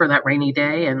buffer for that rainy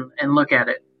day. And look at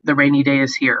it, the rainy day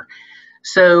is here.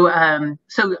 So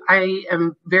I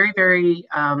am very, very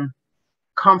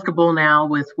comfortable now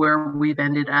with where we've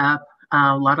ended up.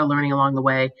 A lot of learning along the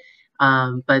way.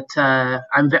 But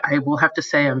I will have to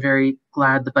say I'm very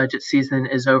glad the budget season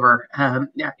is over.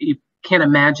 You can't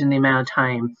imagine the amount of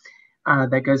time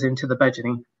that goes into the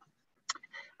budgeting.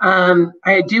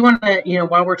 I do want to, you know,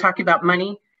 while we're talking about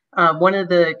money, one of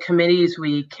the committees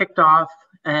we kicked off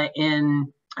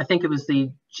in, I think it was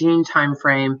the June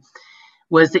timeframe,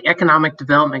 was the Economic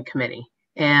Development Committee.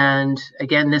 And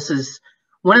again, this is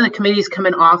one of the committees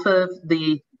coming off of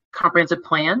the comprehensive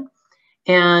plan.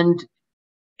 And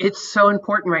it's so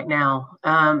important right now.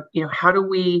 You know, how do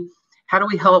we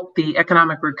help the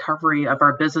economic recovery of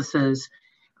our businesses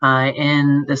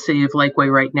in the city of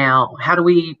Lakeway right now? How do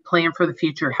we plan for the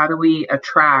future? How do we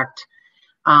attract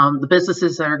the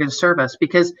businesses that are going to serve us?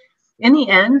 Because in the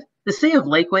end, the city of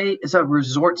Lakeway is a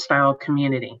resort style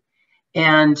community,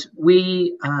 and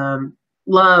we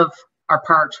love our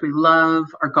parks, we love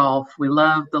our golf, we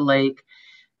love the lake,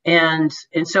 and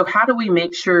so how do we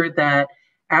make sure that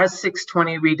as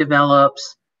 620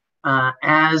 redevelops,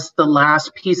 as the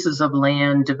last pieces of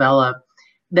land develop,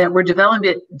 that we're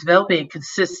developing it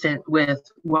consistent with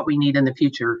what we need in the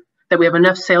future, that we have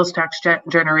enough sales tax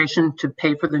generation to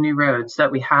pay for the new roads,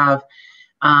 that we have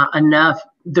enough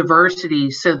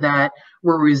diversity so that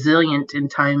we're resilient in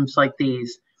times like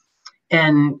these.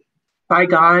 And by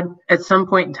God, at some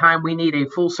point in time, we need a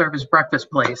full service breakfast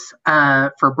place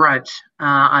for brunch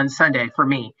on Sunday for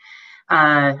me.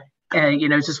 You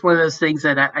know, it's just one of those things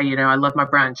that I love my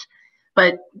brunch,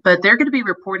 but they're going to be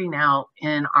reporting out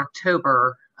in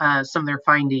October some of their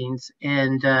findings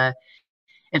and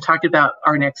talking about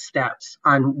our next steps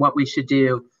on what we should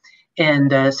do.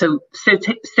 And so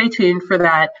stay tuned for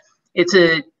that. It's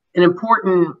an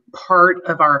important part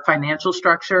of our financial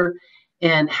structure,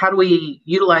 and how do we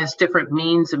utilize different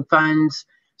means and funds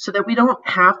so that we don't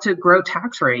have to grow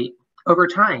tax rate over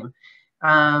time.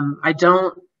 I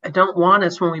don't want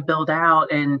us, when we build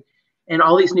out and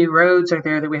all these new roads are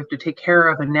there that we have to take care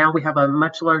of, and now we have a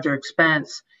much larger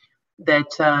expense that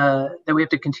we have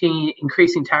to continue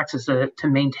increasing taxes to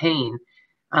maintain.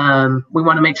 We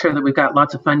want to make sure that we've got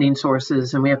lots of funding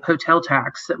sources, and we have hotel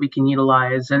tax that we can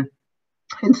utilize, and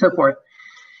so forth.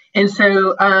 And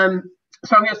so,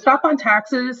 so I'm going to stop on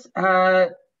taxes.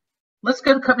 Let's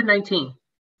go to COVID-19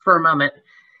 for a moment.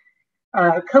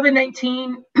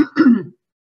 COVID-19.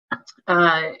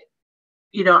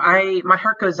 You know, my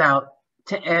heart goes out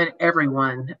to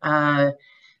everyone.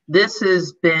 This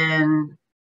has been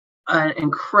an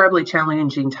incredibly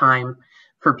challenging time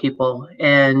for people,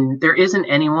 and there isn't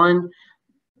anyone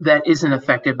that isn't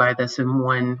affected by this in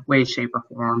one way, shape, or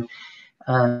form.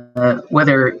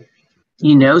 Whether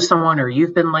you know someone or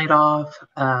you've been laid off,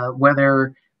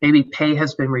 whether maybe pay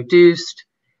has been reduced,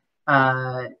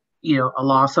 you know, a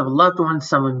loss of a loved one,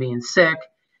 someone being sick.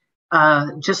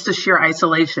 just the sheer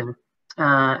isolation.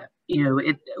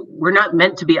 We're not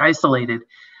meant to be isolated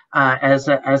as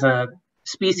a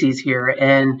species here,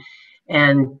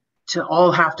 and to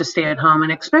all have to stay at home,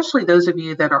 and especially those of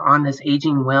you that are on this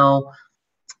Aging Well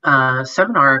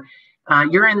seminar,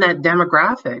 you're in that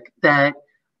demographic that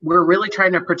we're really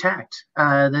trying to protect.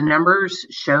 The numbers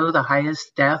show the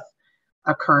highest death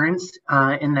occurrence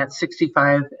in that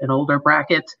 65 and older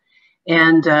bracket,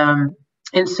 and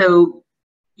so,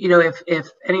 if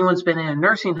anyone's been in a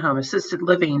nursing home, assisted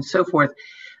living, so forth,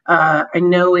 I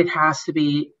know it has to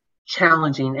be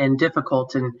challenging and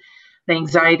difficult, and the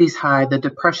anxiety's high, the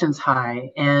depression's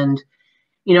high, and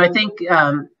I think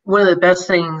one of the best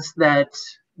things that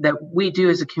we do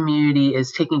as a community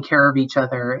is taking care of each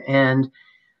other. And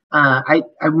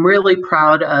I'm really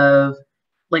proud of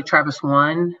Lake Travis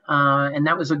One, and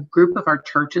that was a group of our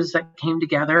churches that came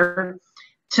together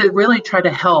to really try to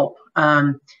help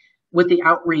with the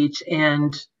outreach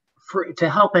and to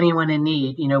help anyone in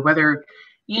need. Whether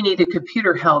you needed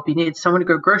computer help, you needed someone to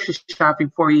go grocery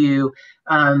shopping for you,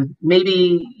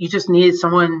 maybe you just needed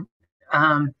someone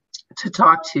to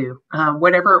talk to,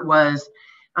 whatever it was,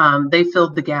 they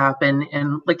filled the gap.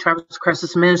 And Lake Travis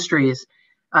Crisis Ministries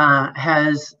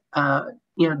has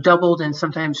doubled and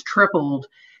sometimes tripled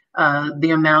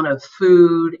the amount of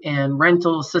food and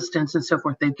rental assistance and so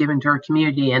forth they've given to our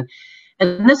community. And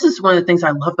this is one of the things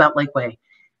I love about Lakeway.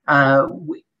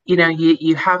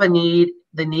 You have a need,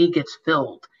 the need gets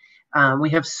filled. We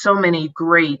have so many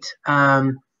great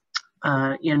nonprofit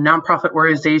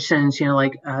organizations,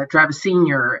 like Drive a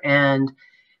Senior, and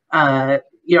I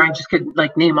just could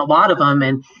name a lot of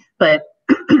them, but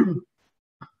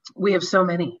we have so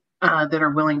many that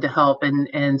are willing to help,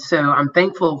 and so I'm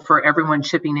thankful for everyone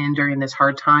chipping in during this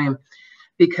hard time,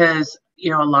 because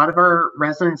a lot of our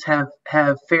residents have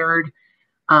fared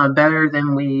better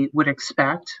than we would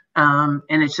expect, and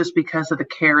it's just because of the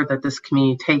care that this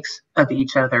community takes of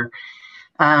each other.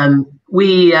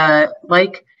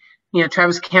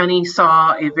 Travis County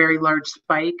saw a very large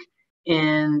spike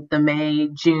in the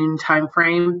May-June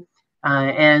timeframe,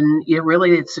 and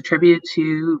really it's attributed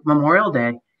to Memorial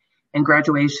Day and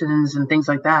graduations and things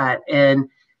like that. And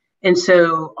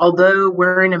so although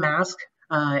wearing a mask,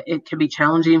 it can be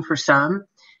challenging for some.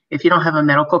 If you don't have a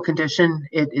medical condition,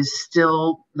 it is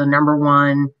still the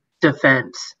 #1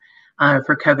 defense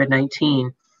for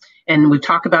COVID-19. And we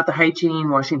talk about the hygiene,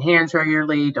 washing hands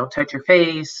regularly, don't touch your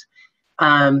face,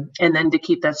 and then to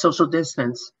keep that social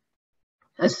distance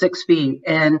of 6 feet.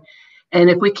 And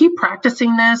if we keep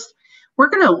practicing this, we're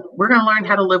gonna learn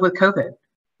how to live with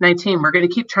COVID-19. We're gonna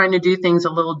keep trying to do things a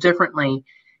little differently.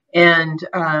 And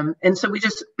so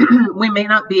we may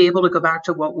not be able to go back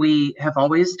to what we have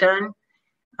always done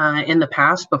in the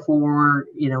past before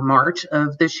March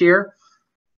of this year,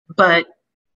 but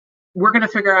we're going to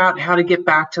figure out how to get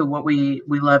back to what we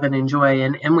love and enjoy,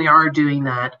 and we are doing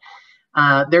that.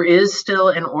 There is still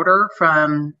an order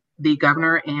from the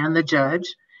governor and the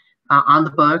judge on the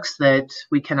books that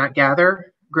we cannot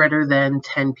gather greater than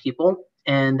 10 people,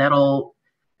 and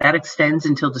that extends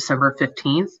until December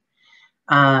 15th.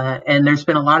 And there's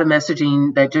been a lot of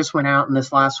messaging that just went out in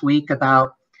this last week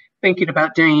about thinking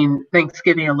about doing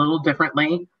Thanksgiving a little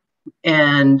differently,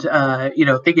 and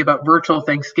thinking about virtual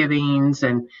Thanksgivings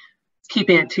and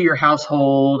keeping it to your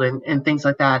household and things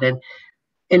like that. And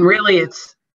really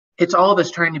it's all of us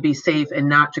trying to be safe and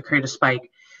not to create a spike.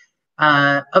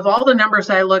 Of all the numbers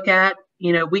I look at,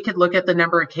 we could look at the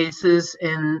number of cases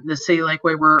in the city of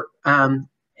Lakeway.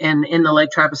 And in the Lake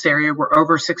Travis area, we're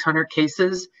over 600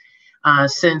 cases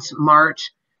since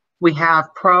March. We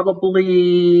have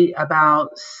probably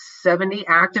about 70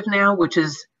 active now, which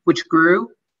grew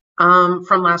from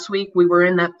last week. We were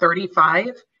in that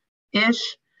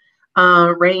 35-ish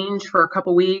range for a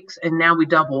couple weeks, and now we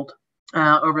doubled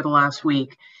over the last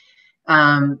week.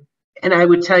 And I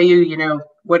would tell you,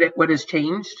 what has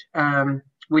changed.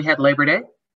 We had Labor Day.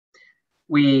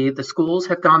 The schools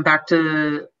have gone back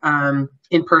to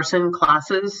in-person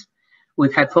classes.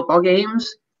 We've had football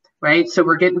games, right? So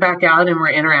we're getting back out and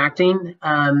we're interacting.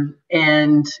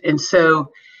 And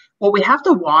so what we have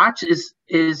to watch is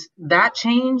that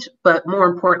change, but more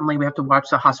importantly, we have to watch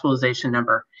the hospitalization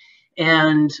number.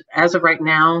 And as of right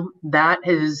now, that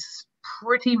is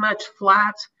pretty much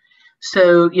flat.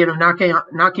 So,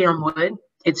 knocking on wood,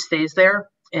 it stays there,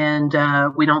 and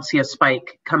we don't see a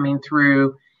spike coming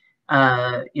through,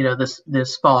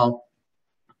 this fall.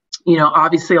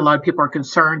 Obviously, a lot of people are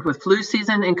concerned with flu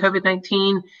season and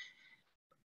COVID-19.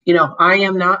 I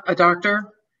am not a doctor,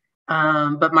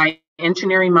 but my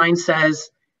engineering mind says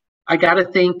I got to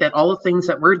think that all the things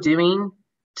that we're doing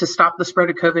to stop the spread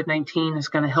of COVID-19 is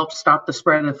going to help stop the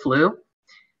spread of flu.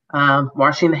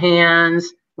 Washing the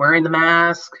hands, wearing the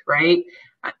mask, right?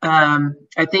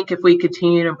 I think if we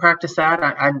continue to practice that,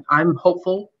 I'm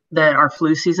hopeful that our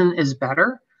flu season is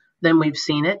better than we've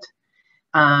seen it.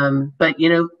 But, you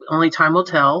know, only time will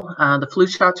tell. The flu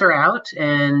shots are out.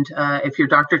 And if your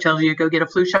doctor tells you go get a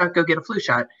flu shot, go get a flu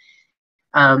shot.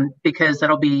 Because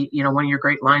that'll be, you know, one of your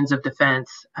great lines of defense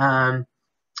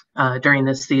during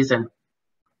this season.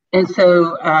 And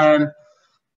so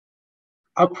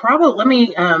I'll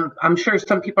probably, I'm sure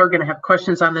some people are going to have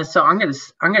questions on this. So I'm going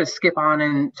to skip on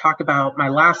and talk about my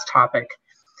last topic,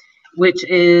 which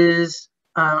is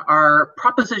our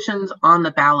propositions on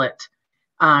the ballot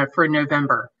for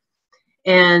November.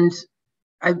 And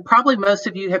probably most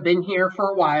of you have been here for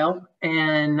a while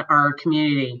in our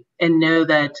community and know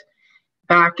that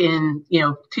back in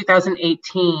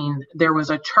 2018, there was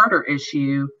a charter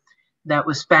issue that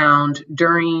was found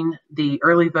during the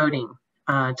early voting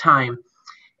time.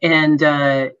 And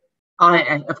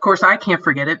of course, I can't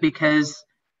forget it because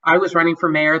I was running for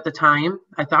mayor at the time.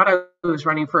 I thought I was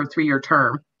running for a 3-year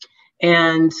term.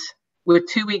 And with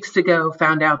 2 weeks to go,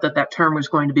 found out that that term was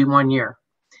going to be 1 year.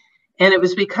 And it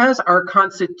was because our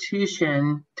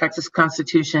Constitution, Texas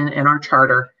Constitution, and our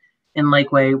charter in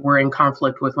Lakeway were in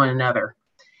conflict with one another.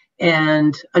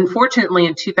 And unfortunately,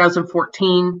 in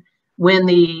 2014, when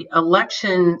the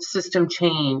election system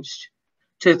changed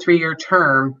to a 3-year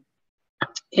term,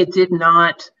 it did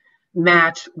not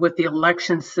match with the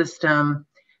election system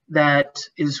that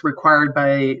is required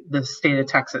by the state of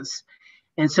Texas.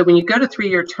 And so when you go to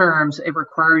 3-year terms, it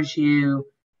requires you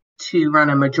to run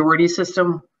a majority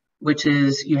system, which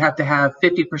is you have to have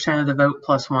 50% of the vote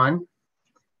plus one.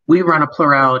 We run a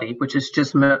plurality, which is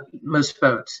just most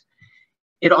votes.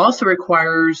 It also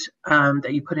requires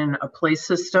that you put in a place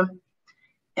system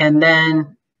and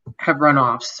then have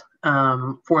runoffs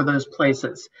for those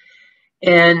places.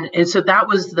 And so that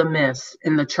was the miss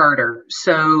in the charter.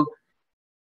 So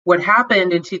what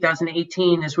happened in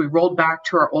 2018 is we rolled back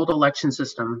to our old election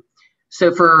system.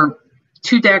 So for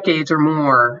 2 decades or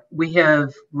more, we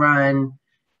have run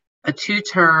a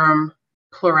 2-term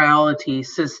plurality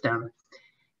system.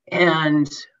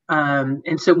 And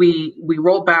so we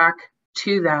rolled back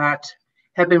to that,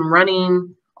 have been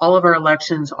running all of our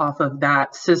elections off of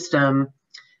that system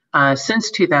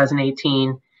since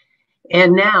 2018.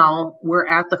 And now we're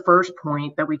at the first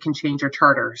point that we can change our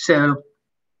charter. So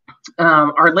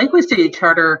our Lakeway City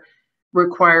Charter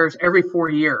requires every 4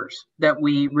 years that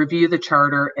we review the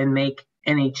charter and make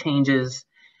any changes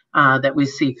that we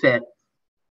see fit.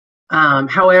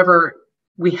 However,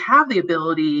 we have the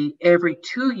ability every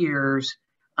 2 years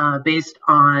based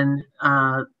on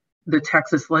the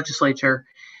Texas legislature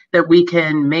that we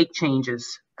can make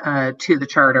changes to the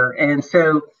charter. And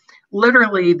so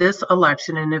literally this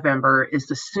election in November is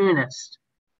the soonest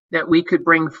that we could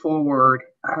bring forward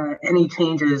any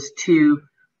changes to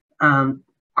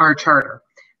our charter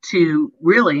to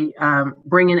really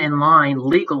bring it in line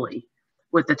legally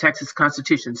with the Texas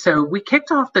Constitution. So we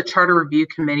kicked off the Charter Review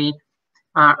Committee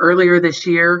earlier this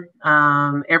year.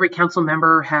 Every council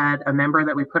member had a member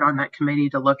that we put on that committee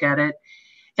to look at it.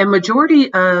 And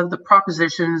majority of the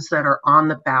propositions that are on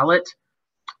the ballot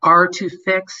are to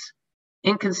fix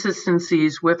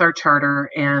inconsistencies with our charter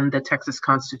and the Texas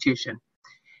Constitution.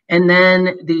 And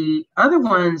then the other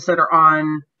ones that are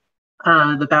on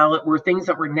the ballot were things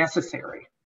that were necessary.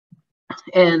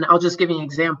 And I'll just give you an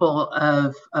example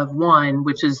of one,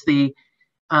 which is we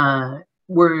are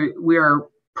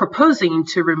proposing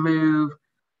to remove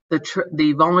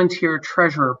the volunteer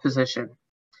treasurer position.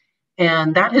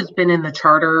 And that has been in the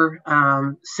charter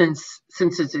since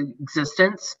its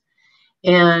existence.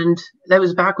 And that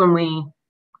was back when we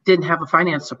didn't have a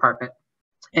finance department,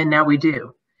 and now we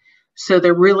do. So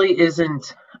there really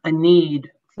isn't a need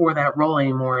for that role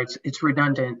anymore. It's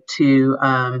redundant to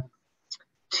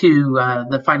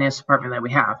the finance department that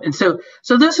we have. And so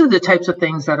those are the types of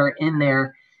things that are in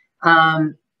there.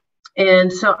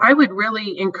 And so I would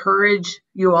really encourage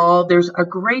you all. There's a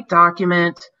great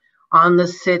document on the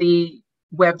city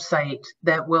website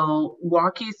that will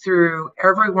walk you through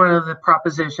every one of the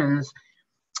propositions.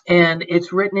 And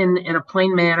it's written in a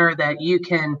plain manner that you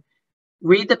can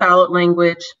read the ballot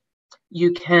language.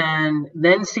 You can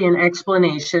then see an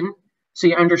explanation so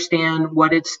you understand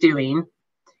what it's doing.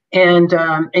 And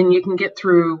you can get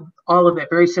through all of it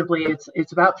very simply.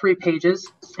 It's about 3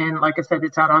 pages. And like I said,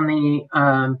 it's out on the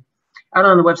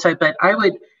website. But I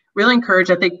would really encourage,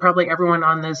 I think probably everyone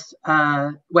on this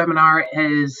webinar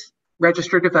is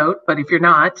registered to vote. But if you're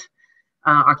not,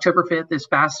 October 5th is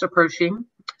fast approaching.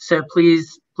 So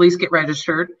please get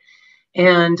registered.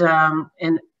 and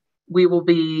we will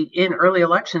be in early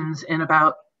elections in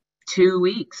about 2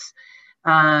 weeks.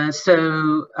 Or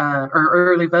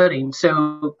early voting.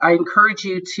 So I encourage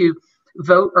you to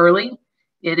vote early.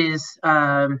 It is,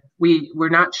 we're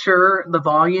not sure the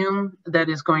volume that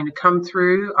is going to come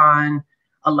through on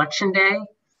election day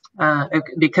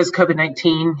because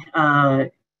COVID-19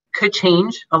 could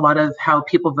change a lot of how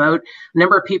people vote. A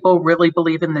number of people really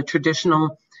believe in the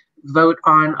traditional vote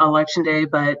on election day,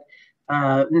 but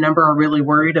a number are really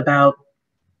worried about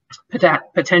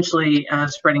potentially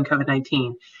spreading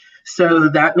COVID-19. So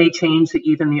that may change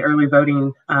even the early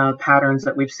voting patterns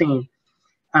that we've seen.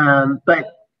 But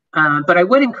I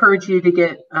would encourage you to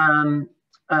get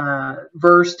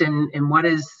versed in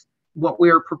what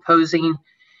we're proposing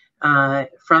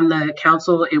from the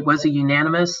council. It was a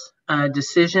unanimous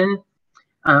decision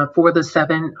for the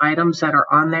 7 items that are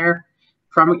on there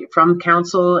from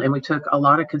council, and we took a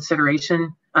lot of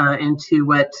consideration into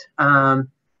what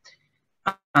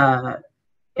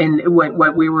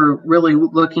we were really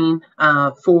looking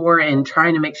for, and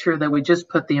trying to make sure that we just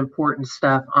put the important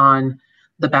stuff on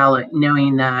the ballot,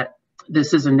 knowing that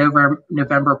this is a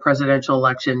November presidential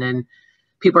election and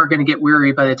people are going to get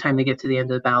weary by the time they get to the end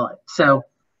of the ballot. So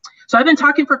I've been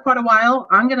talking for quite a while.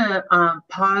 I'm going to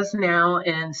pause now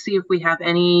and see if we have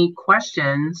any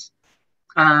questions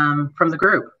from the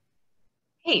group.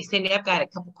 Hey, Sandy, I've got a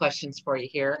couple questions for you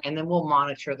here, and then we'll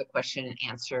monitor the question and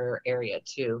answer area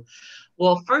too.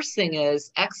 Well, first thing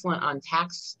is excellent on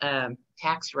tax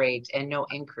rate and no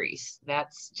increase.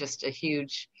 That's just a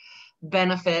huge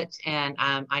benefit, and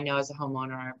I know as a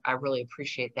homeowner, I really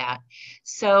appreciate that.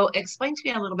 So explain to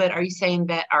me a little bit, are you saying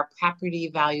that our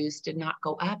property values did not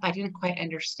go up? I didn't quite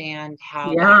understand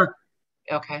how. Yeah.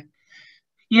 Okay.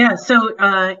 Yeah, so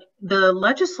the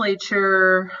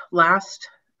legislature last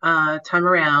time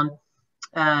around,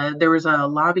 there was a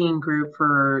lobbying group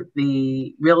for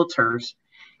the realtors,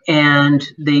 and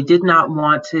they did not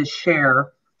want to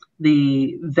share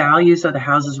the values of the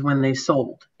houses when they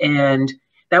sold. And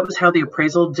that was how the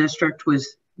appraisal district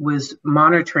was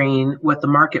monitoring what the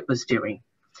market was doing.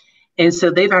 And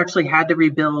so they've actually had to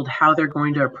rebuild how they're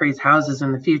going to appraise houses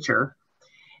in the future.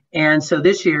 And so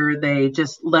this year they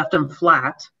just left them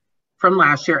flat from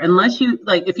last year, unless you,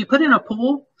 like, if you put in a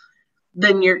pool,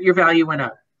 then your value went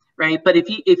up, right? But if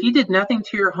you did nothing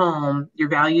to your home, your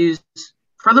values,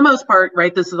 for the most part,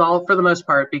 right? This is all for the most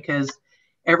part, because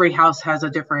every house has a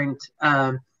different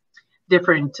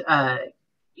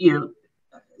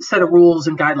set of rules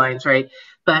and guidelines, right?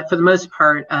 But for the most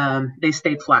part, they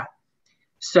stayed flat.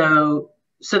 So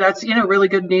that's, really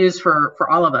good news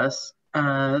for all of us,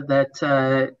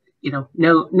 that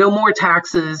no more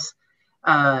taxes.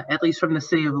 At least from the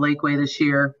city of Lakeway this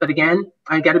year. But again,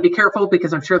 I got to be careful,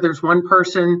 because I'm sure there's one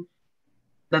person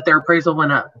that their appraisal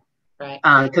went up. Right.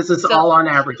 Because it's all on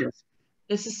averages.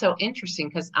 This is so interesting,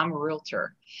 because I'm a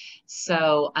realtor.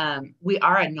 So we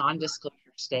are a non-disclosure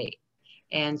state.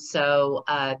 And so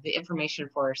the information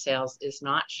for our sales is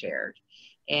not shared.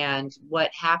 And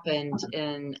what happened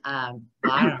in, I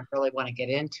don't really want to get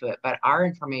into it, but our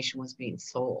information was being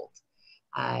sold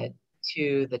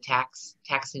to the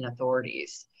taxing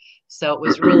authorities. So it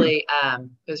was really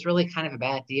kind of a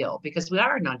bad deal, because we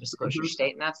are a non-disclosure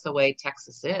state, and that's the way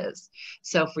Texas is.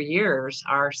 So for years,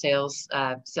 our sales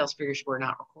figures were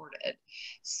not recorded.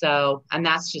 So, and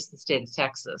that's just the state of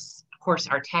Texas. Of course,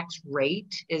 our tax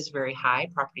rate is very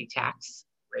high. Property tax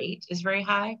rate is very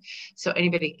high. So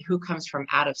anybody who comes from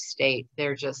out of state,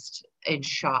 they're just in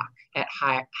shock at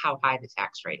how high the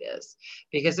tax rate is,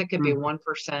 because it could be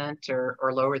 1%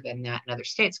 or lower than that in other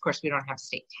states. Of course, we don't have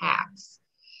state tax,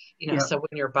 so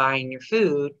when you're buying your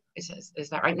food, is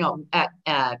that right? No, at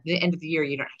the end of the year,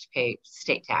 you don't have to pay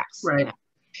state tax. Right.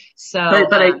 So,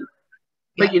 but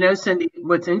Cindy,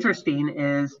 what's interesting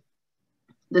is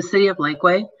the city of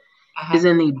Lakeway is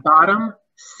in the bottom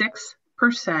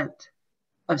 6%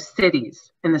 of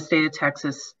cities in the state of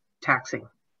Texas taxing.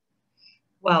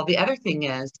 Well, the other thing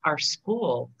is our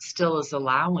school still is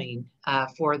allowing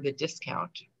for the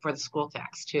discount for the school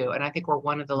tax too. And I think we're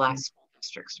one of the last school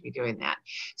districts to be doing that.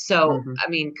 So, I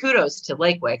mean, kudos to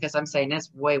Lakeway, because I'm saying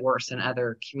that's way worse in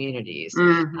other communities.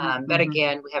 But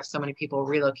again, we have so many people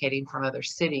relocating from other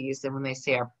cities, and when they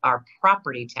say our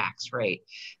property tax rate,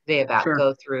 they about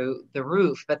go through the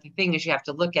roof. But the thing is, you have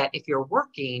to look at, if you're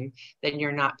working, then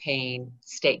you're not paying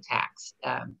state tax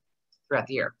throughout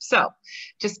the year. So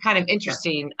just kind of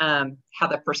interesting how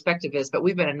the perspective is, but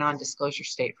we've been a non-disclosure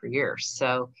state for years.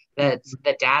 So that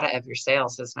the data of your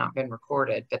sales has not been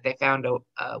recorded, but they found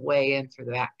a way in through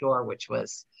the back door, which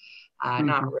was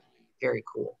not really very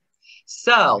cool.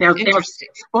 So now, interesting.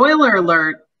 Spoiler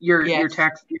alert, your Yes.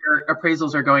 your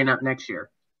appraisals are going up next year.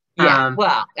 Yeah,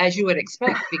 well, as you would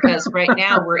expect, because right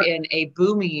now we're in a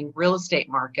booming real estate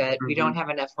market. We don't have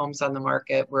enough homes on the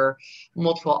market. We're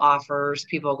multiple offers,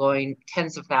 people going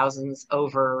tens of thousands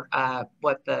over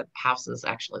what the house is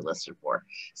actually listed for.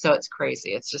 So it's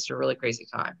crazy. It's just a really crazy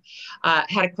time.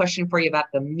 Had a question for you about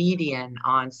the median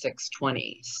on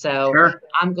 620. So Sure.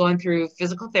 I'm going through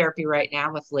physical therapy right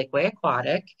now with Lakeway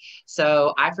Aquatic.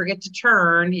 So I forget to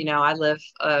turn, I live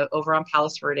over on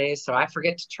Palos Verdes, so I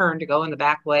forget to turn to go in the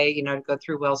back way, to go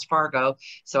through Wells Fargo.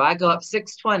 So I go up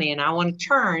 620 and I want to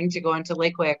turn to go into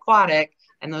Lakeway Aquatic,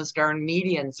 and those darn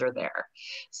medians are there.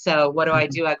 So what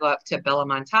do? I go up to Bella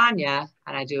Montana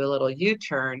and I do a little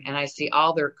U-turn, and I see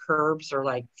all their curbs are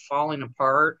like falling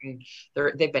apart, and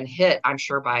they've been hit, I'm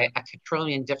sure, by a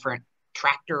quadrillion different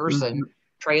tractors and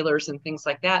trailers and things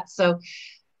like that. So,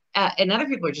 and other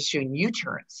people are just doing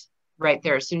U-turns right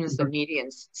there as soon as the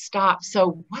medians stop.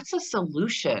 So what's a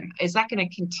solution? Is that going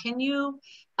to continue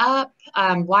up?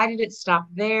 Why did it stop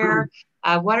there?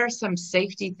 What are some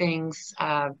safety things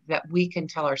that we can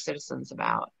tell our citizens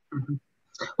about?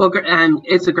 Well,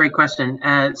 it's a great question.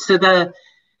 So the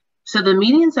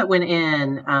medians that went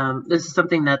in, this is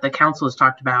something that the council has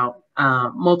talked about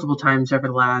multiple times over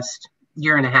the last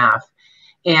year and a half.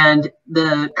 And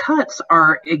the cuts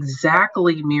are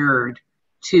exactly mirrored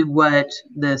to what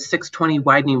the 620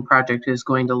 widening project is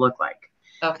going to look like.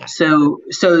 Okay. So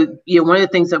one of the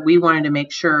things that we wanted to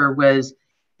make sure was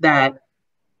that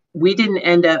we didn't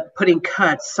end up putting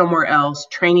cuts somewhere else,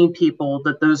 training people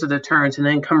that those are the turns, and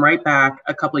then come right back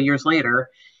a couple of years later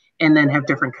and then have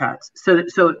different cuts. So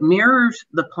it mirrors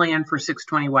the plan for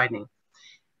 620 widening.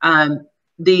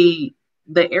 The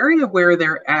area where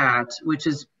they're at, which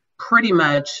is pretty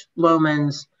much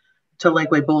Lomans to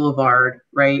Lakeway Boulevard,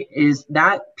 right, is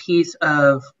that piece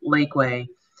of Lakeway.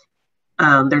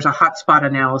 There's a hotspot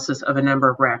analysis of a number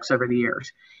of wrecks over the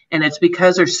years. And it's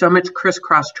because there's so much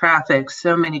crisscross traffic,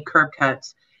 so many curb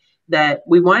cuts, that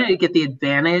we wanted to get the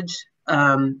advantage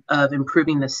of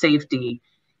improving the safety.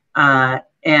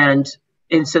 And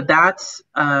so that's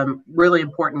really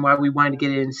important why we wanted to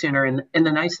get it in sooner. And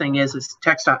the nice thing is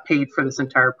TxDOT paid for this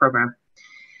entire program.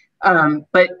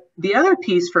 But the other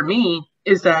piece for me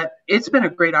is that it's been a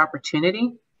great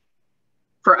opportunity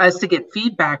for us to get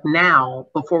feedback now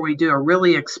before we do a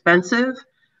really expensive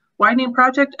widening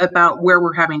project about where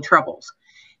we're having troubles.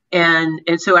 And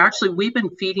so actually we've been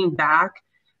feeding back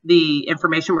the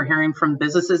information we're hearing from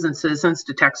businesses and citizens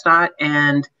to TxDOT.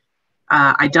 And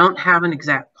I don't have an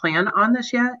exact plan on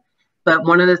this yet, but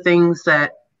one of the things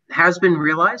that has been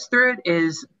realized through it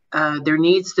is there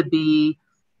needs to be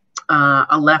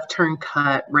a left turn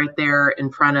cut right there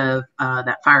in front of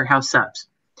that Firehouse Subs.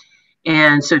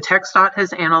 And so TxDOT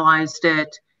has analyzed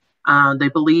it. They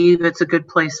believe it's a good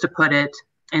place to put it.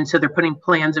 And so they're putting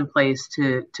plans in place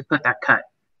to put that cut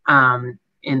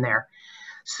in there.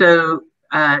 So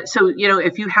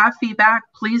if you have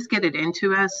feedback, please get it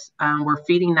into us. We're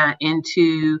feeding that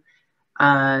into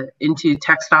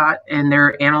TxDOT, and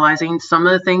they're analyzing some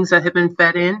of the things that have been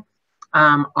fed in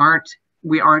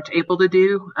we aren't able to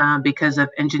do because of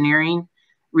engineering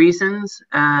reasons.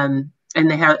 And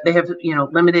they have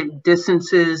limited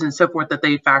distances and so forth that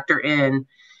they factor in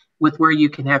with where you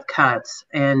can have cuts.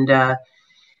 But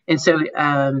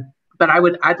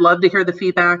I'd love to hear the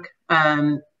feedback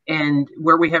and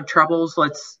where we have troubles.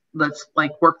 Let's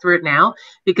work through it now,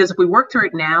 because if we work through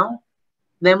it now,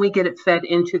 then we get it fed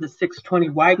into the 620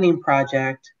 widening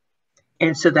project.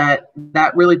 And so that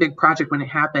really big project, when it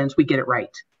happens, we get it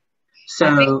right. So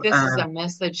I think this is a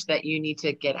message that you need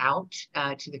to get out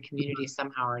to the community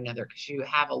somehow or another, because you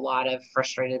have a lot of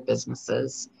frustrated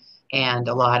businesses and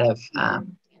a lot of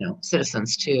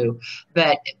citizens too.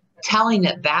 But telling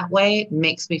it that way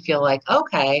makes me feel like,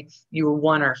 okay, you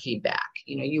want our feedback.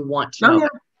 You want to know.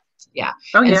 Yeah.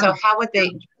 So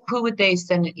who would they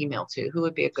send an email to? Who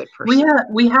would be a good person?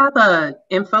 We have a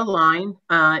info line.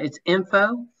 It's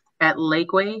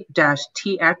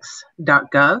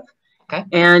info@lakeway-tx.gov. Okay.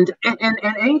 And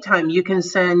anytime you can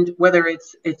send, whether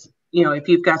it's if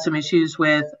you've got some issues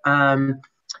with the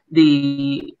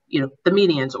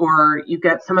medians, or you've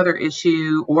got some other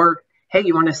issue, or hey,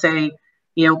 you want to say,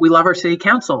 we love our city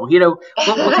council, we'll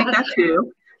take that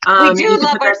too. We do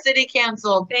love our city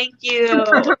council. Thank you.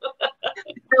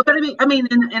 But I mean,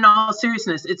 in all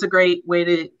seriousness, it's a great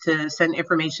way to send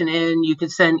information in. You can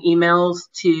send emails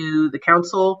to the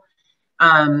council,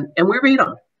 and we read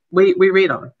them. We read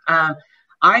them.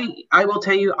 I will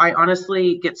tell you, I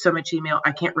honestly get so much email.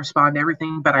 I can't respond to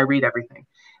everything, but I read everything.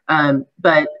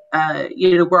 But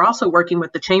we're also working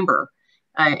with the chamber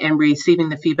and receiving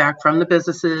the feedback from the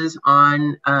businesses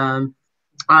on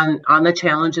on the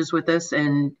challenges with this,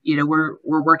 and we're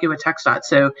working with TxDOT.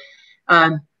 So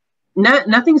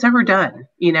nothing's ever done.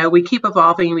 We keep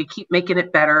evolving, we keep making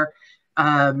it better.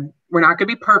 We're not going to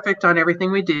be perfect on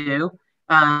everything we do,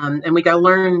 and we got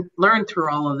to learn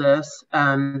through all of this,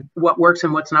 what works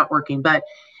and what's not working. But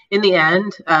in the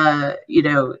end,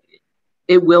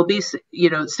 it will be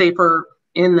safer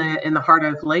in the heart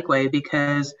of Lakeway,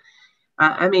 because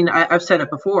I've said it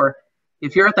before.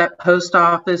 If you're at that post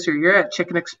office or you're at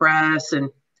Chicken Express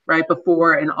and right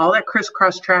before and all that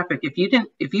crisscross traffic, if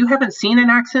you haven't seen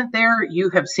an accident there, you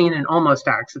have seen an almost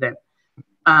accident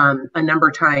a number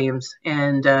of times.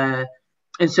 And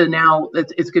so now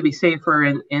it's going to be safer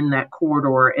in that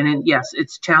corridor. And yes,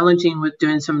 it's challenging with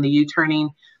doing some of the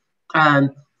U-turning.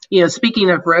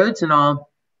 Speaking of roads and all,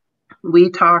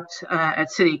 we talked at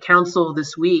City Council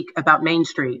this week about Main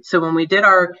Street. So when we did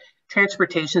our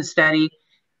transportation study,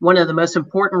 one of the most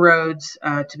important roads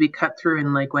to be cut through in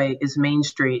Lakeway is Main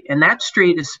Street. And that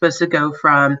street is supposed to go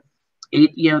from,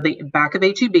 the back of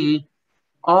HEB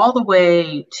all the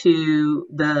way to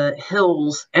the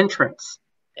Hills entrance.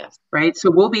 Yes. Right. So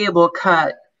we'll be able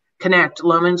to connect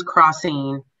Loman's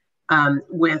Crossing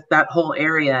with that whole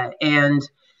area. And,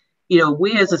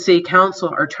 we as a city council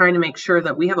are trying to make sure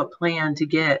that we have a plan to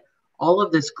get all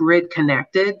of this grid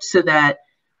connected so that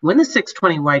when the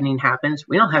 620 widening happens,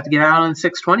 we don't have to get out on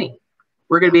 620.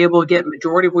 We're going to be able to get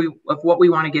majority of what we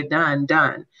want to get done,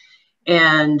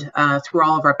 and through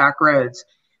all of our back roads.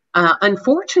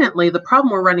 Unfortunately, the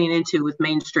problem we're running into with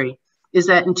Main Street is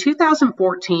that in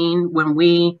 2014, when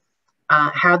we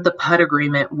had the PUD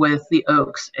agreement with the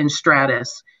Oaks and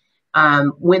Stratus,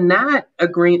 when that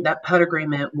PUD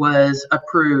agreement was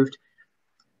approved,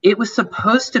 it was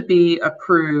supposed to be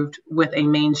approved with a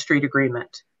Main Street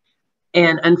agreement.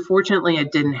 And unfortunately,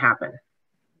 it didn't happen.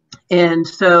 And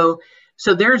so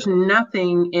there's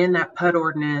nothing in that PUD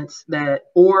ordinance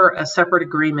or a separate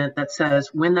agreement that says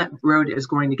when that road is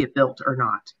going to get built or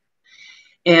not.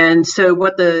 And so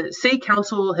what the city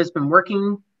council has been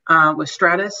working with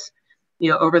Stratus,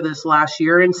 over this last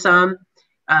year and some,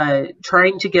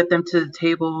 trying to get them to the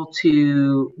table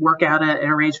to work out an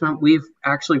arrangement. We've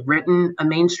actually written a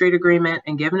Main Street agreement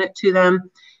and given it to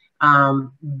them.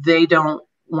 They don't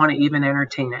want to even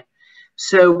entertain it.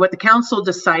 So what the council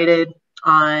decided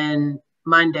on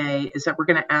Monday is that we're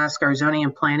going to ask our zoning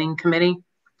and planning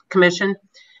commission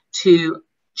to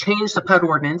change the PUD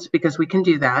ordinance, because we can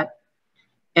do that,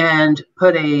 and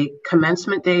put a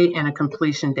commencement date and a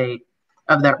completion date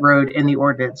of that road in the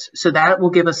ordinance. So that will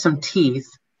give us some teeth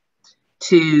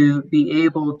to be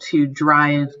able to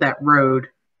drive that road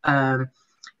and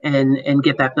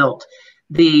get that built.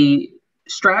 The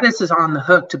Stratus is on the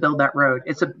hook to build that road.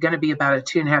 It's going to be about a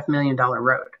 $2.5 million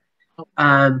road.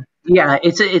 Yeah,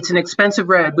 it's an expensive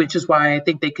road, which is why I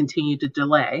think they continue to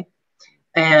delay,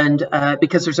 and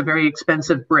because there's a very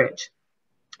expensive bridge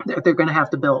that they're going to have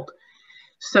to build.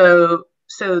 So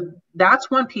that's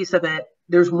one piece of it.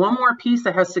 There's one more piece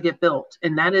that has to get built,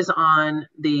 and that is on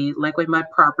the Lakeway Mud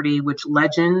property, which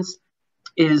Legends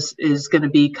is going to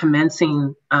be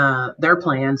commencing their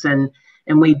plans, and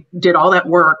we did all that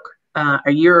work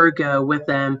a year ago with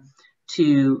them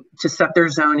to set their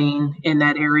zoning in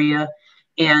that area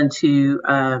and to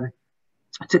kind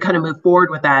of move forward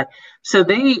with that. So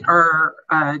they are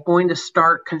going to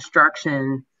start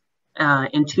construction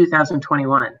in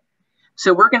 2021.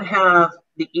 So we're going to have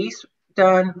the east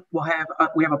done.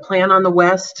 We have a plan on the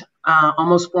west,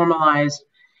 almost formalized,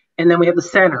 and then we have the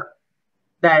center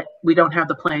that we don't have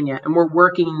the plan yet, and we're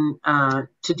working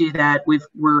to do that.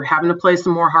 We're having to play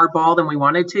some more hardball than we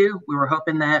wanted to. We were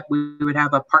hoping that we would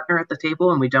have a partner at the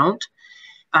table, and we don't.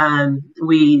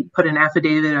 We put an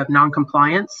affidavit of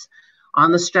non-compliance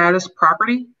on the Stratus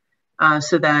property,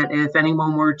 so that if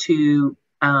anyone were to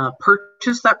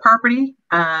purchase that property,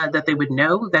 that they would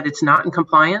know that it's not in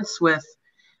compliance with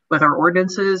our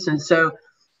ordinances. And so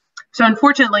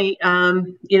unfortunately,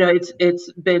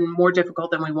 it's been more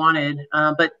difficult than we wanted.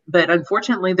 But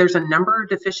unfortunately, there's a number of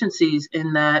deficiencies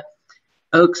in that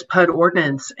Oaks PUD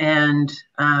ordinance, and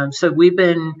so we've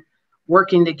been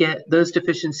working to get those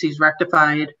deficiencies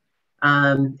rectified.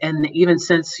 And even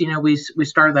since we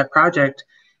started that project,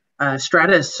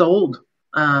 Stratus sold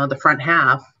the front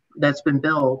half that's been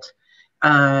built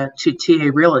to TA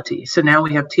Realty. So now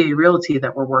we have TA Realty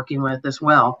that we're working with as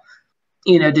well,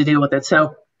 to deal with it.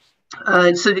 So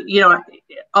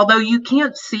although you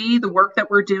can't see the work that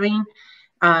we're doing,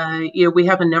 we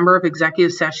have a number of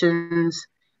executive sessions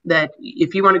that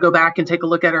if you want to go back and take a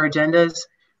look at our agendas,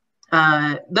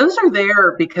 those are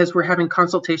there because we're having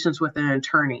consultations with an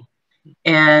attorney,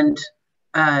 and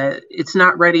it's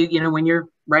not ready. When you're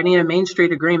writing a Main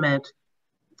Street agreement,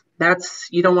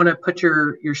 you don't want to put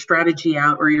your strategy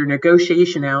out or your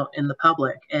negotiation out in the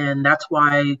public. And that's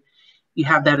why you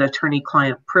have that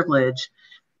attorney-client privilege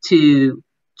to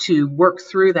work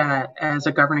through that as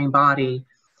a governing body.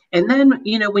 And then,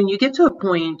 when you get to a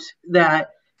point that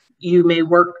you may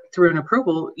work through an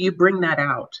approval, you bring that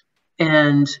out,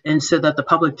 and so that the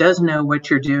public does know what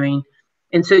you're doing.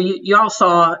 And so you all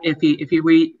saw, if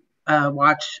you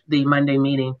watch the Monday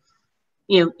meeting,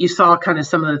 you saw kind of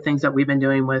some of the things that we've been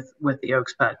doing with the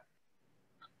Oaks Pet.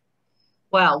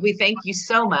 Well, we thank you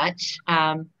so much.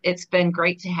 It's been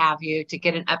great to have you, to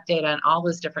get an update on all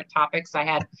those different topics. I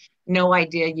had no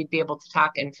idea you'd be able to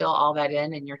talk and fill all that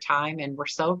in your time, and we're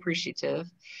so appreciative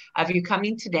of you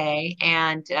coming today.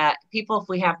 And people, if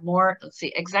we have more, let's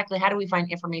see, exactly how do we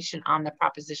find information on the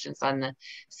propositions on the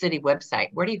city website?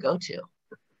 Where do you go to?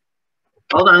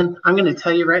 Hold on, I'm going to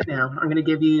tell you right now. I'm going to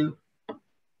give you.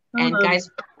 And guys,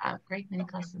 great mini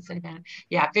class in city manager.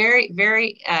 Yeah, very,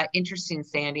 very interesting,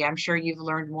 Sandy. I'm sure you've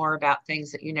learned more about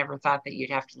things that you never thought that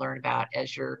you'd have to learn about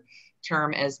as your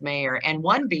term as mayor. And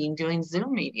one being doing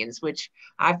Zoom meetings, which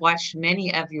I've watched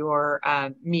many of your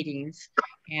meetings,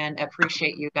 and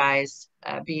appreciate you guys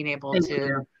being able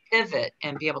to pivot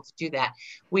and be able to do that.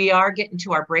 We are getting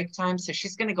to our break time, so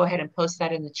she's going to go ahead and post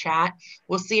that in the chat.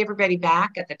 We'll see everybody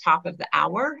back at the top of the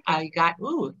hour. You got,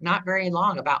 not very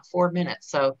long, about 4 minutes.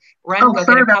 So run, go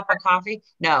get a cup of coffee.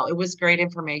 No, it was great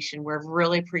information. We're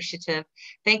really appreciative.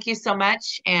 Thank you so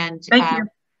much. And thank you.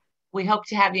 We hope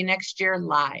to have you next year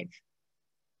live.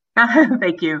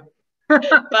 Thank you.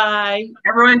 Bye.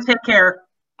 Everyone take care.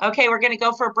 Okay, we're going to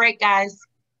go for a break, guys.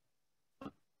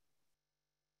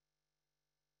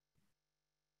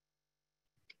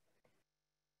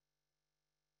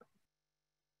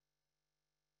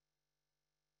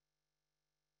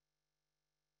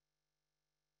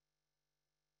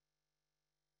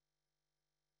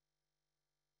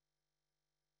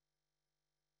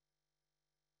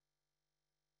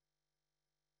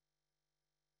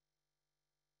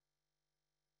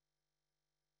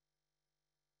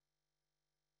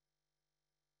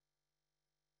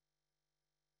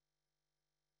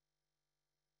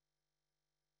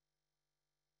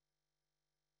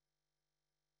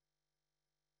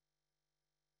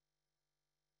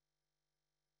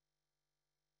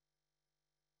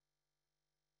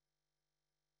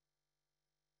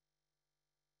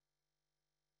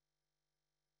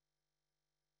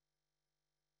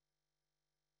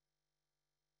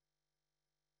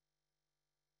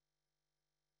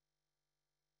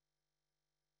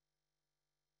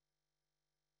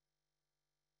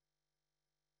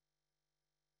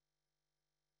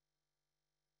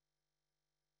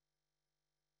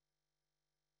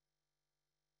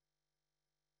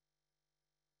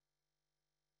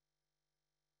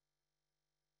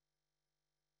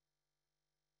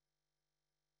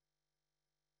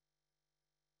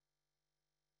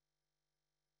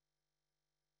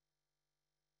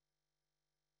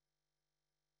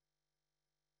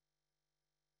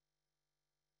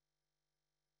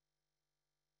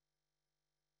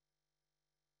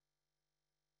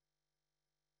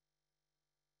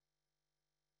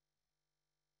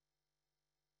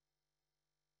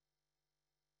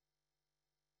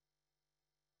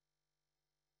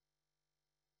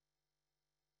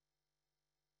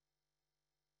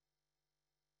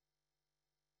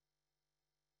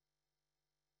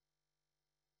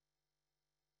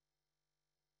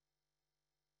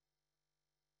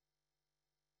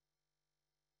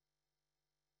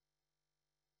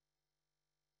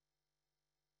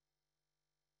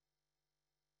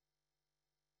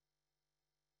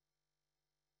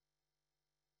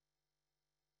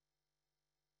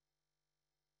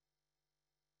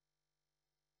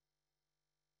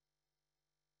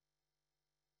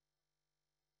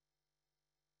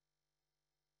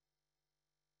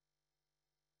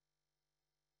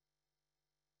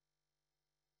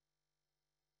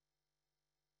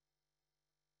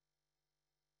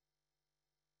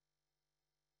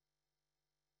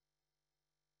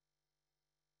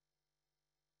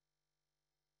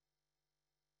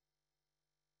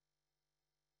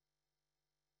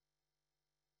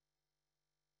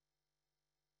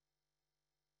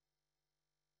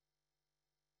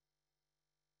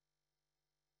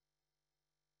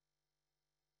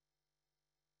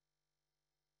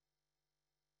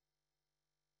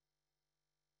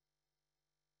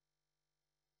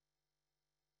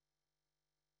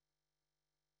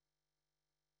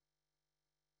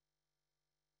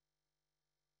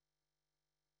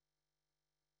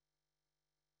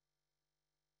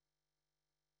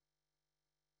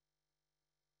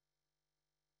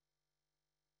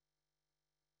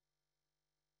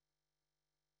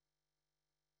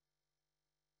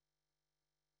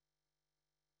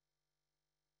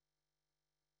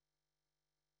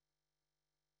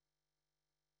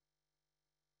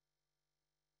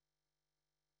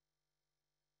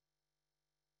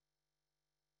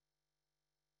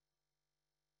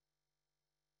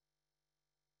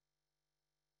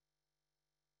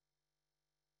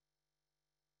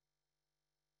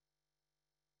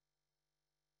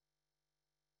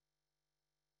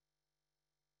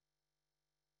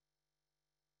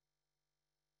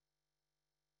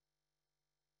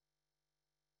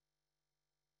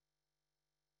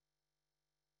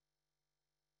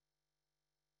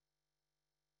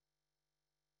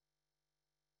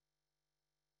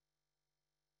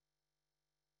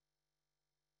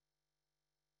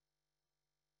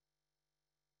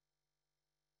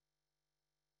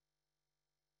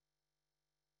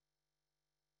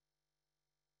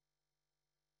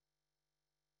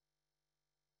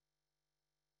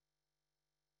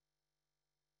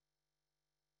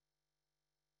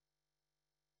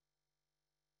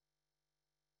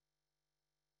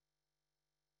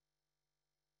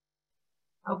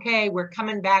 Okay, we're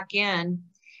coming back in.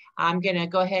 I'm going to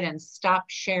go ahead and stop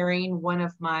sharing one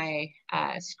of my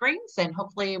screens, and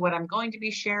hopefully what I'm going to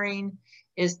be sharing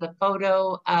is the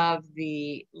photo of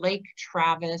the Lake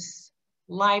Travis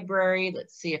Library.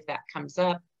 Let's see if that comes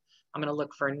up. I'm going to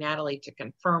look for Natalie to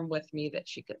confirm with me that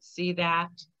she could see that.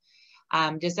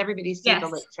 Does everybody see the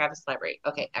Lake Travis Library?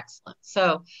 Okay, excellent.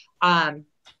 So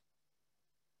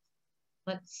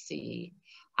let's see.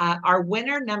 Our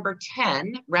winner number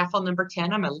 10, raffle number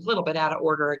 10, I'm a little bit out of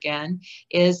order again,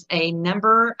 is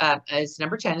number 10.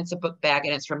 It's a book bag,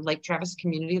 and it's from Lake Travis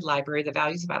Community Library. The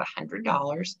value is about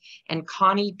 $100, and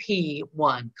Connie P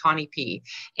won, Connie P.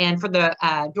 And for the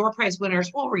door prize winners,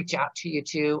 we'll reach out to you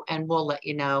too, and we'll let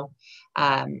you know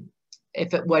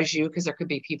if it was you, because there could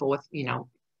be people with, you know,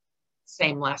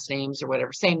 same last names or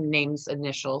whatever, same names,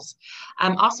 initials.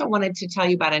 Also wanted to tell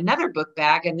you about another book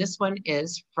bag, and this one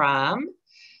is from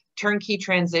Turnkey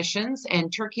Transitions.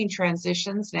 And Turnkey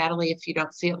Transitions, Natalie, if you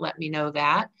don't see it, let me know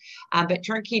that. But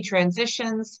Turnkey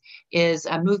Transitions is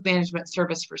a move management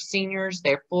service for seniors.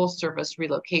 They're full service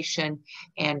relocation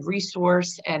and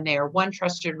resource, and they are one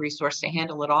trusted resource to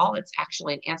handle it all. It's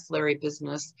actually an ancillary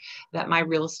business that my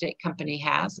real estate company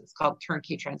has. It's called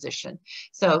Turnkey Transition.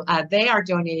 So they are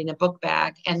donating a book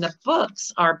bag, and the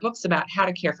books are books about how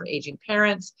to care for aging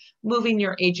parents, moving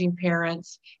your aging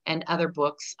parents, and other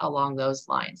books along those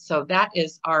lines. So that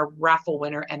is our raffle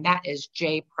winner, and that is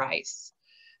Jay Price.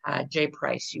 Jay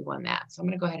Price, you won that. So I'm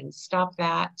going to go ahead and stop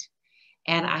that.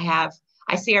 And I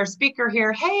see our speaker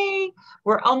here. Hey,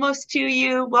 we're almost to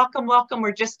you. Welcome, welcome.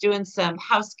 We're just doing some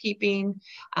housekeeping.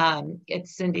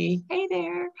 It's Cindy. Hey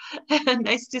there.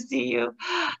 Nice to see you,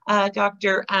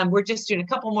 Doctor. We're just doing a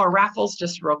couple more raffles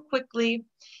just real quickly.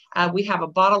 We have a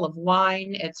bottle of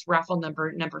wine. It's raffle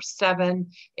number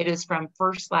 7. It is from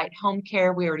First Light Home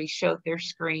Care. We already showed their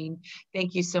screen.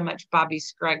 Thank you so much, Bobby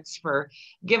Scruggs, for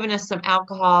giving us some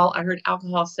alcohol. I heard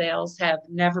alcohol sales have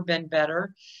never been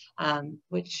better,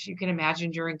 which you can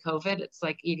imagine during COVID. It's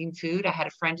like eating food. I had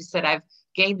a friend who said, I've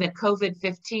gained the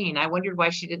COVID-15. I wondered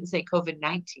why she didn't say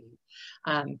COVID-19,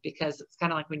 because it's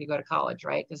kind of like when you go to college,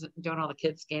 right? Don't all the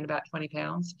kids gain about 20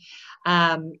 pounds?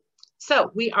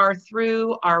 So we are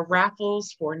through our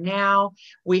raffles for now.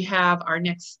 We have our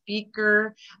next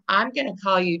speaker. I'm going to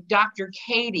call you Dr.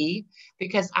 Katie,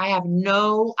 because I have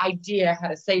no idea how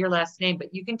to say your last name,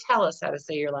 but you can tell us how to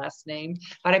say your last name.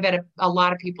 But I bet a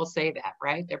lot of people say that,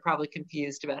 right? They're probably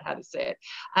confused about how to say it.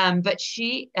 But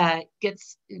she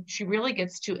really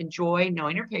gets to enjoy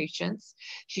knowing her patients.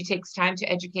 She takes time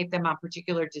to educate them on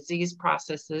particular disease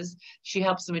processes. She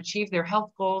helps them achieve their health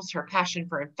goals. Her passion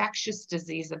for infectious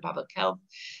disease and public health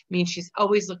means she's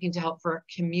always looking to help for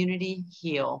community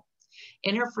heal.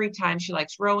 In her free time, she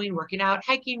likes rowing, working out,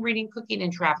 hiking, reading, cooking,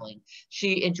 and traveling.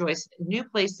 She enjoys new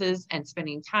places and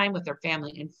spending time with her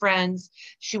family and friends.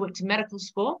 She went to medical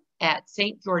school at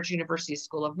St. George University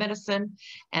School of Medicine,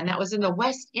 and that was in the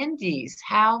West Indies.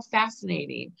 How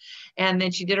fascinating. And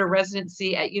then she did her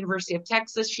residency at University of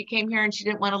Texas. She came here and she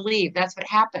didn't want to leave. That's what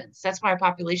happens. That's why our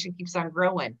population keeps on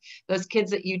growing. Those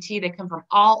kids at UT, they come from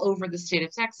all over the state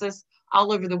of Texas,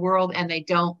 all over the world, and they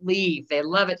don't leave. They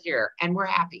love it here, and we're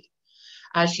happy.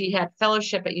 She had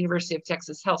fellowship at University of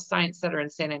Texas Health Science Center in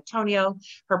San Antonio.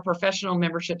 Her professional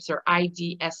memberships are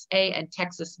IDSA and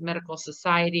Texas Medical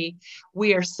Society.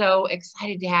 We are so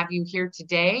excited to have you here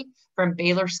today from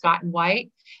Baylor, Scott and White.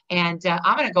 And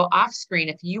I'm going to go off screen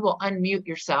if you will unmute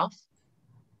yourself.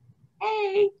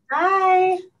 Hey.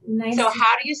 Hi. Nice. So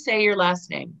how do you say your last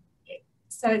name?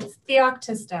 So it's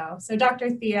Theoktisto. So Dr.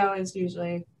 Theo is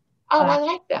usually. Oh, I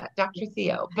like that, Dr.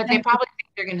 Theo. But they probably think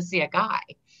they're going to see a guy.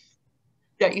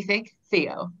 Don't you think?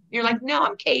 Theo. You're like, no,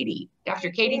 I'm Katie, Dr.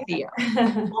 Katie Theo.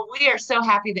 Well, we are so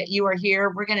happy that you are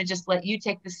here. We're going to just let you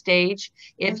take the stage.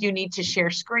 If you need to share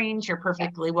screens, you're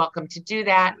perfectly welcome to do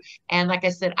that. And like I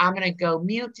said, I'm going to go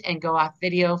mute and go off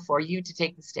video for you to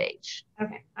take the stage.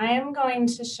 Okay, I am going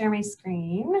to share my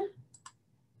screen.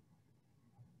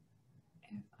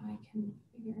 If I can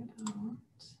figure it out.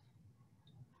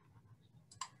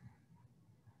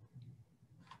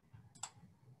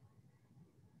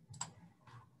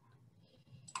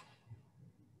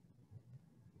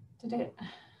 Did it?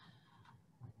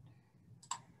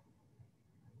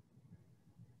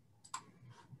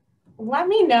 Let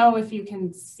me know if you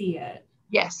can see it.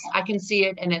 Yes, I can see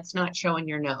it, and it's not showing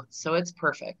your notes, so it's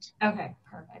perfect. Okay,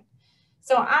 perfect.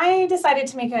 So I decided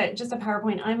to make just a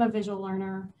PowerPoint. I'm a visual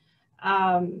learner.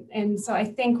 And so I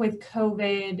think with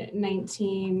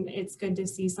COVID-19, it's good to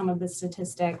see some of the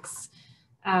statistics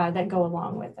that go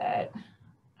along with it.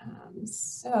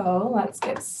 So let's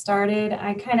get started.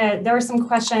 There were some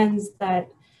questions that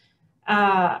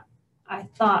I I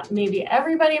thought maybe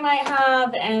everybody might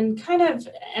have, and kind of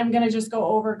am going to just go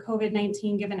over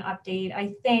COVID-19, give an update.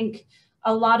 I think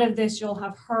a lot of this you'll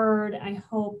have heard. I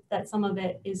hope that some of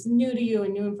it is new to you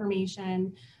and new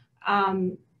information.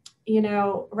 You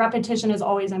know, repetition is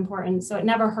always important, so it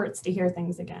never hurts to hear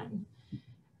things again.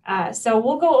 So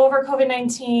we'll go over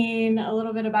COVID-19, a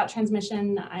little bit about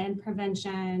transmission and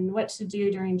prevention, what to do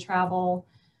during travel,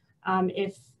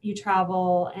 if you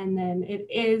travel, and then it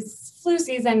is flu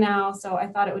season now, so I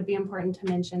thought it would be important to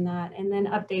mention that, and then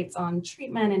updates on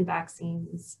treatment and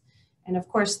vaccines. And of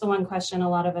course, the one question a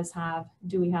lot of us have,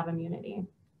 do we have immunity?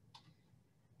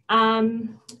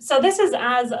 So this is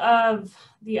as of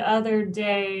the other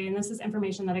day, and this is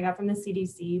information that I got from the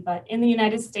CDC, but in the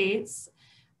United States,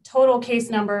 total case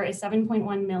number is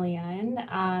 7.1 million,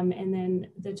 and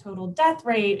then the total death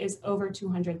rate is over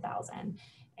 200,000.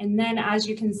 And then as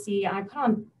you can see, I put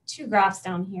on two graphs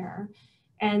down here,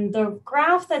 and the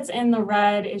graph that's in the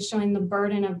red is showing the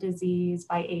burden of disease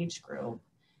by age group.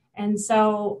 And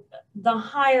so the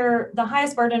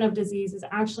highest burden of disease is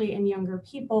actually in younger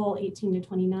people, 18 to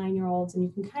 29-year-olds, and you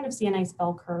can kind of see a nice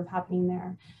bell curve happening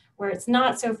there, where it's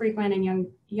not so frequent in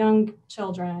young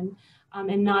children,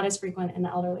 and not as frequent in the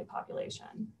elderly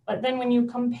population. But then when you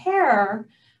compare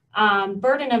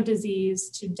burden of disease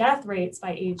to death rates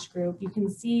by age group, you can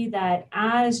see that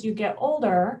as you get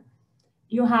older,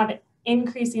 you have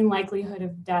increasing likelihood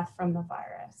of death from the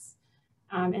virus.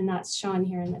 And that's shown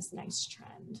here in this nice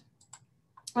trend.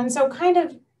 And so kind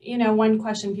of, you know, one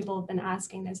question people have been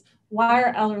asking is, why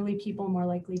are elderly people more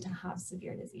likely to have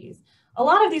severe disease? A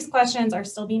lot of these questions are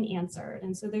still being answered.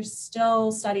 And so there's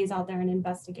still studies out there and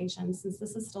investigations. Since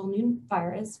this is still a new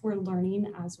virus, we're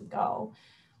learning as we go.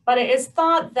 But it is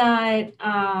thought that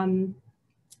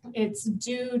it's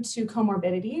due to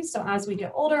comorbidities. So as we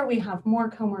get older, we have more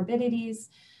comorbidities.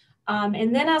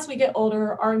 And then as we get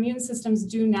older, our immune systems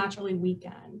do naturally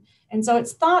weaken. And so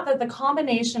it's thought that the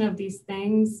combination of these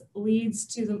things leads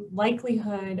to the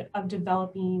likelihood of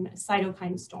developing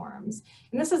cytokine storms.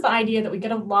 And this is the idea that we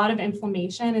get a lot of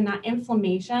inflammation, and that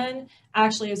inflammation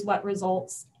actually is what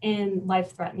results in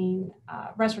life-threatening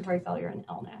respiratory failure and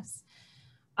illness.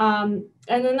 And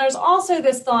then there's also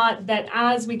this thought that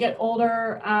as we get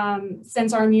older,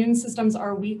 since our immune systems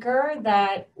are weaker,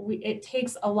 that it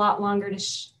takes a lot longer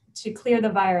to clear the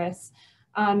virus.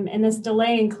 And this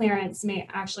delay in clearance may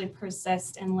actually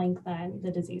persist and lengthen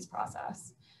the disease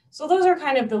process. So those are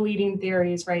kind of the leading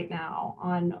theories right now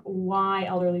on why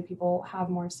elderly people have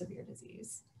more severe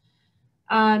disease.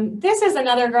 This is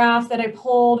another graph that I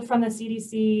pulled from the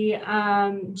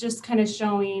CDC, just kind of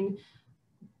showing,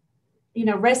 you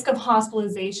know, risk of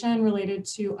hospitalization related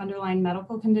to underlying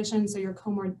medical conditions, so your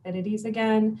comorbidities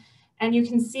again. And you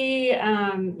can see,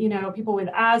 you know, people with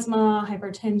asthma,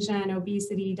 hypertension,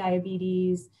 obesity,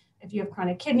 diabetes, if you have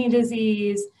chronic kidney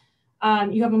disease,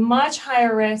 you have a much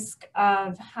higher risk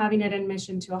of having an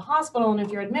admission to a hospital. And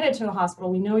if you're admitted to a hospital,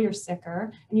 we know you're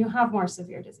sicker and you have more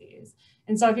severe disease.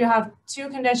 And so if you have two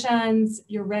conditions,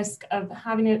 your risk of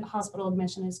having a hospital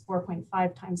admission is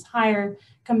 4.5 times higher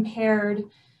compared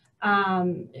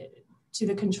to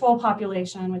the control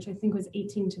population, which I think was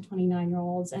 18 to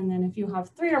 29-year-olds. And then if you have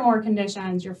 3 or more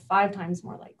conditions, you're 5 times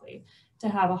more likely to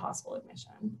have a hospital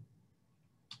admission.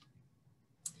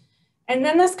 And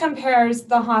then this compares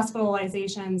the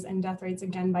hospitalizations and death rates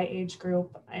again by age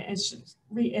group. It's just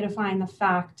reiterating the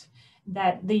fact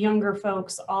that the younger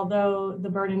folks, although the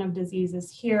burden of disease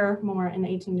is here more in the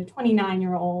 18 to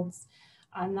 29-year-olds,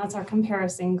 and that's our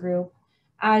comparison group.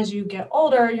 As you get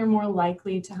older, you're more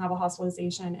likely to have a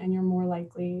hospitalization and you're more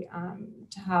likely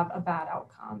to have a bad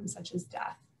outcome, such as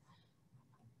death.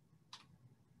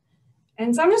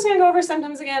 And so I'm just gonna go over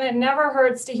symptoms again. It never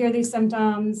hurts to hear these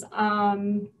symptoms.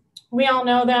 We all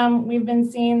know them. We've been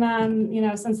seeing them, you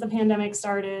know, since the pandemic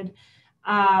started,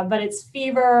 but it's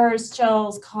fevers,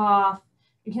 chills, cough.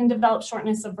 You can develop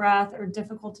shortness of breath or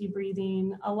difficulty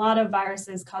breathing. A lot of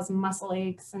viruses cause muscle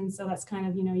aches. And so that's kind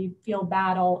of, you know, you feel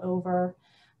bad all over.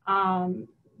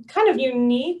 Kind of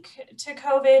unique to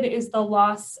COVID is the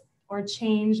loss or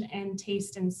change in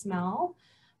taste and smell.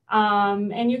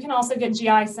 And you can also get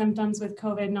GI symptoms with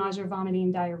COVID, nausea,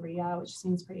 vomiting, diarrhea, which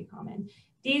seems pretty common.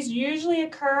 These usually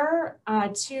occur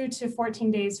 2 to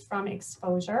 14 days from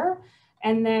exposure.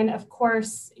 And then of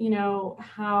course, you know,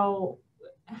 how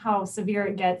severe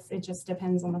it gets, it just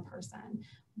depends on the person.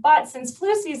 But since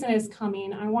flu season is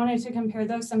coming, I wanted to compare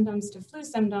those symptoms to flu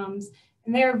symptoms,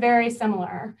 and they're very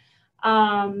similar.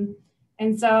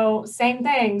 And so same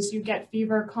things, you get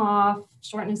fever, cough,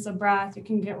 shortness of breath, you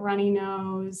can get runny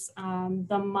nose,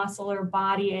 the muscle or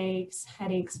body aches,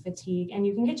 headaches, fatigue, and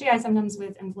you can get GI symptoms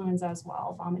with influenza as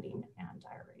well, vomiting and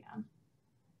diarrhea.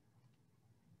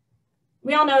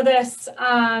 We all know this.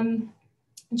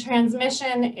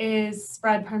 Transmission is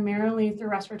spread primarily through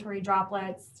respiratory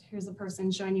droplets. Here's a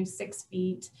person showing you 6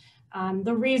 feet.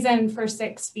 The reason for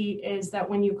 6 feet is that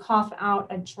when you cough out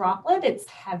a droplet, it's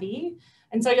heavy.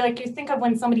 And so you think of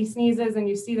when somebody sneezes and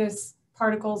you see those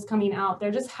particles coming out,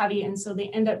 they're just heavy. And so they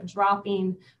end up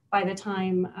dropping by the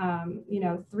time,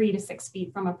 3 to 6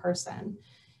 feet from a person.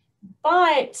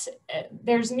 But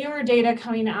there's newer data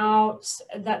coming out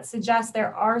that suggests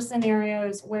there are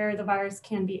scenarios where the virus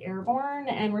can be airborne,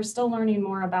 and we're still learning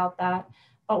more about that.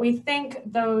 But we think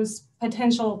those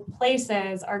potential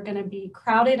places are going to be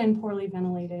crowded and poorly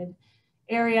ventilated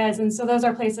areas. And so those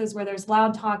are places where there's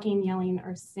loud talking, yelling,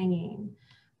 or singing.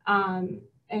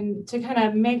 And to kind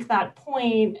of make that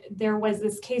point, there was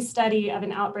this case study of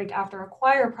an outbreak after a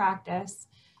choir practice.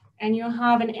 And you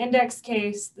have an index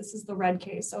case, this is the red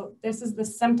case. So this is the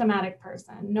symptomatic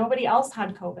person. Nobody else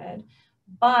had COVID,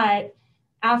 but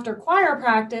after choir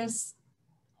practice,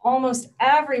 almost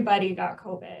everybody got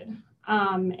COVID.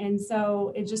 And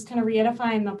so it just kind of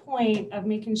reedifying the point of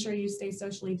making sure you stay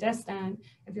socially distant.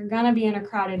 If you're gonna be in a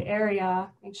crowded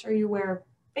area, make sure you wear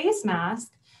a face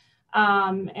mask.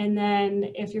 And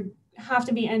then if you have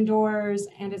to be indoors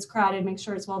and it's crowded, make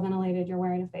sure it's well ventilated, you're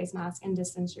wearing a face mask, and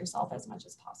distance yourself as much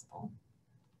as possible.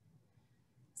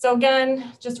 So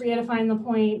again, just reedifying the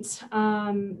point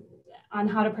on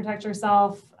how to protect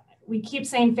yourself. We keep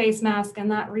saying face mask,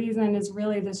 and that reason is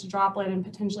really this droplet and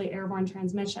potentially airborne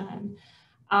transmission.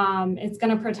 It's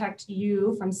going to protect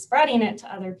you from spreading it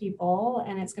to other people,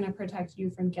 and it's going to protect you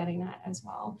from getting it as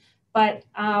well. But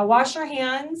wash your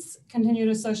hands, continue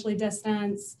to socially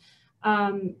distance,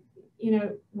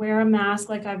 wear a mask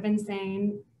like I've been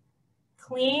saying,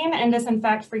 clean and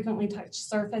disinfect frequently touched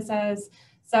surfaces.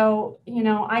 So,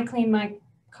 I clean my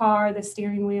car, the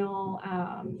steering wheel,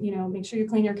 make sure you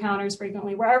clean your counters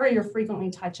frequently, wherever you're frequently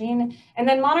touching, and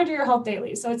then monitor your health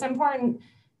daily. So it's important,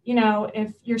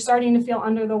 if you're starting to feel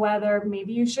under the weather,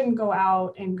 maybe you shouldn't go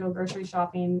out and go grocery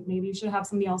shopping. Maybe you should have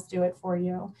somebody else do it for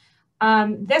you.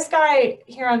 This guy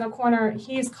here on the corner,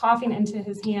 he's coughing into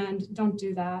his hand. Don't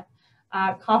do that.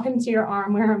 Cough into your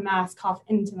arm, wear a mask, cough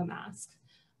into the mask.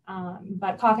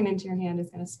 But coughing into your hand is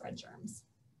going to spread germs.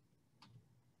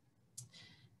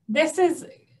 This is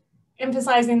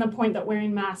emphasizing the point that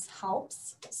wearing masks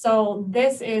helps. So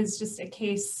this is just a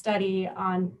case study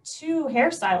on 2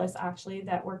 hairstylists actually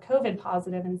that were COVID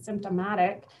positive and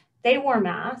symptomatic. They wore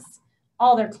masks.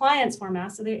 All their clients wore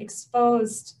masks. So they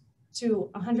exposed to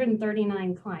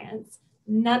 139 clients.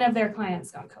 None of their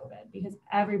clients got COVID because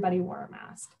everybody wore a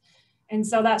mask. And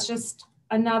so that's just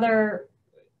another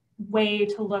way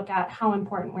to look at how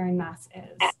important wearing masks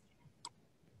is.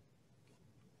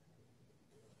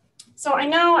 So I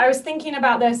know I was thinking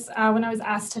about this when I was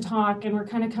asked to talk, and we're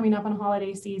kind of coming up on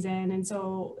holiday season. And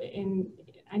so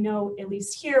I know at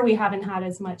least here we haven't had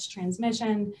as much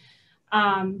transmission,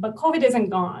 but COVID isn't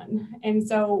gone. And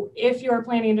so if you're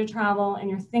planning to travel and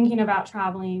you're thinking about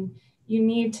traveling, you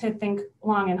need to think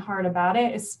long and hard about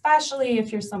it, especially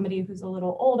if you're somebody who's a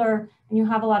little older and you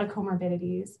have a lot of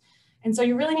comorbidities. And so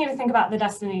you really need to think about the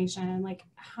destination, like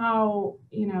how,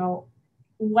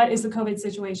 what is the COVID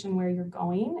situation where you're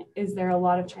going? Is there a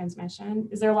lot of transmission?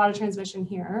 Is there a lot of transmission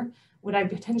here? Would I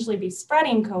potentially be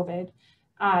spreading COVID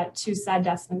to said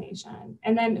destination?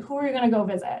 And then who are you going to go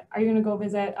visit? Are you going to go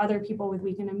visit other people with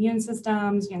weakened immune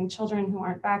systems, young children who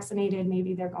aren't vaccinated?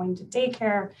 Maybe they're going to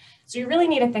daycare. So you really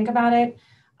need to think about it.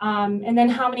 And then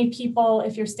how many people,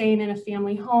 if you're staying in a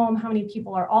family home, how many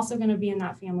people are also going to be in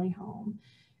that family home?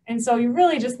 And so you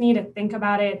really just need to think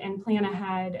about it and plan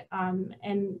ahead.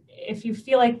 And if you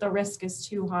feel like the risk is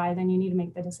too high, then you need to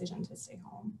make the decision to stay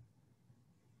home.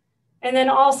 And then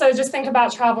also just think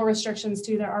about travel restrictions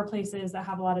too. There are places that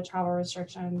have a lot of travel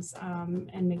restrictions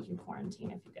and make you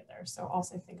quarantine if you get there. So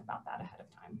also think about that ahead of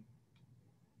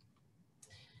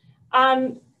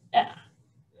time.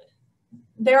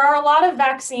 There are a lot of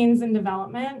vaccines in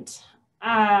development.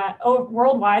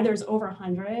 Worldwide, there's over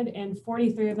 100, and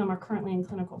 43 of them are currently in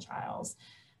clinical trials.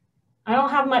 I don't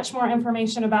have much more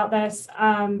information about this.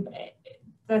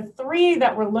 The 3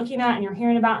 that we're looking at and you're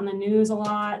hearing about in the news a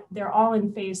lot, they're all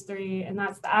in phase 3, and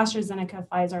that's the AstraZeneca,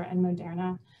 Pfizer, and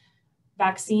Moderna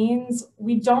vaccines.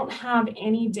 We don't have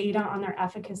any data on their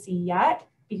efficacy yet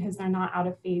because they're not out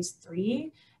of phase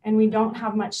 3, and we don't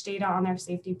have much data on their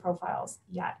safety profiles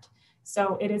yet.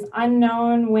 So it is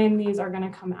unknown when these are going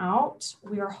to come out.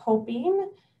 We are hoping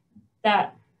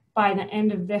that by the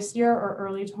end of this year or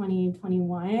early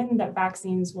 2021, that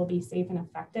vaccines will be safe and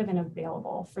effective and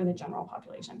available for the general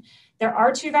population. There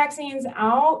are 2 vaccines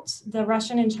out, the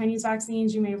Russian and Chinese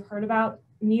vaccines you may have heard about.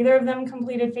 Neither of them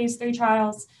completed phase 3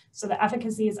 trials, so the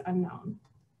efficacy is unknown.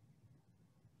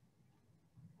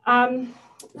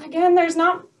 Again, there's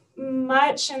not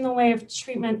much in the way of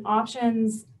treatment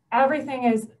options. Everything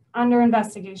is under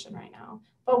investigation right now.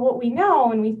 But what we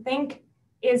know and we think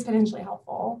is potentially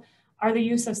helpful are the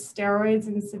use of steroids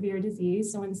in severe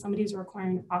disease. So when somebody's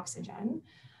requiring oxygen,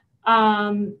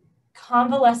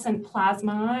 convalescent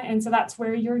plasma. And so that's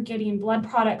where you're getting blood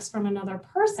products from another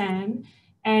person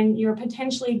and you're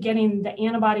potentially getting the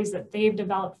antibodies that they've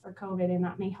developed for COVID, and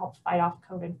that may help fight off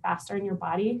COVID faster in your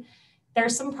body.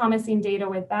 There's some promising data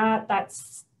with that.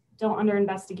 That's still under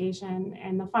investigation,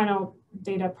 and the final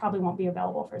data probably won't be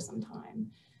available for some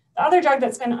time. The other drug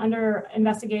that's been under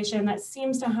investigation that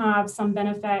seems to have some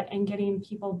benefit in getting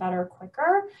people better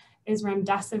quicker is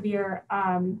remdesivir.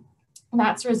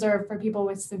 That's reserved for people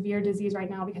with severe disease right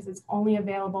now because it's only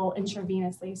available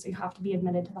intravenously, so you have to be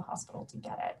admitted to the hospital to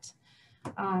get it.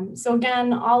 So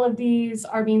again, all of these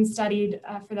are being studied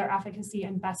for their efficacy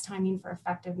and best timing for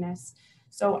effectiveness.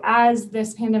 So as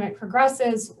this pandemic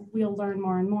progresses, we'll learn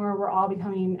more and more. We're all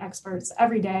becoming experts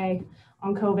every day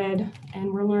on COVID,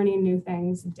 and we're learning new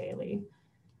things daily.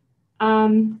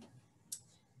 And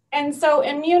so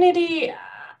immunity,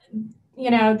 you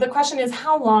know, the question is,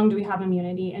 how long do we have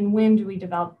immunity and when do we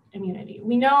develop immunity?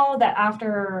 We know that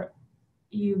after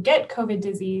you get COVID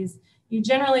disease, you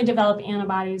generally develop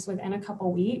antibodies within a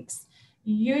couple weeks.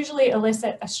 You usually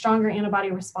elicit a stronger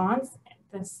antibody response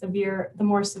the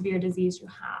more severe disease you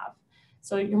have.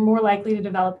 So you're more likely to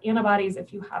develop antibodies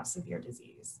if you have severe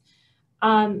disease.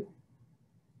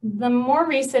 The more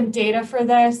recent data for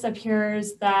this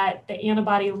appears that the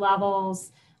antibody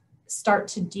levels start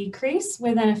to decrease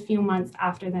within a few months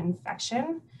after the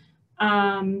infection.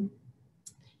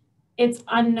 It's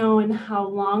unknown how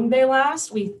long they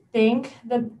last. We think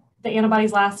that the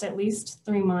antibodies last at least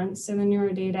 3 months, and the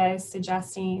neuro data is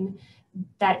suggesting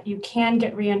that you can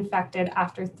get reinfected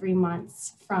after 3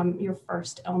 months from your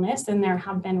first illness, and there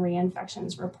have been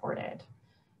reinfections reported.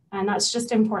 And that's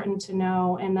just important to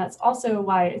know, and that's also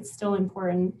why it's still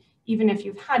important, even if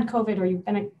you've had COVID or you've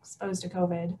been exposed to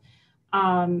COVID,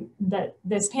 that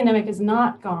this pandemic is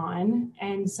not gone,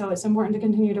 and so it's important to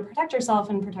continue to protect yourself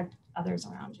and protect others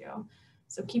around you.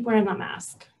 So keep wearing that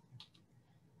mask.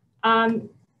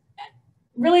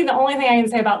 Really, the only thing I can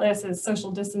say about this is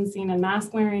social distancing and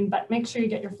mask wearing, but make sure you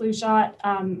get your flu shot.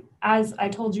 As I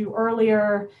told you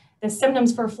earlier, the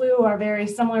symptoms for flu are very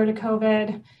similar to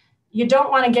COVID. You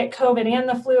don't want to get COVID and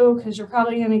the flu because you're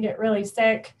probably going to get really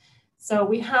sick. So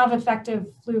we have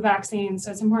effective flu vaccines,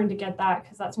 so it's important to get that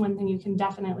because that's one thing you can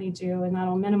definitely do, and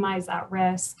that'll minimize that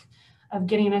risk of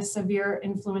getting a severe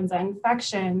influenza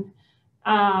infection.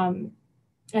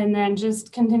 And then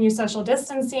just continue social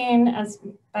distancing as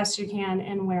best you can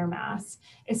and wear masks,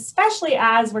 especially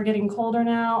as we're getting colder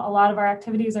now. A lot of our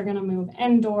activities are going to move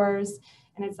indoors,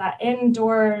 and it's that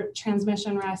indoor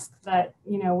transmission risk that,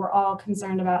 you know, we're all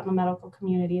concerned about in the medical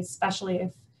community, especially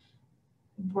if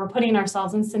we're putting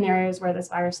ourselves in scenarios where this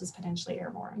virus is potentially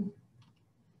airborne.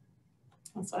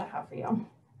 That's what I have for you.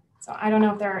 So I don't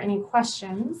know if there are any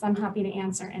questions. I'm happy to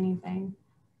answer anything.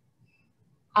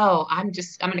 Oh, I'm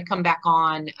going to come back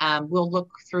on. We'll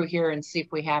look through here and see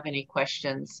if we have any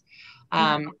questions.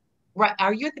 Right,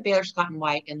 are you at the Baylor Scott &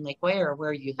 White in Lakeway, or where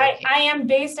are you located? I am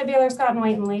based at Baylor Scott &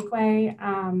 White in Lakeway.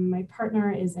 My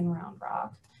partner is in Round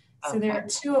Rock. So there are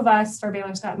 2 of us for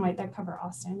Baylor Scott & White that cover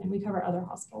Austin, and we cover other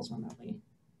hospitals remotely.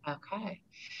 Okay.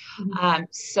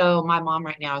 So my mom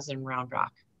right now is in Round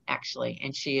Rock, actually,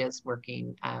 and she is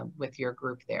working with your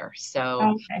group there.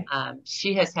 So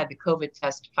she has had the COVID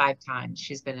test 5 times.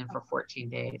 She's been in for 14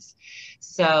 days.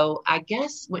 So I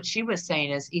guess what she was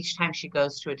saying is each time she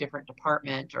goes to a different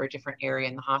department or a different area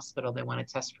in the hospital, they want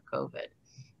to test for COVID.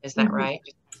 Is that right?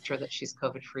 Just make sure that she's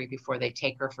COVID free before they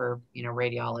take her for, you know,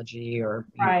 radiology or.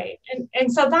 Right.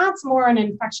 And so that's more an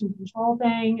infection control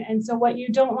thing. And so what you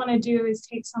don't want to do is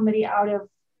take somebody out of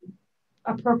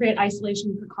appropriate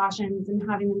isolation precautions and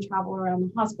having them travel around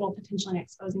the hospital, potentially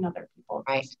exposing other people.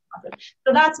 Right.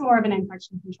 So that's more of an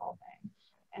infection control thing.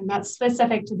 And that's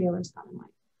specific to Baylor Scott & White.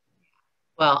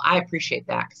 Well, I appreciate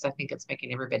that because I think it's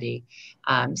making everybody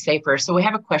safer. So we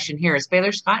have a question here. Is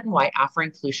Baylor Scott & White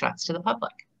offering flu shots to the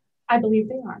public? I believe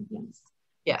they are, yes.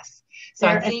 Yes. So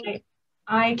I think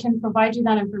I can provide you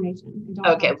that information.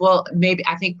 Okay, well, maybe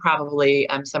I think probably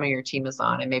some of your team is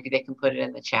on, and maybe they can put it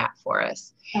in the chat for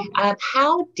us. Okay.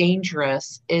 How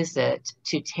dangerous is it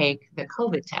to take the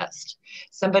COVID test?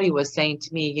 Somebody was saying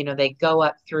to me, you know, they go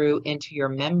up through into your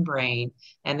membrane,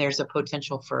 and there's a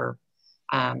potential for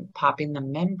popping the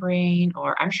membrane,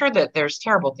 or I'm sure that there's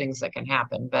terrible things that can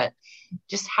happen, but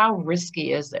just how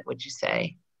risky is it, would you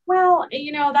say? Well,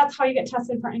 you know, that's how you get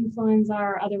tested for influenza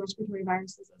or other respiratory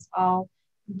viruses as well.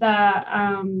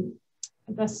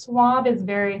 The swab is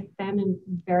very thin and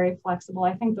very flexible.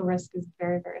 I think the risk is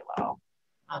very, very low.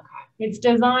 Okay. It's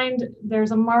designed,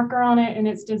 there's a marker on it, and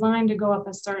it's designed to go up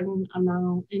a certain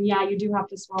amount. And yeah, you do have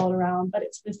to swirl it around, but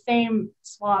it's the same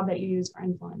swab that you use for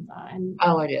influenza. And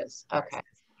oh, it is. Okay.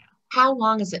 How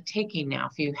long is it taking now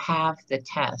if you have the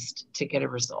test to get a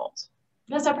result?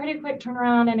 That's a pretty quick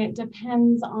turnaround, and it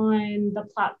depends on the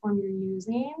platform you're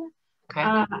using. Okay.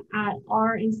 At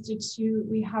our institute,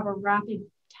 we have a rapid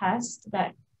test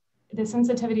that the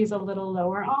sensitivity is a little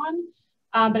lower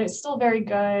on, but it's still very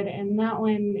good. And that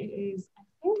one is, I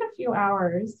think, a few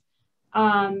hours.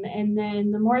 And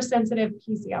then the more sensitive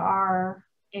PCR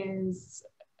is,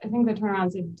 I think the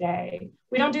turnaround's a day.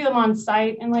 We don't do them on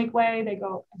site in Lakeway. I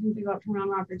think they go up to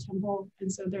Round Rock or Temple.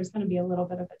 And so there's going to be a little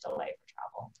bit of a delay for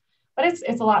travel. But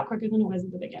it's a lot quicker than it was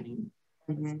at the beginning.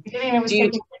 Mm-hmm. It was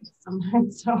taking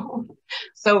sometimes.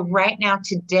 So right now,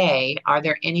 today, are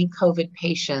there any COVID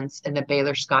patients in the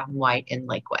Baylor Scott and White in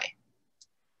Lakeway?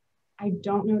 I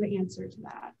don't know the answer to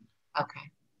that.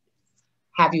 Okay.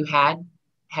 Have you had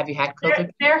COVID?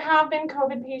 There have been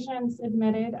COVID patients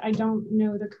admitted. I don't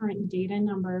know the current data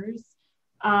numbers.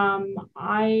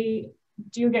 I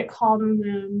do get called on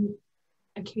them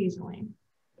occasionally.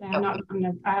 I have not gotten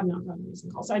a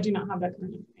recent call, so I do not have that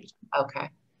current information. Okay.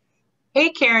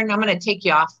 Hey, Karen, I'm going to take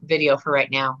you off video for right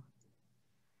now.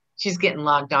 She's getting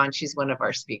logged on. She's one of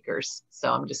our speakers,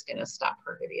 so I'm just going to stop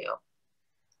her video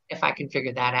if I can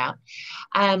figure that out.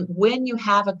 When you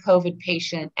have a COVID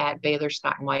patient at Baylor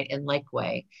Scott and White in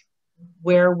Lakeway,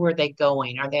 where were they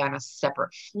going? Are they on a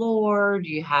separate floor? Do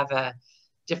you have a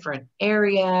different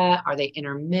area? Are they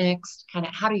intermixed? Kind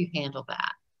of, how do you handle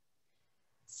that?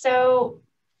 So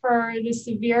for the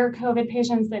severe COVID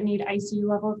patients that need ICU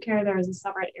level of care, there is a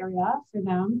separate area for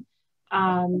them.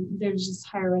 There's just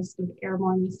higher risk of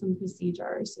airborne with some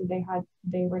procedures, so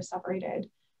they were separated.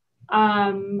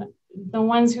 The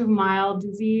ones who have mild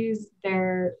disease,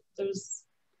 they're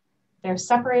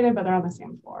separated, but they're on the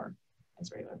same floor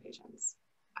as regular patients.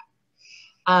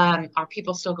 Are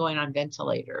people still going on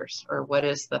ventilators, or what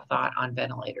is the thought on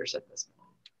ventilators at this point?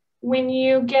 When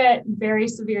you get very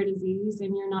severe disease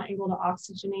and you're not able to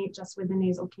oxygenate just with the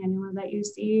nasal cannula that you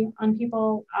see on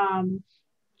people,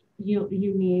 you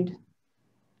need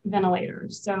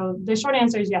ventilators. So the short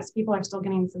answer is yes, people are still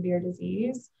getting severe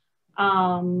disease.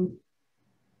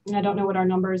 I don't know what our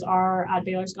numbers are at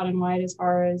Baylor Scott and White as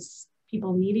far as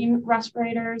people needing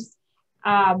respirators,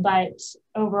 but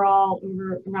overall,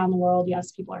 around the world,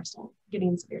 yes, people are still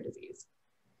getting severe disease.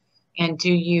 And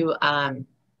do you,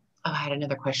 I had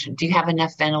another question. Do you have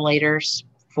enough ventilators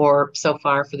so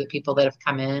far for the people that have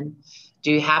come in?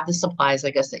 Do you have the supplies,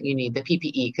 I guess, that you need, the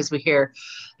PPE? Because we hear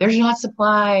there's not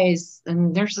supplies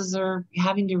and nurses are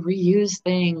having to reuse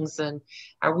things. And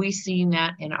are we seeing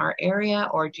that in our area,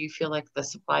 or do you feel like the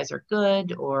supplies are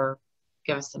good, or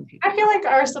give us some PPE? I feel like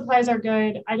our supplies are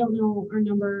good. I don't know our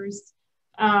numbers,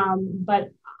 but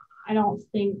I don't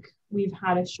think we've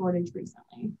had a shortage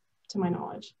recently, to my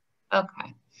knowledge.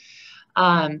 Okay.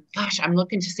 Gosh, I'm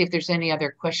looking to see if there's any other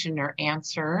question or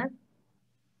answer.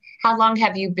 How long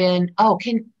have you been,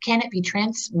 can it be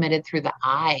transmitted through the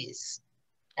eyes?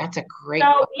 That's a great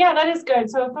question. Yeah, that is good.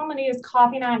 So if somebody is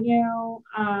coughing at you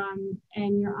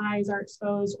and your eyes are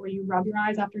exposed, or you rub your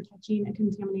eyes after touching a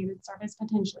contaminated surface,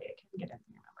 potentially it can get into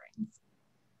your membranes.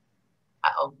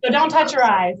 Uh-oh. So don't touch your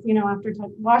eyes, after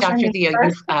wash your hands. Dr. Theo,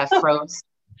 you froze.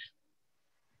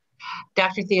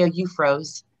 Dr. Theo, you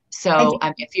froze. So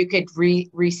if you could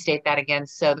restate that again.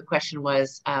 So the question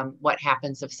was, what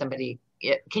happens if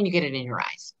can you get it in your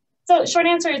eyes? So short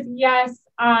answer is yes.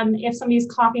 If somebody's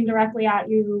coughing directly at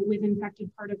you with infected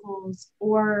particles,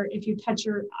 or if you touch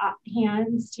your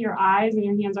hands to your eyes and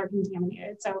your hands are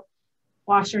contaminated. So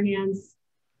wash your hands,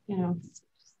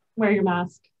 wear your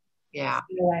mask. Yeah.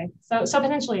 So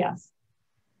potentially yes.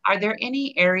 Are there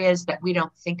any areas that we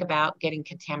don't think about getting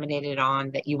contaminated on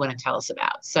that you want to tell us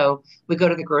about? So we go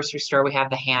to the grocery store, we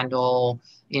have the handle,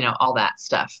 all that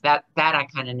stuff. That I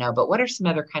kind of know, but what are some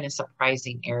other kind of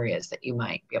surprising areas that you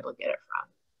might be able to get it from?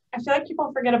 I feel like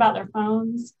people forget about their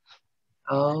phones.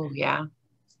 Oh, yeah.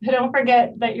 Don't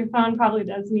forget that your phone probably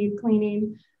does need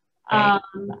cleaning. Right.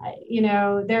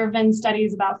 There have been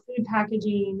studies about food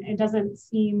packaging. It doesn't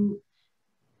seem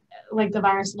like the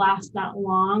virus lasts that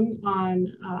long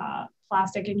on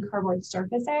plastic and cardboard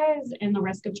surfaces, and the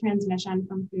risk of transmission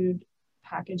from food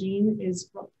packaging is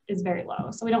very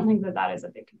low. So we don't think that is a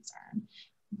big concern.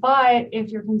 But if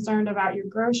you're concerned about your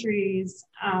groceries,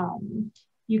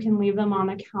 you can leave them on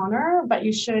the counter, but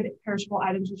perishable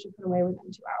items you should put away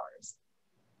within 2 hours.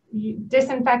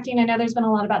 Disinfecting, I know there's been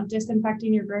a lot about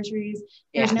disinfecting your groceries.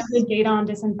 There's no good data on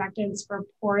disinfectants for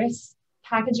porous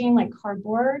packaging like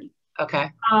cardboard.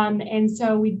 Okay. And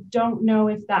so we don't know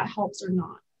if that helps or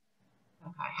not.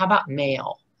 Okay. How about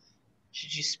mail?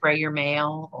 Should you spray your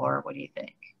mail, or what do you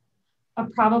think?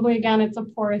 Probably, again, it's a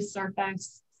porous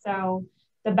surface. So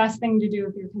the best thing to do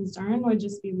if you're concerned would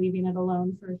just be leaving it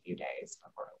alone for a few days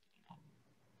before opening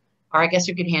it. Or I guess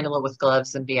you could handle it with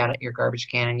gloves and be out at your garbage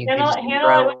can, and you can just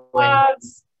handle it with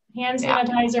gloves, hand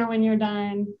sanitizer when you're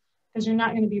done, because you're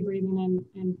not going to be breathing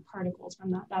in particles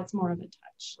from that. That's more of a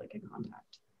touch, like a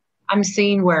contact. I'm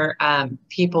seeing where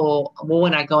people, well,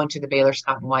 when I go into the Baylor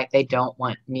Scott and White, they don't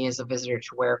want me as a visitor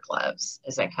to wear gloves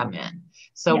as I come in.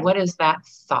 So what is that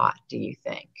thought, do you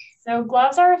think? So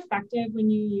gloves are effective when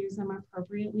you use them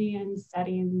appropriately in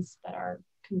settings that are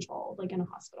controlled, like in a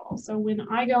hospital. So when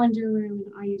I go into a room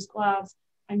and I use gloves,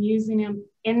 I'm using them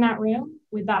in that room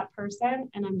with that person,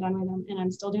 and I'm done with them. And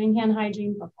I'm still doing hand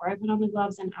hygiene before I put on the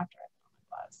gloves and after I put on the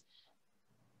gloves.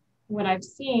 What I've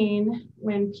seen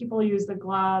when people use the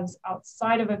gloves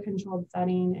outside of a controlled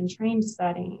setting and trained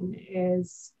setting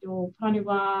is you'll put on your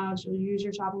gloves, you'll use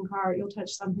your shopping cart, you'll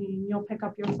touch something, you'll pick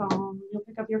up your phone, you'll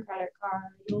pick up your credit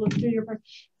card, you'll look through your purse.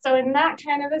 So in that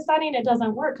kind of a setting, it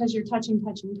doesn't work because you're touching,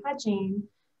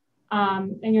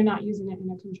 and you're not using it in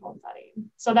a controlled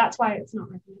setting. So that's why it's not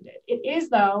recommended. It is,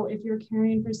 though, if you're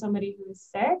caring for somebody who is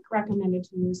sick, recommended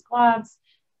to use gloves,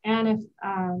 and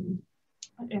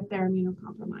if they're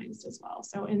immunocompromised as well.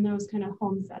 So in those kind of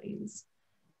home settings,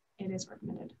 it is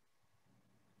recommended.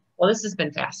 Well, this has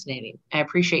been fascinating. I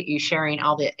appreciate you sharing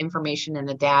all the information and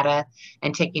the data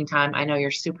and taking time. I know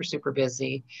you're super, super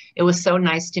busy. It was so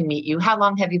nice to meet you. How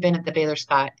long have you been at the Baylor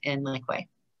Scott in Lakeway?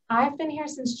 I've been here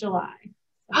since July.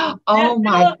 Oh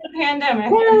my! The pandemic.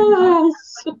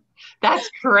 Yes. That's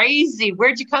crazy.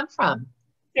 Where'd you come from?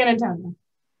 San Antonio.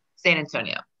 San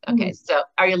Antonio. Okay, so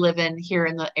are you living here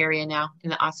in the area now, in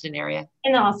the Austin area?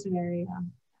 In the Austin area,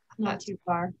 not too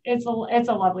far. It's a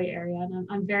lovely area, and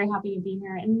I'm very happy to be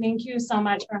here. And thank you so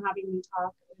much for having me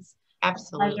talk. It was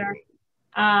absolutely a pleasure.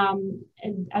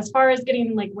 And as far as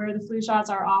getting like where the flu shots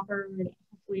are offered,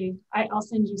 hopefully I'll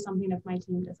send you something if my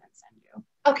team doesn't send you.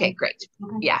 Okay, great.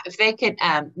 Okay. Yeah, if they could,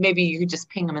 maybe you could just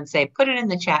ping them and say, put it in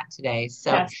the chat today.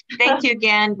 So yes. Thank you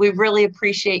again. We really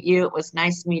appreciate you. It was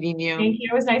nice meeting you. Thank you.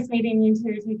 It was nice meeting you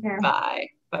too. Take care. Bye.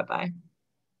 Bye-bye.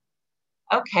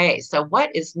 Okay, so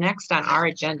what is next on our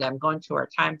agenda? I'm going to our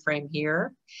time frame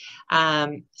here.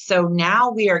 So now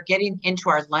we are getting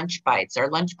into our lunch bites. Our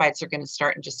lunch bites are going to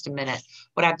start in just a minute.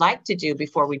 What I'd like to do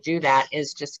before we do that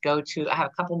is just go to, I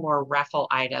have a couple more raffle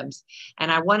items,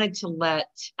 and I wanted to let,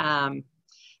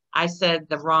 I said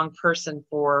the wrong person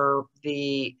for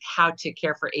the how to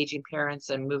care for aging parents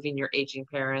and moving your aging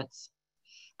parents.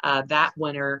 That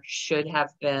winner should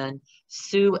have been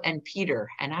Sue and Peter,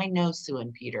 and I know Sue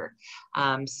and Peter.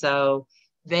 So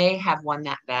they have won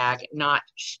that bag, not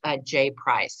Jay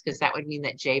Price, because that would mean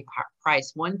that Jay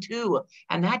Price won too,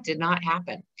 and that did not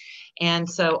happen. And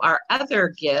so our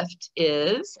other gift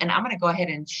is, and I'm going to go ahead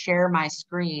and share my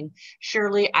screen.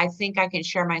 Shirley, I think I can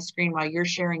share my screen while you're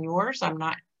sharing yours. I'm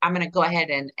going to go ahead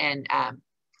and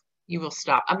you will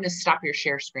stop. I'm going to stop your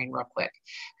share screen real quick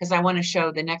because I want to show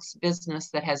the next business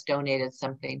that has donated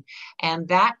something. And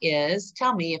that is,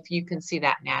 tell me if you can see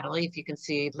that, Natalie, if you can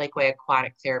see Lakeway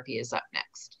Aquatic Therapy is up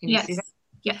next. Can you see that?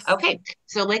 Yes. Okay,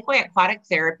 so Lakeway Aquatic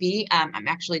Therapy, I'm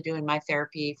actually doing my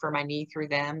therapy for my knee through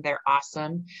them. They're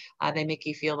awesome. They make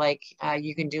you feel like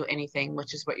you can do anything,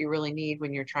 which is what you really need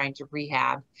when you're trying to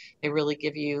rehab. They really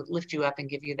lift you up and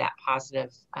give you that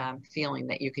positive feeling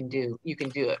that you can do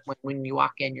it. When you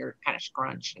walk in, you're kind of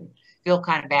scrunched and feel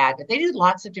kind of bad, but they do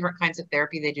lots of different kinds of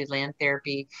therapy. They do land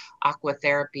therapy, aqua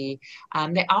therapy.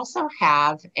 They also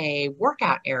have a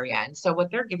workout area. And so what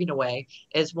they're giving away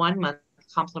is 1 month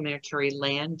complimentary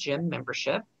land gym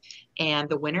membership, and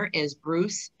the winner is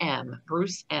Bruce M.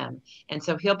 And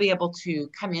so he'll be able to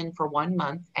come in for 1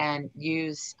 month and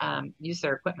use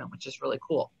their equipment, which is really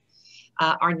cool.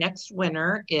 Our next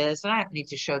winner is, and I need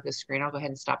to show this screen, I'll go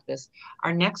ahead and stop this.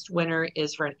 Our next winner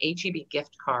is for an HEB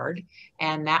gift card,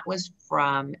 and that was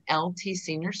from LT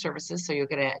Senior Services. So you'll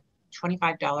get a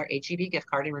 $25 HEB gift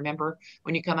card. And remember,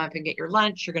 when you come up and get your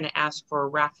lunch, you're going to ask for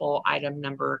raffle item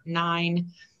number 9.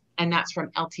 And that's from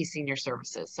LT Senior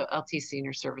Services. So LT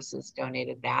Senior Services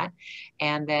donated that.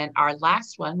 And then our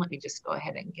last one, let me just go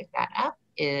ahead and get that up,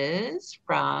 is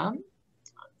from,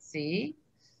 let's see,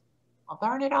 well,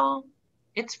 darn it all.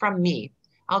 It's from me.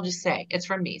 I'll just say it's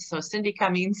from me. So Cindy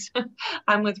Cummings,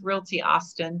 I'm with Realty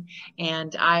Austin,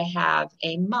 and I have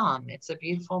a mom. It's a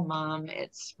beautiful mom.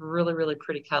 It's really, really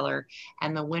pretty color.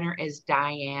 And the winner is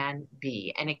Diane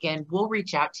B. And again, we'll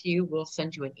reach out to you. We'll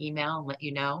send you an email and let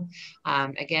you know.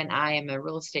 Again, I am a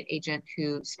real estate agent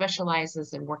who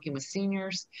specializes in working with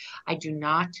seniors. I do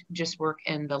not just work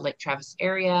in the Lake Travis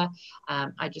area.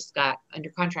 I just got under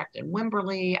contract in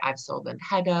Wimberley. I've sold in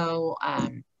Hutto,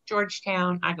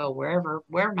 Georgetown. I go wherever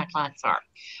my clients are.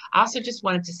 I also just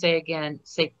wanted to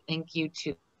say thank you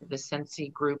to the Sensi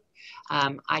group.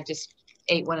 I just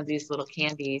ate one of these little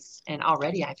candies and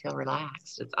already I feel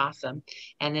relaxed. It's awesome.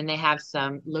 And then they have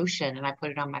some lotion and I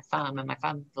put it on my thumb and my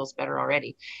thumb feels better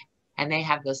already. And they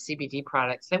have those CBD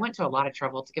products. They went to a lot of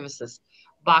trouble to give us this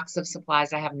box of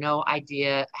supplies. I have no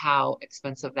idea how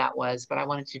expensive that was, but I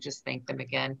wanted to just thank them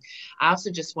again. I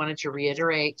also just wanted to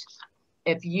reiterate,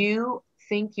 if you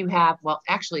think you have, well,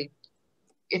 actually,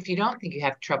 if you don't think you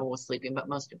have trouble with sleeping, but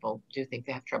most people do think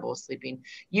they have trouble with sleeping,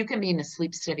 you can be in a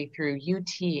sleep study through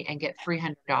UT and get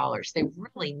 $300. They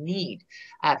really need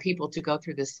people to go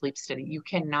through this sleep study. You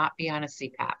cannot be on a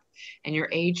CPAP, and your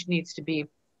age needs to be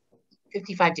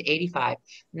 55 to 85.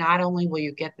 Not only will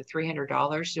you get the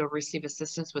 $300, you'll receive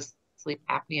assistance with sleep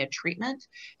apnea treatment.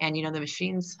 And you know, the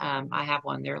machines, I have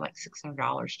one, they're like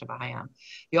 $600 to buy them.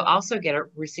 You'll also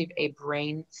receive a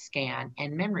brain scan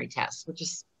and memory test, which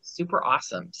is super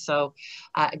awesome. So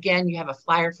again, you have a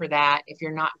flyer for that. If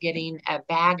you're not getting a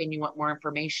bag and you want more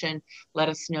information, let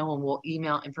us know and we'll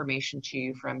email information to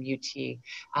you from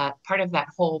UT. Part of that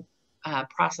whole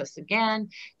process again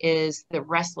is the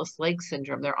restless leg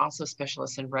syndrome. They're also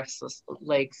specialists in restless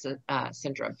leg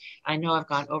syndrome. I know I've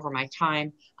gone over my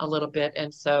time a little bit,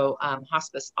 and so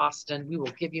Hospice Austin, we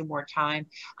will give you more time.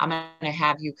 I'm going to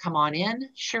have you come on in,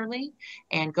 Shirley,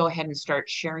 and go ahead and start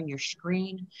sharing your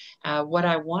screen. What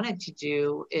I wanted to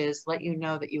do is let you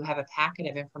know that you have a packet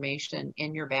of information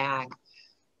in your bag.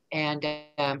 And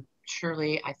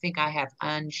Shirley, I think I have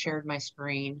unshared my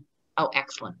screen. Oh,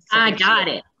 excellent. So I got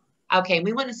it. Okay,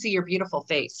 we want to see your beautiful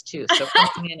face too. So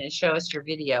come in and show us your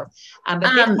video. But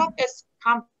they've got this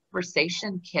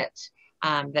conversation kit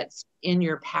that's in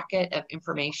your packet of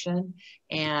information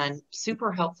and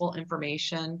super helpful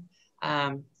information.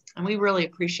 And we really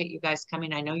appreciate you guys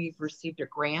coming. I know you've received a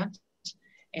grant.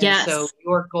 And yes. So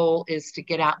your goal is to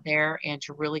get out there and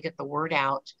to really get the word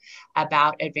out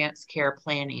about advanced care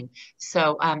planning.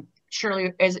 So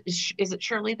Shirley, is it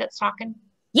Shirley that's talking?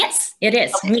 Yes, it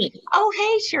is. Okay. Me. Oh,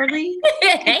 hey, Shirley.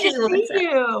 Hey, good to see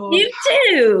you. You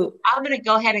too. I'm going to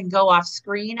go ahead and go off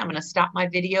screen. I'm going to stop my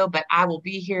video, but I will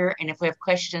be here. And if we have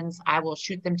questions, I will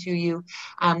shoot them to you.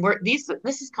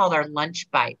 This is called our lunch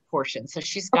bite portion. So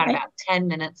she's got about 10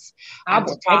 minutes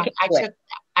to talk.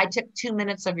 I took 2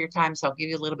 minutes of your time, so I'll give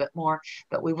you a little bit more,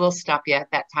 but we will stop you at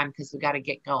that time because we got to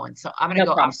get going. So I'm going to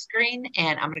go off screen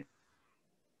and I'm going to.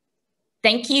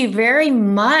 Thank you very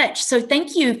much. So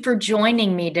thank you for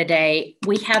joining me today.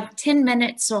 We have 10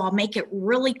 minutes, so I'll make it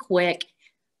really quick,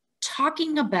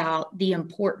 talking about the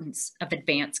importance of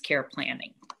advanced care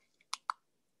planning.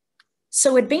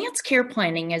 So advanced care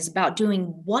planning is about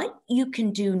doing what you can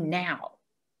do now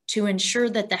to ensure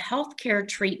that the healthcare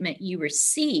treatment you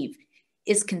receive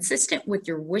is consistent with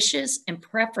your wishes and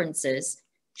preferences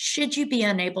should you be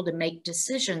unable to make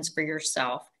decisions for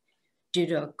yourself due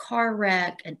to a car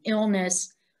wreck, an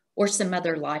illness, or some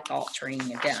other life-altering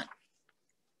event.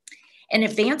 An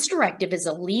advance directive is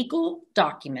a legal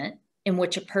document in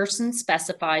which a person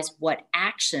specifies what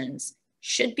actions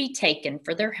should be taken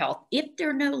for their health if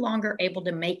they're no longer able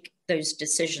to make those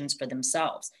decisions for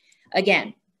themselves.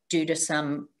 Again, due to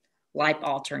some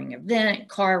life-altering event,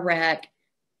 car wreck,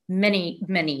 many,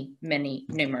 many, many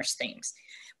numerous things.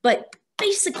 But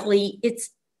basically, it's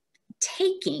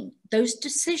taking those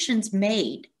decisions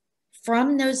made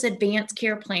from those advanced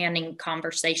care planning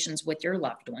conversations with your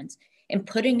loved ones and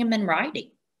putting them in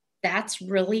writing. That's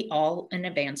really all an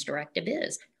advance directive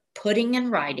is, putting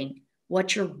in writing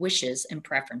what your wishes and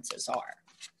preferences are.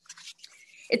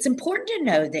 It's important to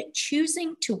know that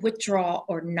choosing to withdraw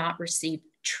or not receive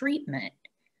treatment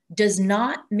does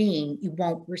not mean you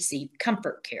won't receive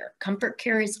comfort care. Comfort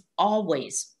care is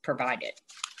always provided.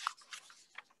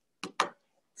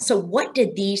 So what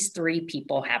did these three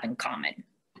people have in common?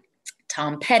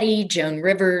 Tom Petty, Joan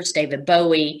Rivers, David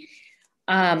Bowie,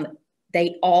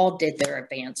 they all did their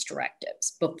advance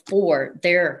directives before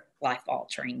their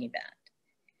life-altering event.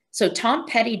 So Tom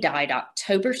Petty died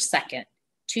October 2nd,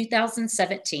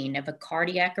 2017 of a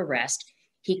cardiac arrest.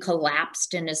 He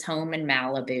collapsed in his home in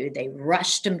Malibu. They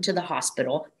rushed him to the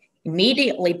hospital,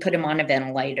 immediately put him on a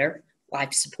ventilator,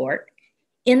 life support,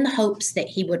 in the hopes that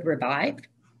he would revive.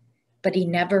 but he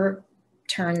never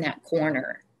turned that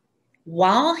corner.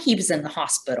 While he was in the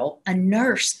hospital, a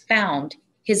nurse found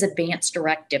his advanced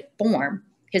directive form,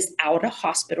 his out of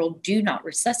hospital do not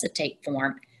resuscitate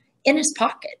form, in his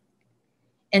pocket.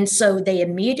 And so they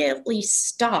immediately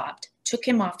stopped, took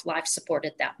him off life support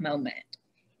at that moment.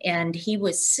 And he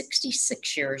was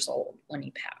 66 years old when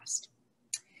he passed.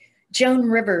 Joan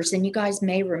Rivers, and you guys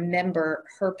may remember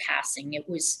her passing.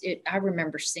 I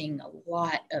remember seeing a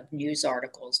lot of news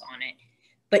articles on it,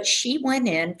 but she went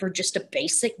in for just a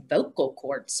basic vocal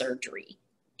cord surgery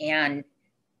and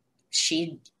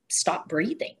she stopped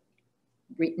breathing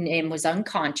and was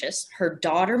unconscious. Her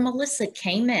daughter, Melissa,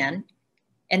 came in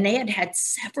and they had had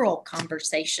several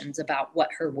conversations about what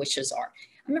her wishes are.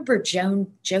 I remember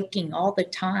Joan joking all the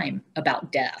time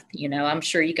about death. You know, I'm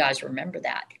sure you guys remember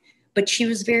that. But she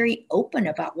was very open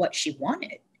about what she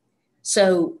wanted.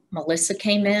 So Melissa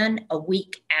came in a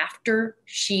week after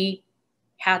she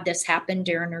had this happen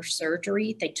during her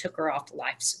surgery. They took her off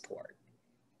life support.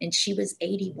 And she was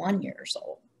 81 years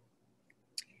old.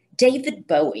 David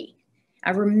Bowie,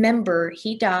 I remember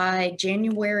he died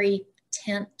January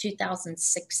 10th,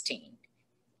 2016.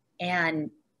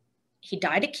 And he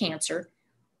died of cancer,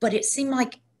 but it seemed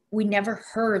like we never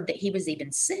heard that he was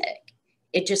even sick.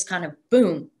 It just kind of,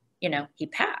 boom, you know, he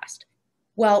passed.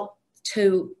 Well,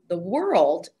 to the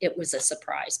world, it was a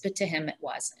surprise, but to him, it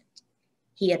wasn't.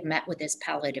 He had met with his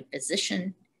palliative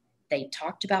physician. They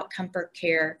talked about comfort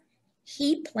care.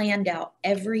 He planned out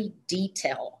every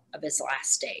detail of his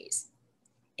last days,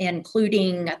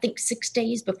 including, I think 6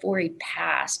 days before he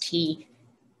passed, he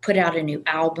put out a new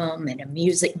album and a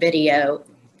music video.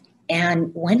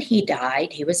 And when he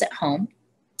died, he was at home,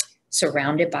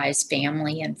 surrounded by his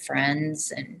family and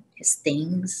friends and his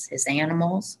things, his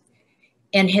animals.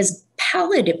 And his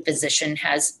palliative physician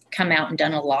has come out and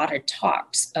done a lot of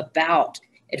talks about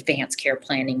advanced care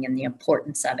planning and the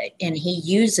importance of it. And he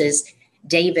uses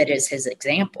David as his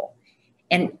example.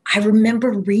 And I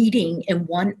remember reading in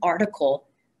one article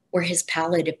where his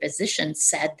palliative physician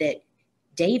said that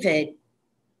David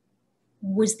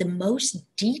was the most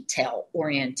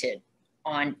detail-oriented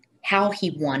on how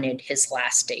he wanted his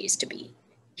last days to be.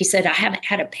 He said, I haven't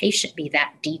had a patient be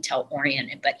that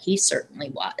detail-oriented, but he certainly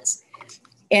was.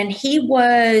 And he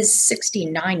was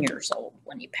 69 years old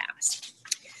when he passed.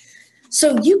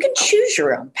 So you can choose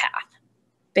your own path,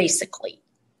 basically.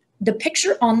 The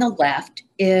picture on the left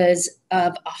is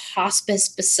of a hospice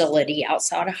facility,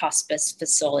 outside a hospice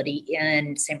facility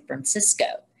in San Francisco.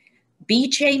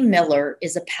 B.J. Miller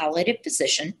is a palliative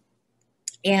physician,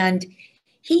 and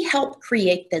he helped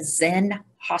create the Zen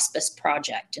Hospice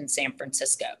Project in San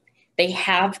Francisco. They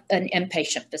have an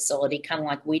inpatient facility, kind of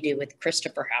like we do with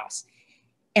Christopher House.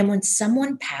 And when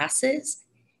someone passes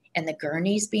and the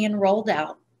gurney's being rolled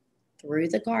out through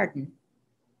the garden,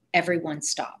 everyone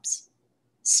stops.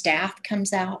 Staff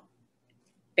comes out,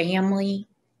 family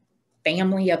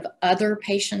of other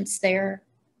patients there,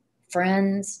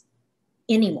 friends,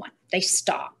 anyone, they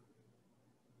stop.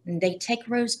 And they take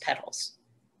rose petals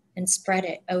and spread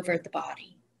it over the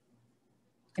body.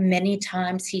 And many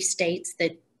times he states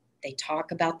that they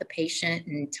talk about the patient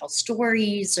and tell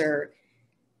stories or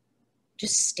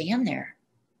just stand there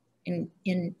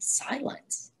in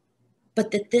silence.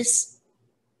 But that this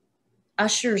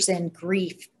ushers in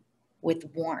grief with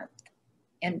warmth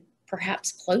and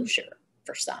perhaps closure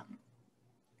for some.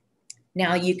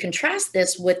 Now you contrast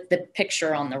this with the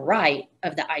picture on the right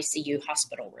of the ICU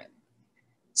hospital room.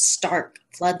 Stark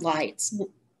floodlights,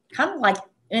 kind of like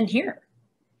in here.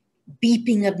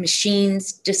 Beeping of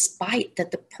machines, despite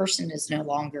that the person is no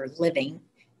longer living.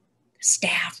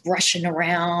 Staff rushing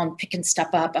around, picking stuff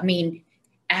up. I mean,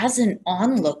 as an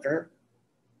onlooker,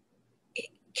 it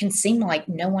can seem like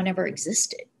no one ever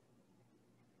existed.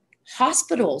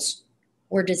 Hospitals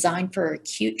were designed for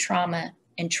acute trauma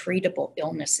and treatable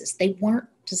illnesses. They weren't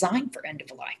designed for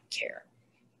end-of-life care.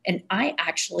 And I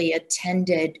actually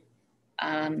attended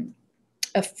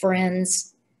a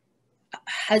friend's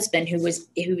husband who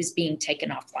was being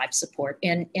taken off life support.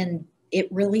 And it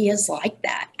really is like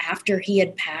that. After he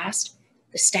had passed,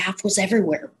 the staff was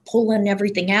everywhere, pulling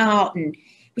everything out, and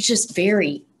it was just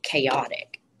very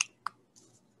chaotic.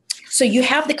 So you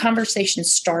have the conversation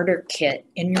starter kit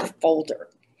in your folder.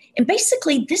 And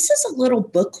basically, this is a little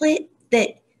booklet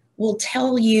that will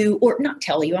tell you, or not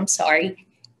tell you, I'm sorry,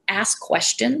 ask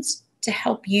questions to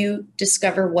help you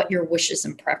discover what your wishes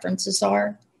and preferences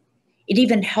are. It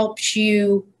even helps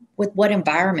you with what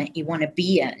environment you want to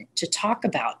be in to talk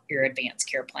about your advanced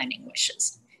care planning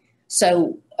wishes.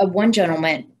 So one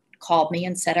gentleman called me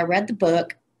and said, I read the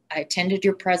book, I attended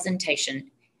your presentation,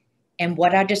 and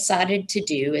what I decided to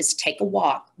do is take a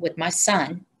walk with my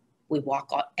son We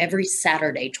walk every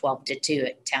Saturday, 12 to 2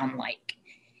 at Town Lake.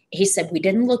 He said, we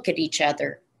didn't look at each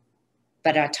other,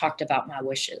 but I talked about my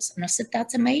wishes. And I said,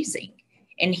 that's amazing.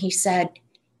 And he said,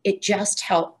 it just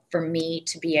helped for me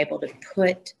to be able to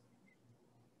put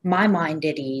my mind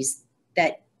at ease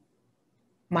that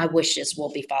my wishes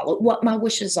will be followed, what my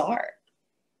wishes are.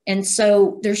 And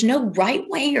so there's no right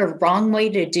way or wrong way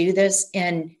to do this.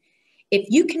 And if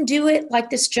you can do it like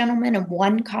this gentleman in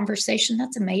one conversation,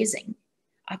 that's amazing.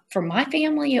 For my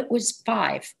family, it was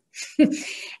 5.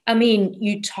 I mean,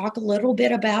 you talk a little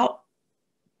bit about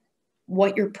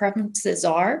what your preferences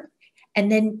are,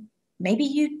 and then maybe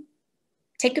you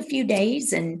take a few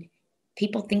days and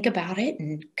people think about it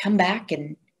and come back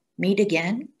and meet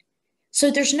again.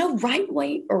 So there's no right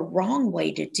way or wrong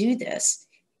way to do this.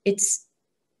 It's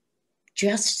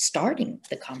just starting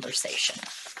the conversation.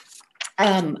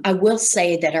 I will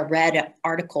say that I read an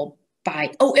article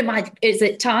by, is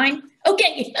it time?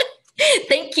 Okay.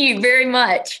 Thank you very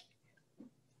much.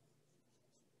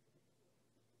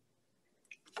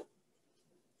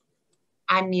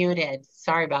 I'm muted.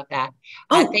 Sorry about that.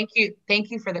 Oh. Thank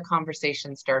you for the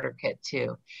conversation starter kit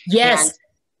too. Yes.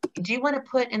 And do you want to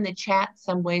put in the chat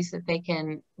some ways that they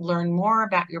can learn more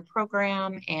about your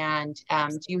program? And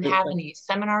do you have any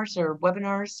seminars or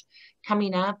webinars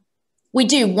coming up? We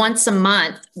do once a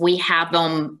month. We have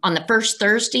them on the first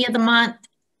Thursday of the month.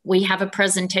 We have a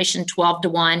presentation 12 to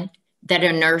 1 that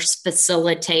a nurse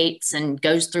facilitates and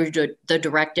goes through the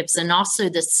directives. And also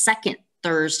the second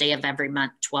Thursday of every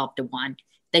month, 12 to 1.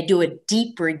 They do a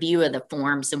deep review of the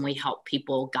forms and we help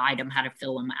people guide them how to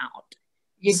fill them out.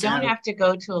 You don't have to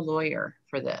go to a lawyer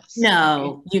for this.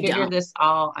 No, you figure don't. This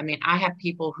all. I mean, I have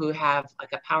people who have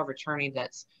like a power of attorney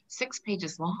that's 6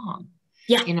 pages long.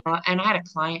 Yeah. You know, and I had a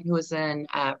client who was in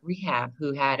rehab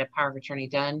who had a power of attorney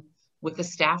done with the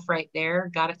staff right there,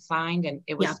 got it signed, and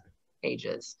it was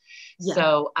pages. Yeah.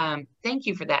 So thank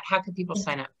you for that. How can people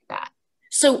sign up for that?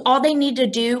 So all they need to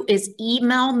do is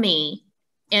email me,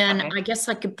 and I guess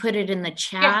I could put it in the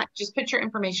chat. Yeah, just put your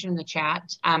information in the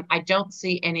chat. I don't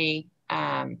see any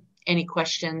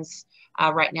questions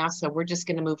right now, so we're just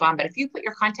going to move on. But if you put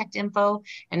your contact info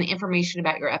and the information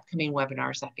about your upcoming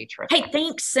webinars, that'd be terrific. Hey,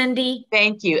 thanks, Cindy.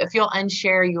 Thank you. If you'll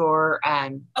unshare your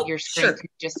screen,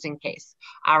 just in case.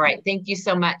 All right. Thank you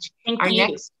so much. Our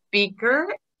next speaker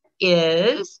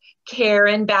is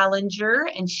Karen Ballinger,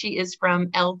 and she is from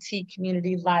LT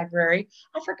Community Library.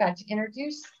 I forgot to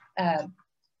introduce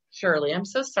Shirley. I'm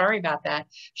so sorry about that.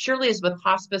 Shirley is with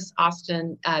Hospice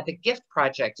Austin, the GIFT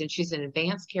Project, and she's an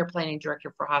advanced care planning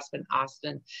director for Hospice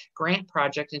Austin grant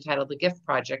project entitled the GIFT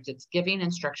Project. It's Giving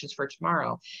Instructions for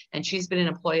Tomorrow. And she's been an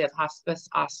employee of Hospice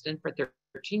Austin for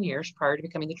 13 years prior to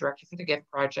becoming the director for the GIFT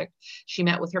Project. She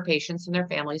met with her patients and their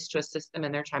families to assist them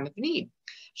in their time of need.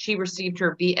 She received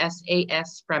her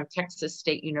BSAS from Texas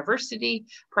State University.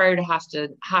 Prior to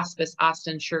Hospice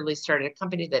Austin, Shirley started a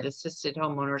company that assisted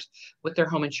homeowners with their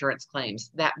home insurance claims.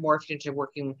 That morphed into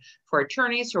working for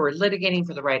attorneys who were litigating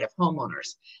for the right of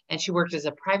homeowners. And she worked as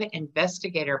a private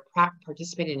investigator,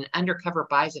 participating in undercover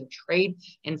buys and trade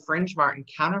infringement and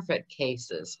counterfeit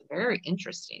cases. Very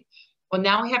interesting. Well,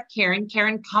 now we have Karen.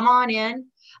 Karen, come on in,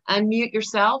 unmute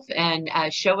yourself, and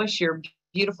show us your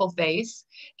beautiful face.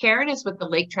 Karen is with the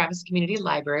Lake Travis Community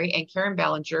Library, and Karen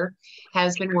Ballinger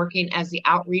has been working as the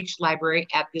outreach library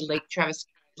at the Lake Travis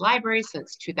Library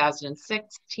since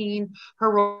 2016. Her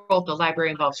role at the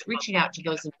library involves reaching out to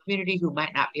those in the community who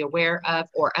might not be aware of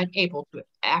or unable to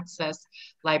access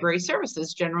library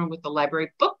services, generally with the library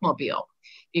bookmobile.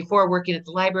 Before working at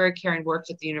the library, Karen worked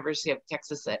at the University of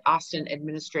Texas at Austin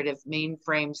Administrative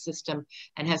Mainframe System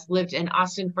and has lived in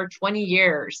Austin for 20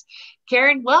 years.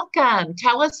 Karen, welcome.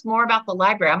 Tell us more about the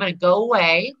library. I'm going to go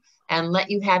away and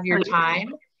let you have your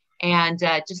time and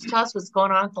just tell us what's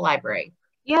going on at the library.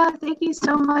 Yeah, thank you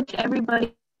so much,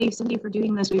 everybody. Cindy, for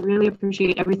doing this. We really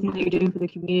appreciate everything that you're doing for the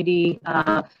community.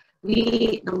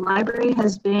 The library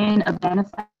has been a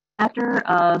benefactor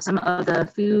of some of the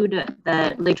food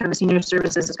that Lake Travis Senior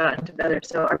Services has gotten together.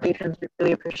 So our patrons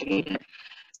really appreciate it.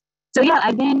 So yeah,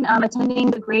 I've been attending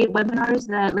the great webinars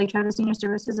that Lake Travis Senior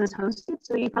Services has hosted.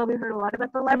 So you probably heard a lot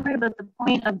about the library, but the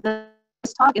point of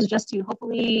this talk is just to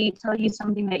hopefully tell you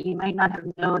something that you might not have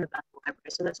known about the library.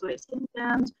 So that's what it's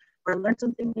found or learn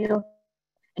something new.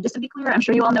 And just to be clear, I'm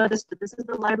sure you all know this, but this is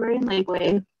the library in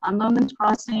Lakeway on Loman's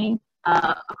Crossing,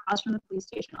 across from the police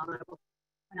station. Although I will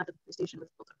point out that the police station was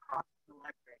built across the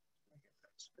library.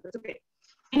 But that's okay.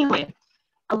 Anyway,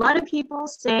 a lot of people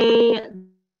say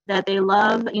that they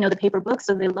love, the paper books,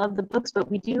 so they love the books, but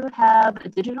we do have a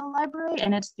digital library,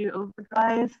 and it's through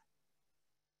Overdrive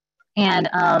and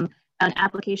an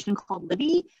application called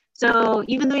Libby. So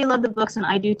even though you love the books, and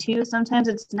I do too, sometimes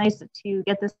it's nice to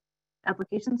get this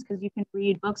applications because you can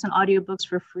read books and audiobooks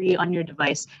for free on your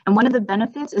device. And one of the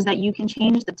benefits is that you can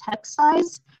change the text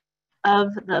size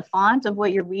of the font of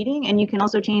what you're reading, and you can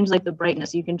also change like the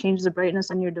brightness. You can change the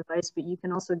brightness on your device, but you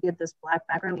can also get this black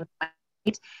background with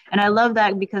white. And I love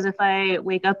that because if I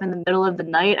wake up in the middle of the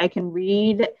night, I can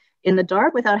read in the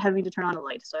dark without having to turn on a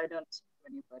light, so I don't disturb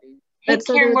anybody. Hey, But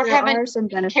so Karen,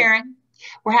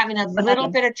 we're having a little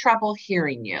bit of trouble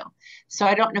hearing you. So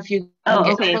I don't know if you can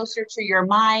get closer to your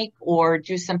mic or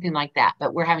do something like that,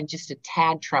 but we're having just a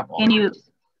tad trouble. Can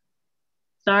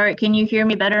you hear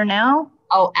me better now?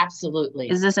 Oh, absolutely.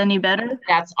 Is this any better?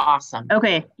 That's awesome.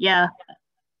 Okay, yeah.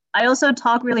 I also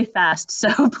talk really fast,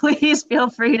 so please feel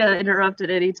free to interrupt at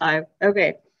any time.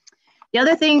 Okay. The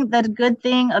other thing, the good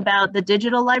thing about the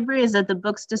digital library is that the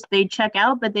books they check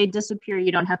out, but they disappear.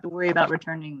 You don't have to worry about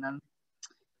returning them.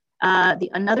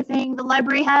 Another thing the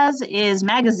library has is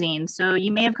magazines. So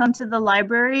you may have come to the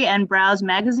library and browse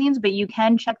magazines, but you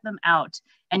can check them out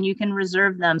and you can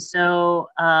reserve them. So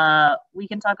we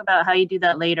can talk about how you do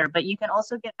that later, but you can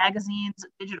also get magazines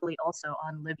digitally also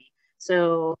on Libby.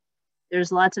 So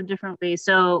there's lots of different ways.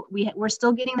 So we're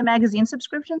still getting the magazine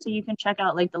subscription, so you can check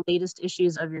out like the latest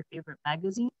issues of your favorite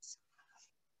magazines.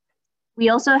 We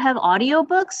also have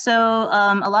audiobooks. So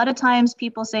a lot of times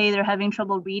people say they're having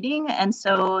trouble reading, and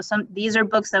so these are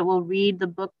books that will read the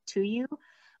book to you.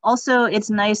 Also, it's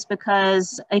nice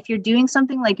because if you're doing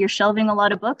something like you're shelving a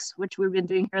lot of books, which we've been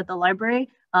doing here at the library,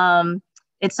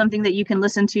 it's something that you can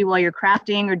listen to while you're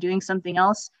crafting or doing something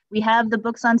else. We have the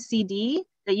books on CD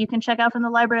that you can check out from the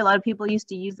library. A lot of people used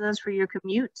to use those for their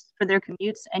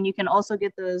commutes, and you can also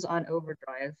get those on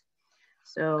Overdrive.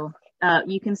 So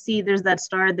you can see there's that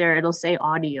star there. It'll say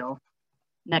audio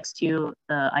next to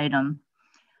the item.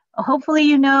 Hopefully,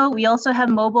 you know, we also have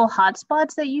mobile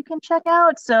hotspots that you can check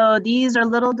out. So these are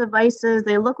little devices.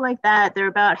 They look like that. They're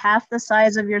about half the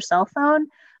size of your cell phone.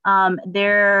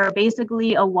 They're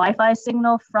basically a Wi-Fi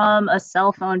signal from a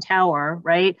cell phone tower,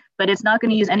 right? But it's not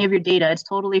going to use any of your data. It's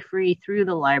totally free through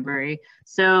the library.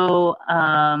 So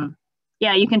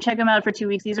yeah, you can check them out for 2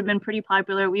 weeks. These have been pretty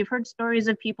popular. We've heard stories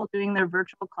of people doing their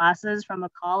virtual classes from a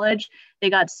college. They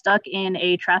got stuck in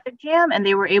a traffic jam and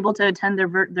they were able to attend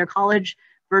their college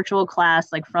virtual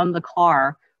class like from the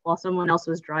car while someone else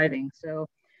was driving. So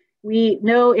we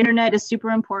know internet is super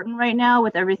important right now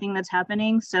with everything that's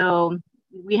happening. So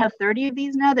we have 30 of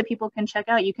these now that people can check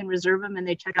out. You can reserve them and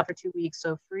they check out for 2 weeks.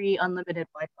 So free, unlimited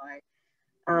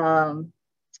Wi-Fi.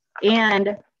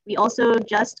 And we also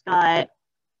just got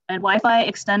a Wi-Fi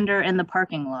extender in the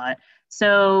parking lot.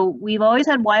 So we've always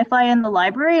had Wi-Fi in the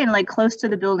library and like close to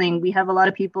the building. We have a lot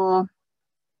of people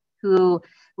who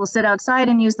will sit outside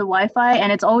and use the Wi-Fi, and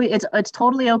it's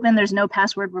totally open. There's no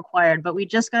password required, but we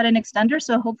just got an extender.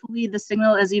 So hopefully the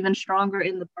signal is even stronger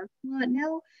in the parking lot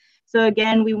now. So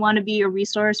again, we want to be a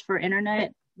resource for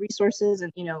internet resources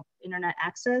and, you know, internet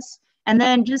access. And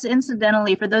then just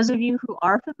incidentally, for those of you who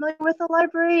are familiar with the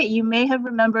library, you may have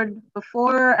remembered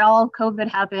before all COVID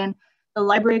happened, the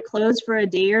library closed for a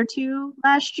day or two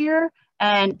last year,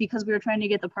 and because we were trying to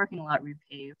get the parking lot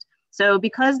repaved. So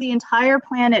because the entire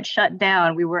planet shut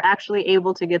down, we were actually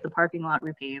able to get the parking lot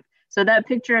repaved. So that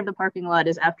picture of the parking lot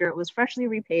is after it was freshly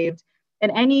repaved,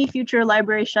 and any future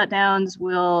library shutdowns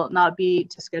will not be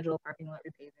to schedule parking lot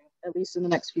repaving, at least in the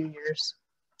next few years.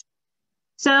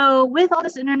 So with all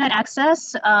this internet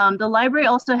access, the library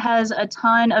also has a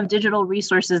ton of digital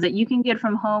resources that you can get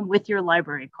from home with your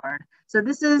library card. So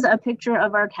this is a picture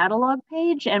of our catalog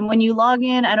page. And when you log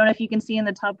in, I don't know if you can see in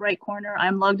the top right corner,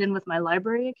 I'm logged in with my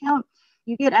library account.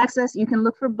 You get access, you can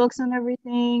look for books and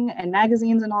everything and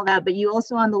magazines and all that, but you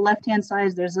also on the left-hand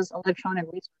side, there's this electronic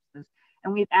resources.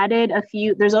 And we've added a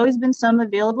few, there's always been some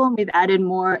available and we've added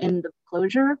more in the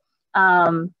closure.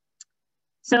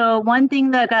 So one thing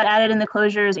that got added in the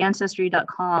closure is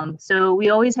Ancestry.com. So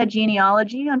we always had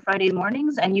genealogy on Friday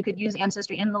mornings and you could use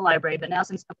Ancestry in the library, but now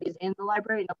since nobody's in the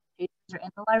library, no pages are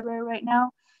in the library right now,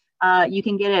 you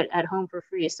can get it at home for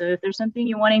free. So if there's something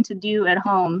you're wanting to do at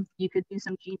home, you could do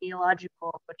some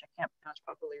genealogical, which I can't pronounce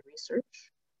properly, research.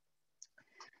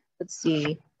 Let's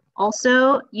see.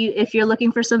 Also, if you're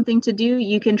looking for something to do,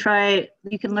 you can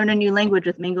learn a new language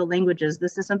with Mango Languages.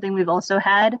 This is something we've also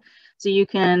had. So you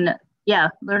can, yeah,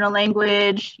 learn a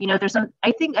language. You know, if there's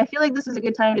I feel like this is a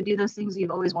good time to do those things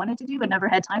you've always wanted to do but never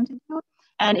had time to do.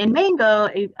 And in Mango,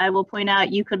 I will point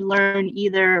out, you could learn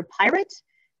either Pirate.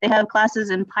 They have classes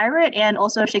in Pirate and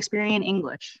also Shakespearean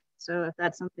English. So if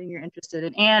that's something you're interested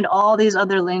in, and all these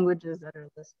other languages that are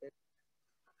listed.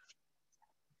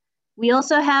 We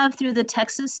also have through the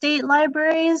Texas State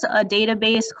Libraries a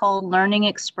database called Learning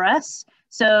Express.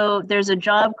 So there's a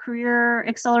job career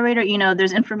accelerator. You know,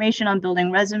 there's information on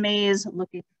building resumes,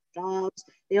 looking for jobs.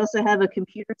 They also have a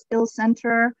computer skills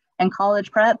center and college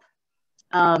prep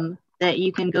that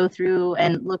you can go through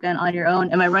and look on your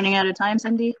own. Am I running out of time,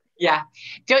 Cindy? Yeah.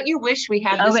 Don't you wish we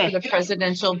had this Okay. for the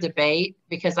presidential debate?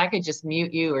 Because I could just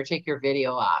mute you or take your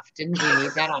video off. Didn't we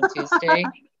need that on Tuesday?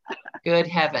 Good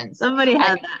heavens. Somebody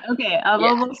had that. Okay, I'm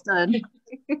almost done.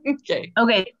 Okay.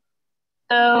 Okay.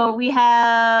 So we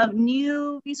have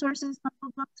new resources,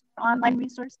 books, online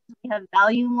resources. We have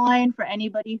Value Line for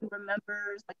anybody who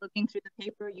remembers, like looking through the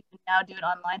paper. You can now do it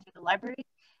online through the library.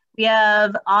 We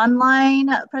have online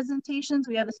presentations.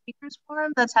 We have a speakers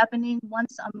forum that's happening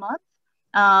once a month.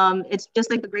 It's just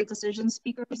like the Great Decisions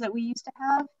speakers that we used to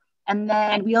have. And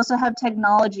then we also have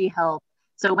technology help.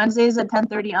 So Wednesdays at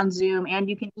 10:30 on Zoom, and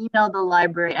you can email the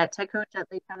library at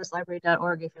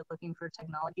techcoach@lakecountislibrary.org if you're looking for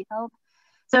technology help.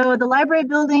 So the library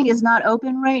building is not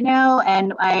open right now,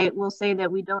 and I will say that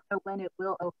we don't know when it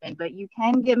will open, but you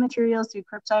can get materials through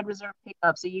curbside reserve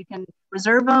pickup. So you can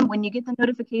reserve them. When you get the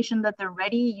notification that they're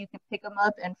ready, you can pick them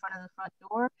up in front of the front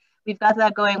door. We've got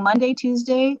that going Monday,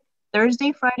 Tuesday,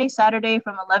 Thursday, Friday, Saturday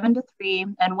from 11 to 3,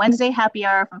 and Wednesday happy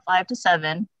hour from 5 to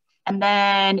 7. And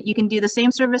then you can do the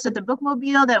same service at the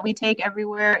bookmobile that we take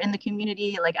everywhere in the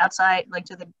community, like outside, like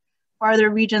to the farther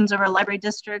regions of our library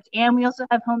district. And we also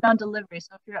have homebound delivery.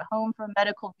 So if you're at home for a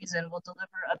medical reason, we'll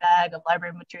deliver a bag of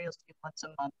library materials to you once a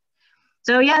month.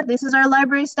 So yeah, this is our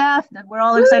library staff. We're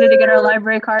all excited to get our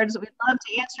library cards. We'd love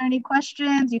to answer any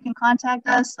questions. You can contact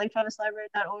us,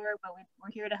 lakecountislibrary.org, but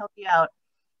we're here to help you out.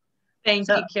 Thank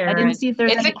you, Karen. I didn't see if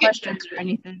there's any questions or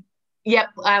anything. Yep,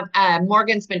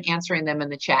 Morgan's been answering them in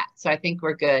the chat, so I think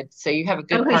we're good. So you have a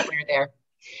good partner there.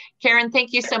 Karen,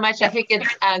 thank you so much. I think it's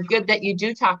good that you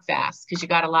do talk fast because you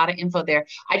got a lot of info there.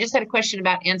 I just had a question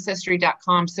about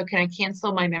Ancestry.com. So can I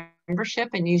cancel my membership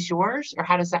and use yours, or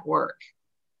how does that work?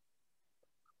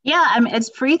 Yeah, I mean, it's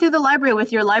free through the library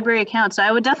with your library account. So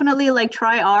I would definitely like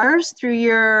try ours through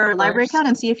your library account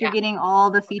and see if you're getting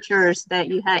all the features that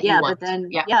you had. Yeah, but then,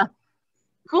 yeah.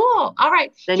 Cool. All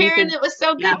right. Then Karen, it was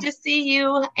so good to see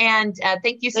you. And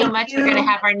thank you so much. We're going to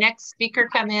have our next speaker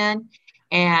come in.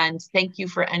 And thank you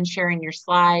for unsharing your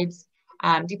slides.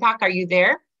 Deepak, are you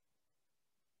there?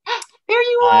 There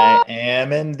you are. I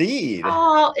am indeed.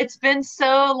 Oh, it's been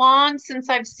so long since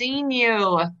I've seen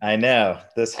you. I know.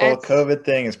 This whole COVID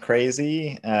thing is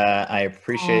crazy. I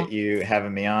appreciate you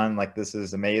having me on. Like, this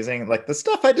is amazing. Like, the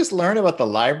stuff I just learned about the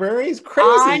library is crazy.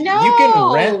 I know. You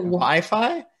can rent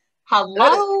Wi-Fi?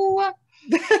 Hello.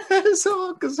 That is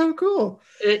so cool.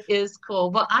 It is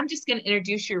cool. Well, I'm just going to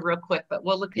introduce you real quick, but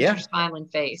we'll look at your smiling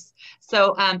face.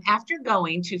 So after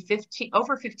going to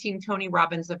over 15 Tony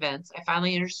Robbins events, I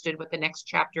finally understood what the next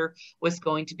chapter was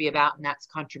going to be about, and that's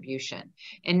contribution.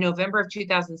 In November of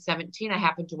 2017, I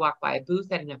happened to walk by a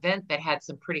booth at an event that had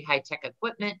some pretty high-tech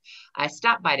equipment. I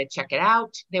stopped by to check it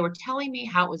out. They were telling me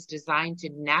how it was designed to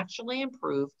naturally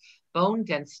improve bone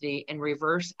density and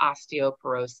reverse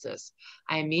osteoporosis.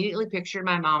 I immediately pictured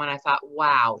my mom and I thought,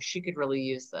 wow, she could really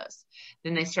use this.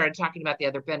 Then they started talking about the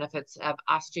other benefits of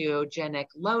osteogenic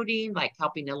loading, like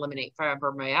helping eliminate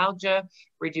fibromyalgia,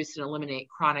 reduce and eliminate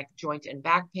chronic joint and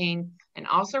back pain, and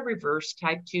also reverse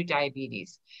type 2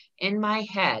 diabetes. In my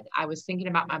head, I was thinking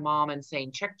about my mom and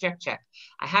saying, check, check, check.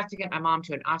 I have to get my mom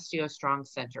to an OsteoStrong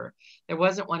center. There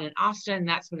wasn't one in Austin, and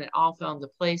that's when it all fell into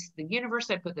place. The universe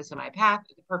had put this in my path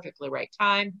at the perfectly right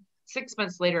time. 6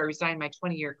 months later, I resigned my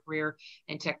 20-year career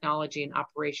in technology and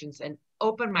operations and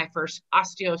opened my first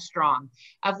OsteoStrong,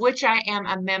 of which I am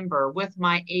a member with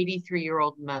my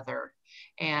 83-year-old mother.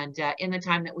 And in the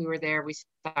time that we were there, we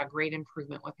saw great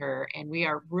improvement with her. And we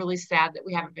are really sad that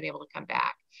we haven't been able to come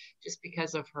back just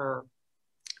because of her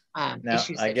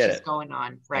issues that she's going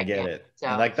on right now. I get it. So,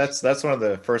 and like that's one of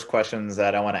the first questions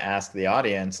that I want to ask the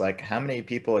audience. Like, how many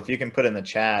people, if you can put in the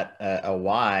chat a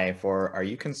why for, are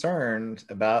you concerned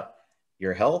about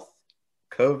your health,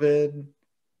 COVID,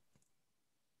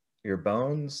 your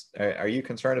bones? Are you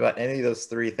concerned about any of those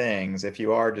three things? If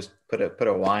you are, just put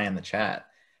a why in the chat.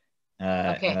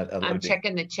 Okay, I'm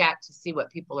checking the chat to see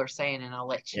what people are saying, and I'll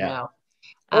let you know.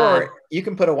 Or you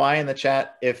can put a why in the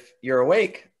chat if you're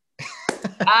awake.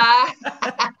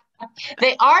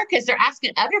 They are, because they're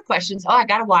asking other questions. Oh, I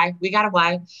got a why. We got a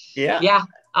why. Yeah.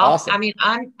 Awesome. I mean,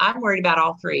 I'm worried about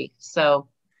all three. So,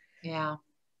 yeah.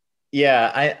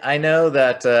 Yeah, I know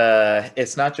that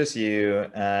it's not just you,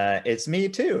 it's me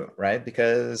too, right?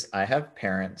 Because I have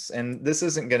parents, and this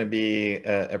isn't going to be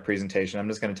a presentation. I'm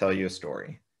just going to tell you a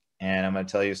story. And I'm going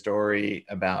to tell you a story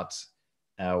about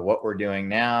what we're doing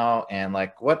now and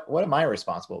like what am I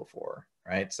responsible for,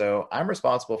 right? So I'm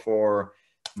responsible for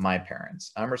my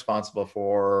parents. I'm responsible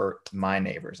for my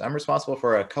neighbors. I'm responsible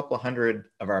for a couple hundred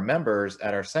of our members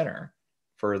at our center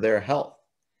for their health.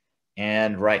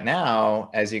 And right now,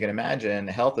 as you can imagine,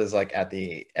 health is like at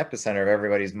the epicenter of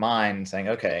everybody's mind, saying,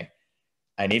 okay,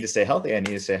 I need to stay healthy. I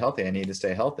need to stay healthy. I need to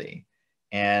stay healthy.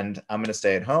 And I'm going to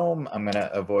stay at home. I'm going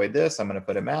to avoid this. I'm going to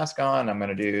put a mask on. I'm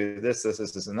going to do this,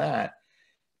 and that.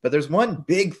 But there's one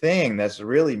big thing that's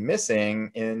really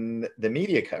missing in the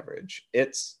media coverage.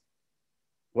 It's,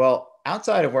 well,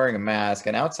 outside of wearing a mask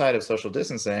and outside of social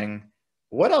distancing,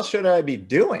 what else should I be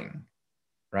doing,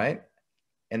 right?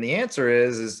 And the answer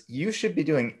is you should be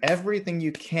doing everything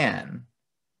you can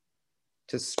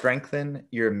to strengthen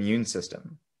your immune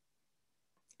system.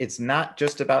 It's not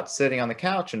just about sitting on the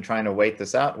couch and trying to wait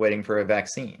this out, waiting for a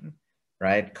vaccine,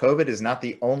 right? COVID is not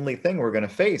the only thing we're going to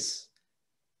face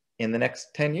in the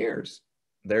next 10 years.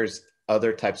 There's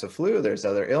other types of flu, there's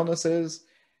other illnesses.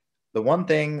 The one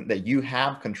thing that you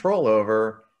have control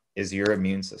over is your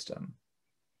immune system.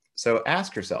 So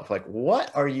ask yourself, like,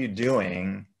 what are you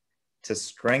doing to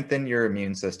strengthen your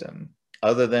immune system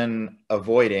other than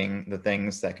avoiding the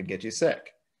things that could get you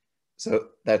sick? So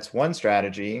that's one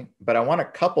strategy, but I want to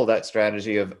couple that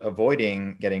strategy of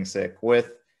avoiding getting sick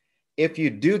with, if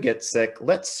you do get sick,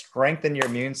 let's strengthen your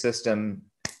immune system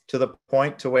to the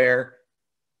point to where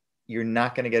you're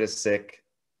not going to get as sick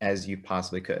as you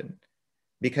possibly could,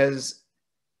 because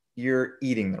you're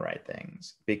eating the right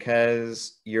things,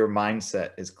 because your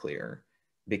mindset is clear,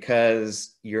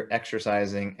 because you're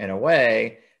exercising in a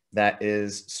way that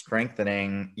is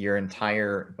strengthening your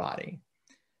entire body.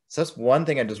 So that's one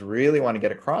thing I just really want to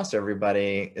get across to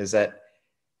everybody, is that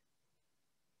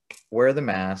wear the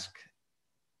mask,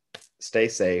 stay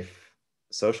safe,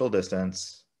 social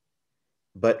distance,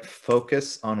 but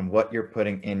focus on what you're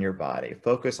putting in your body,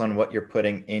 focus on what you're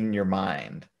putting in your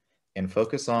mind, and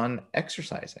focus on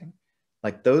exercising.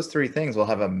 Like, those three things will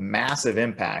have a massive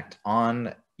impact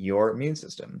on your immune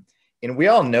system. And we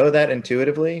all know that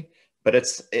intuitively, but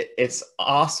it's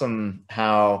awesome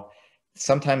how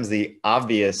sometimes the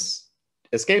obvious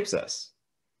escapes us.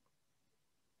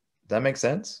 Does that make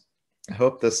sense? I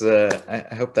hope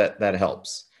that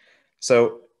helps.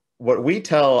 So what we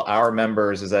tell our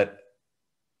members is that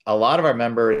a lot of our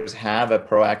members have a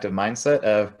proactive mindset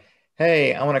of,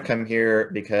 hey, I want to come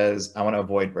here because I want to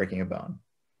avoid breaking a bone.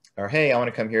 Or, hey, I want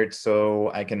to come here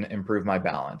so I can improve my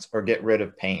balance or get rid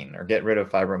of pain or get rid of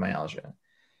fibromyalgia.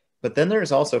 But then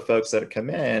there's also folks that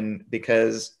come in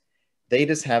because they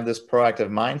just have this proactive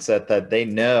mindset that they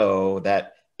know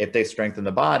that if they strengthen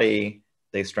the body,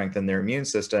 they strengthen their immune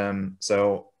system.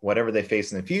 So whatever they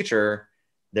face in the future,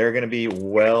 they're going to be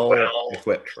well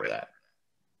equipped for that.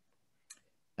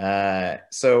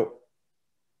 So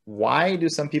why do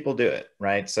some people do it,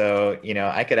 right? So,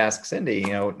 I could ask Cindy,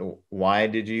 why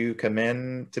did you come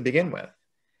in to begin with?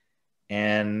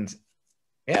 And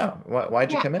yeah,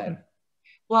 why'd you come in?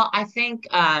 Well, I think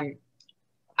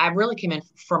I really came in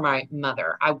for my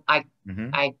mother.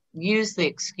 I used the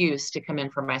excuse to come in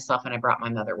for myself, and I brought my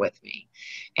mother with me.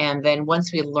 And then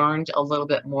once we learned a little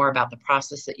bit more about the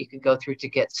process that you could go through to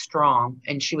get strong,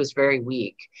 and she was very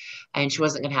weak, and she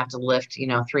wasn't going to have to lift,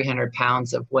 300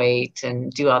 pounds of weight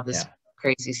and do all this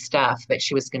crazy stuff, but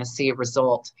she was going to see a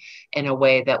result in a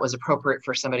way that was appropriate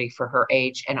for somebody for her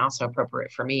age and also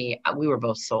appropriate for me. We were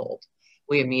both sold.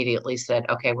 We immediately said,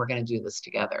 okay, we're going to do this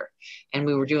together. And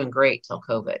we were doing great till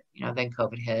COVID, then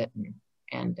COVID hit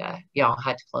and y'all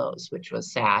had to close, which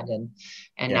was sad.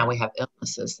 And now we have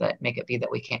illnesses that make it be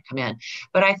that we can't come in.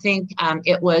 But I think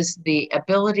it was the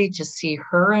ability to see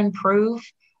her improve,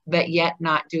 but yet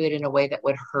not do it in a way that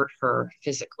would hurt her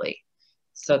physically.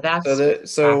 So that's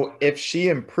so if she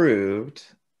improved,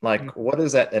 like, what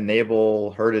does that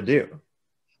enable her to do?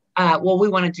 Well, we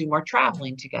want to do more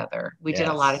traveling together. We did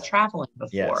a lot of traveling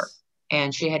before,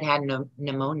 and she had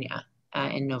pneumonia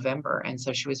in November. And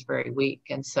so she was very weak.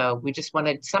 And so we just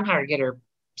wanted somehow to get her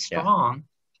strong,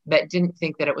 but didn't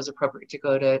think that it was appropriate to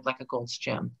go to like a Gold's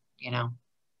Gym,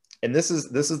 And this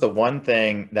is the one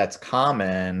thing that's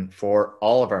common for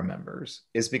all of our members,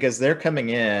 is because they're coming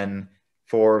in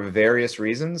for various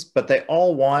reasons, but they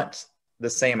all want the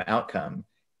same outcome.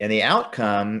 And the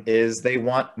outcome is they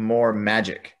want more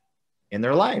magic in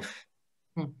their life.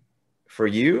 For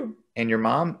you and your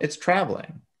mom, it's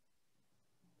traveling.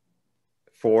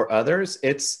 For others,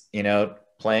 it's,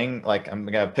 playing, like, I'm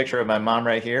got a picture of my mom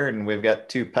right here, and we've got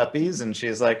 2 puppies, and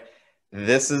she's like,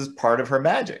 this is part of her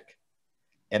magic.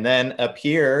 And then up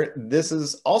here, this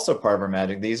is also part of her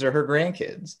magic. These are her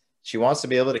grandkids. She wants to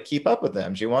be able to keep up with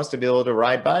them. She wants to be able to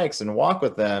ride bikes and walk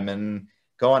with them and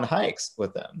go on hikes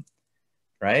with them,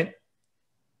 right?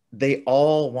 They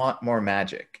all want more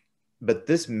magic. But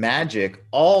this magic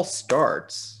all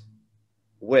starts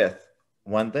with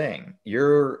one thing: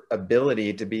 your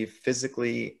ability to be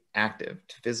physically active,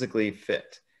 to physically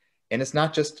fit. And it's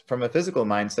not just from a physical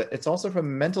mindset, it's also from a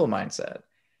mental mindset.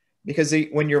 Because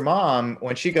when your mom,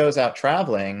 when she goes out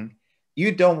traveling,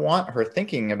 you don't want her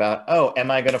thinking about, oh, am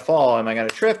I going to fall? Am I going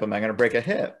to trip? Am I going to break a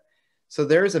hip? So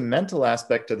there is a mental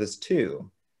aspect to this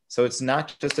too. So it's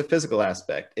not just a physical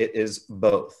aspect. It is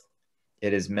both.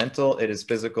 It is mental, it is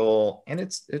physical, and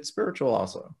it's spiritual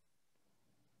also.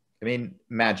 I mean,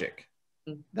 magic.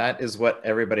 That is what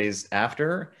everybody's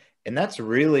after. And that's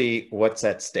really what's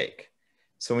at stake.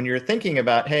 So when you're thinking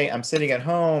about, hey, I'm sitting at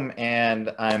home and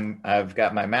I've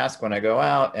got my mask when I go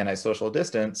out and I social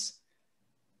distance,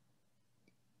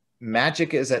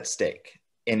 magic is at stake.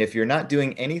 And if you're not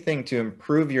doing anything to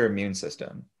improve your immune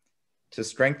system, to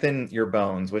strengthen your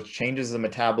bones, which changes the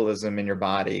metabolism in your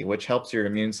body, which helps your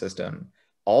immune system,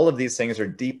 all of these things are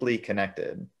deeply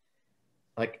connected.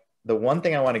 Like, the one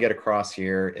thing I want to get across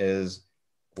here is,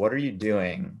 what are you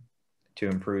doing to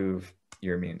improve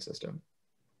your immune system?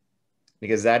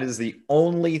 Because that is the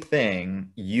only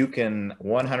thing you can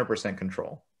 100%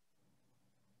 control.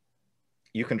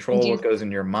 You control what goes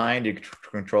in your mind, you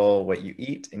control what you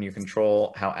eat, and you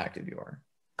control how active you are.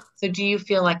 So do you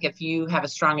feel like if you have a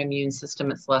strong immune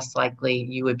system, it's less likely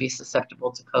you would be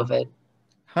susceptible to COVID?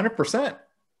 100%.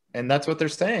 And that's what they're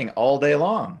saying all day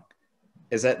long,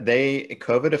 is that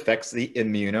COVID affects the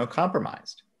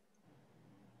immunocompromised,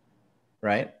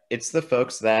 right? It's the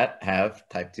folks that have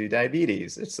type 2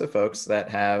 diabetes. It's the folks that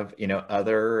have,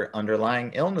 other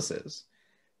underlying illnesses.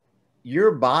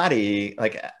 Your body,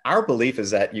 like, our belief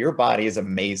is that your body is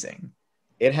amazing.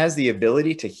 It has the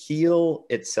ability to heal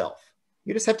itself.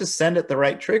 You just have to send it the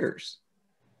right triggers.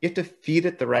 You have to feed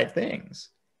it the right things.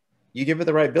 You give it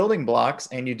the right building blocks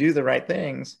and you do the right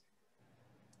things,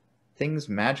 things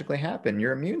magically happen.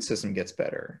 Your immune system gets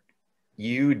better.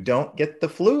 You don't get the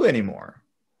flu anymore.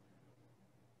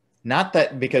 Not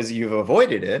that because you've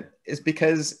avoided it, it's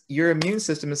because your immune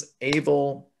system is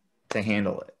able to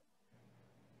handle it.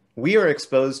 We are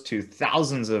exposed to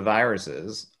thousands of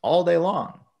viruses all day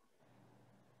long.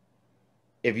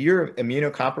 If you're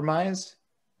immunocompromised,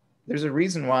 there's a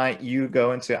reason why you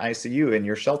go into ICU and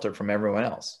you're sheltered from everyone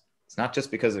else. It's not just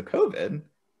because of COVID.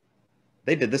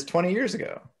 They did this 20 years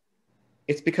ago.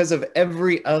 It's because of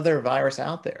every other virus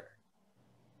out there.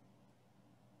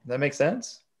 Does that make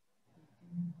sense?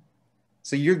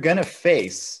 So you're going to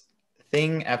face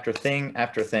thing after thing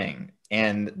after thing.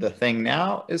 And the thing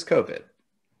now is COVID.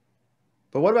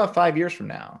 But what about 5 years from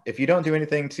now? If you don't do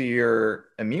anything to your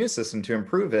immune system to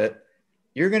improve it,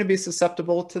 you're going to be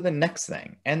susceptible to the next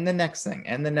thing and the next thing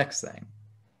and the next thing.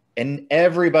 And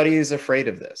everybody is afraid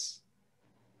of this.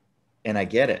 And I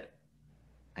get it.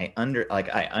 I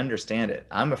understand it.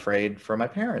 I'm afraid for my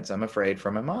parents. I'm afraid for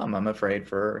my mom. I'm afraid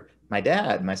for my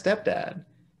dad, my stepdad.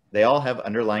 They all have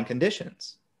underlying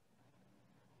conditions.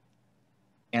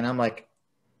 And I'm like,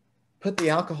 put the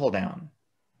alcohol down.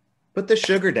 Put the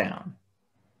sugar down.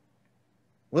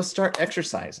 Let's start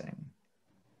exercising.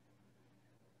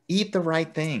 Eat the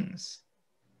right things.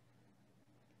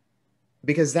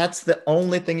 Because that's the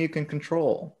only thing you can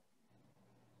control.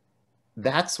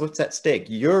 That's what's at stake.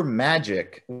 Your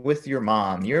magic with your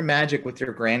mom, your magic with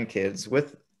your grandkids,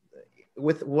 with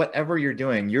whatever you're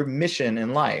doing, your mission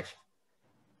in life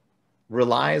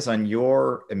relies on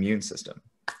your immune system.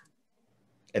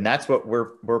 And that's what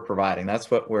we're providing. That's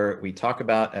what we talk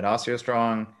about at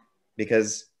OsteoStrong,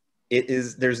 because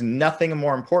there's nothing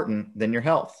more important than your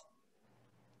health.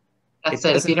 That's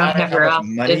it. If you don't have your health,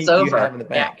 it's over. You have in the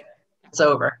bank. Yeah. It's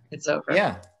over. It's over.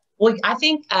 Yeah. Well, I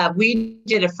think we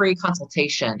did a free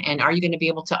consultation, and are you going to be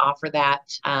able to offer that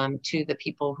to the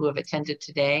people who have attended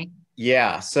today?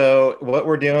 Yeah. So what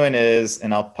we're doing is,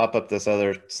 and I'll pop up this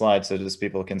other slide so just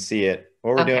people can see it.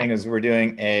 What we're doing is we're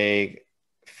doing a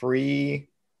free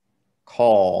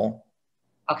call.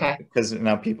 Okay. Because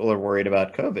now people are worried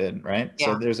about COVID, right? Yeah.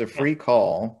 So there's a free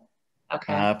call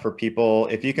for people.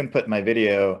 If you can put my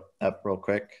video up real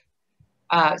quick.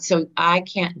 So I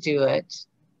can't do it.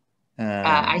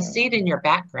 I see it in your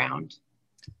background.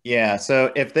 Yeah.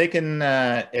 So if they can,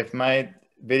 if my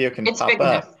video can pop up.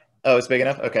 Enough. Oh, it's big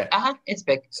enough? Okay. It's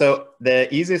big. So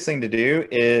the easiest thing to do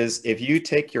is if you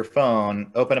take your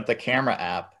phone, open up the camera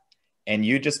app, and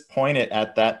you just point it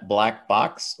at that black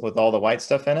box with all the white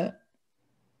stuff in it,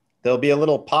 there'll be a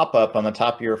little pop-up on the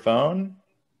top of your phone.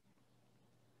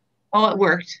 Oh, it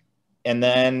worked. And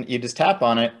then you just tap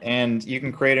on it and you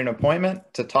can create an appointment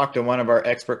to talk to one of our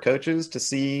expert coaches to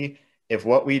see if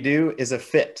what we do is a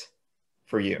fit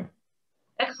for you.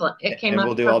 Excellent. It came up. And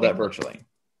we'll do all that perfectly. virtually.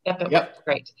 Yep.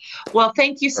 Great. Well,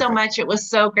 thank you so much. It was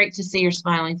so great to see your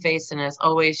smiling face. And as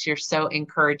always, you're so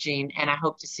encouraging, and I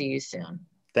hope to see you soon.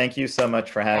 Thank you so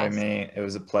much for having me. It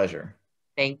was a pleasure.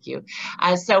 Thank you.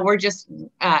 So we're just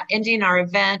ending our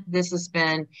event. This has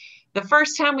been the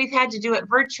first time we've had to do it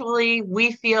virtually.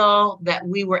 We feel that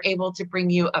we were able to bring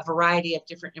you a variety of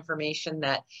different information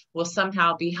that will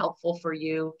somehow be helpful for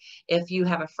you. If you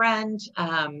have a friend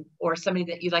or somebody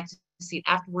that you'd like to see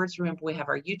afterwards, remember we have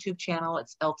our YouTube channel.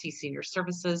 It's LT Senior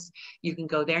Services. You can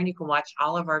go there and you can watch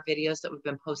all of our videos that we've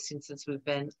been posting since we've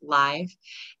been live.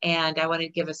 And I want to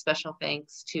give a special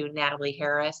thanks to Natalie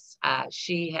Harris.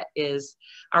 She is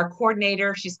our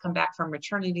coordinator. She's come back from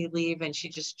maternity leave and she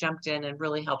just jumped in and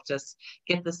really helped us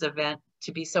get this event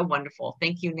to be so wonderful.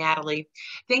 Thank you, Natalie.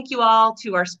 Thank you all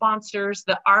to our sponsors,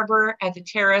 the Arbor at the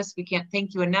Terrace. We can't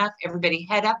thank you enough. Everybody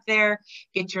head up there,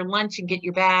 get your lunch and get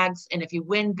your bags. And if you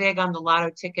win big on the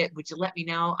lotto ticket, would you let me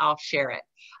know? I'll share it.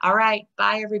 All right.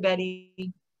 Bye,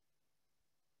 everybody.